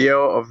the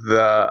video of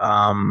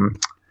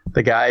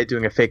the guy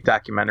doing a fake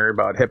documentary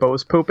about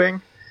hippos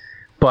pooping?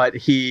 But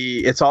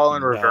it's all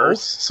in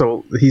reverse.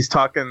 So he's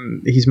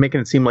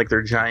making it seem like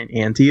they're giant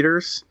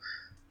anteaters.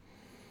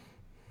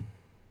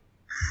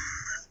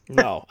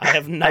 No, I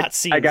have not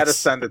seen. I gotta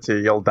send it to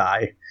you. You'll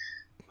die.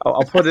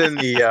 I'll put it in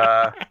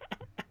the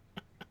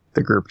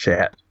group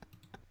chat.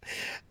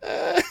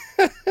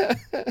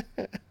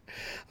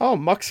 Oh,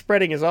 muck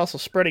spreading is also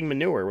spreading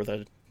manure with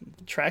a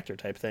tractor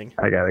type thing.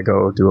 I gotta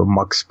go do a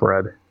muck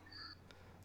spread.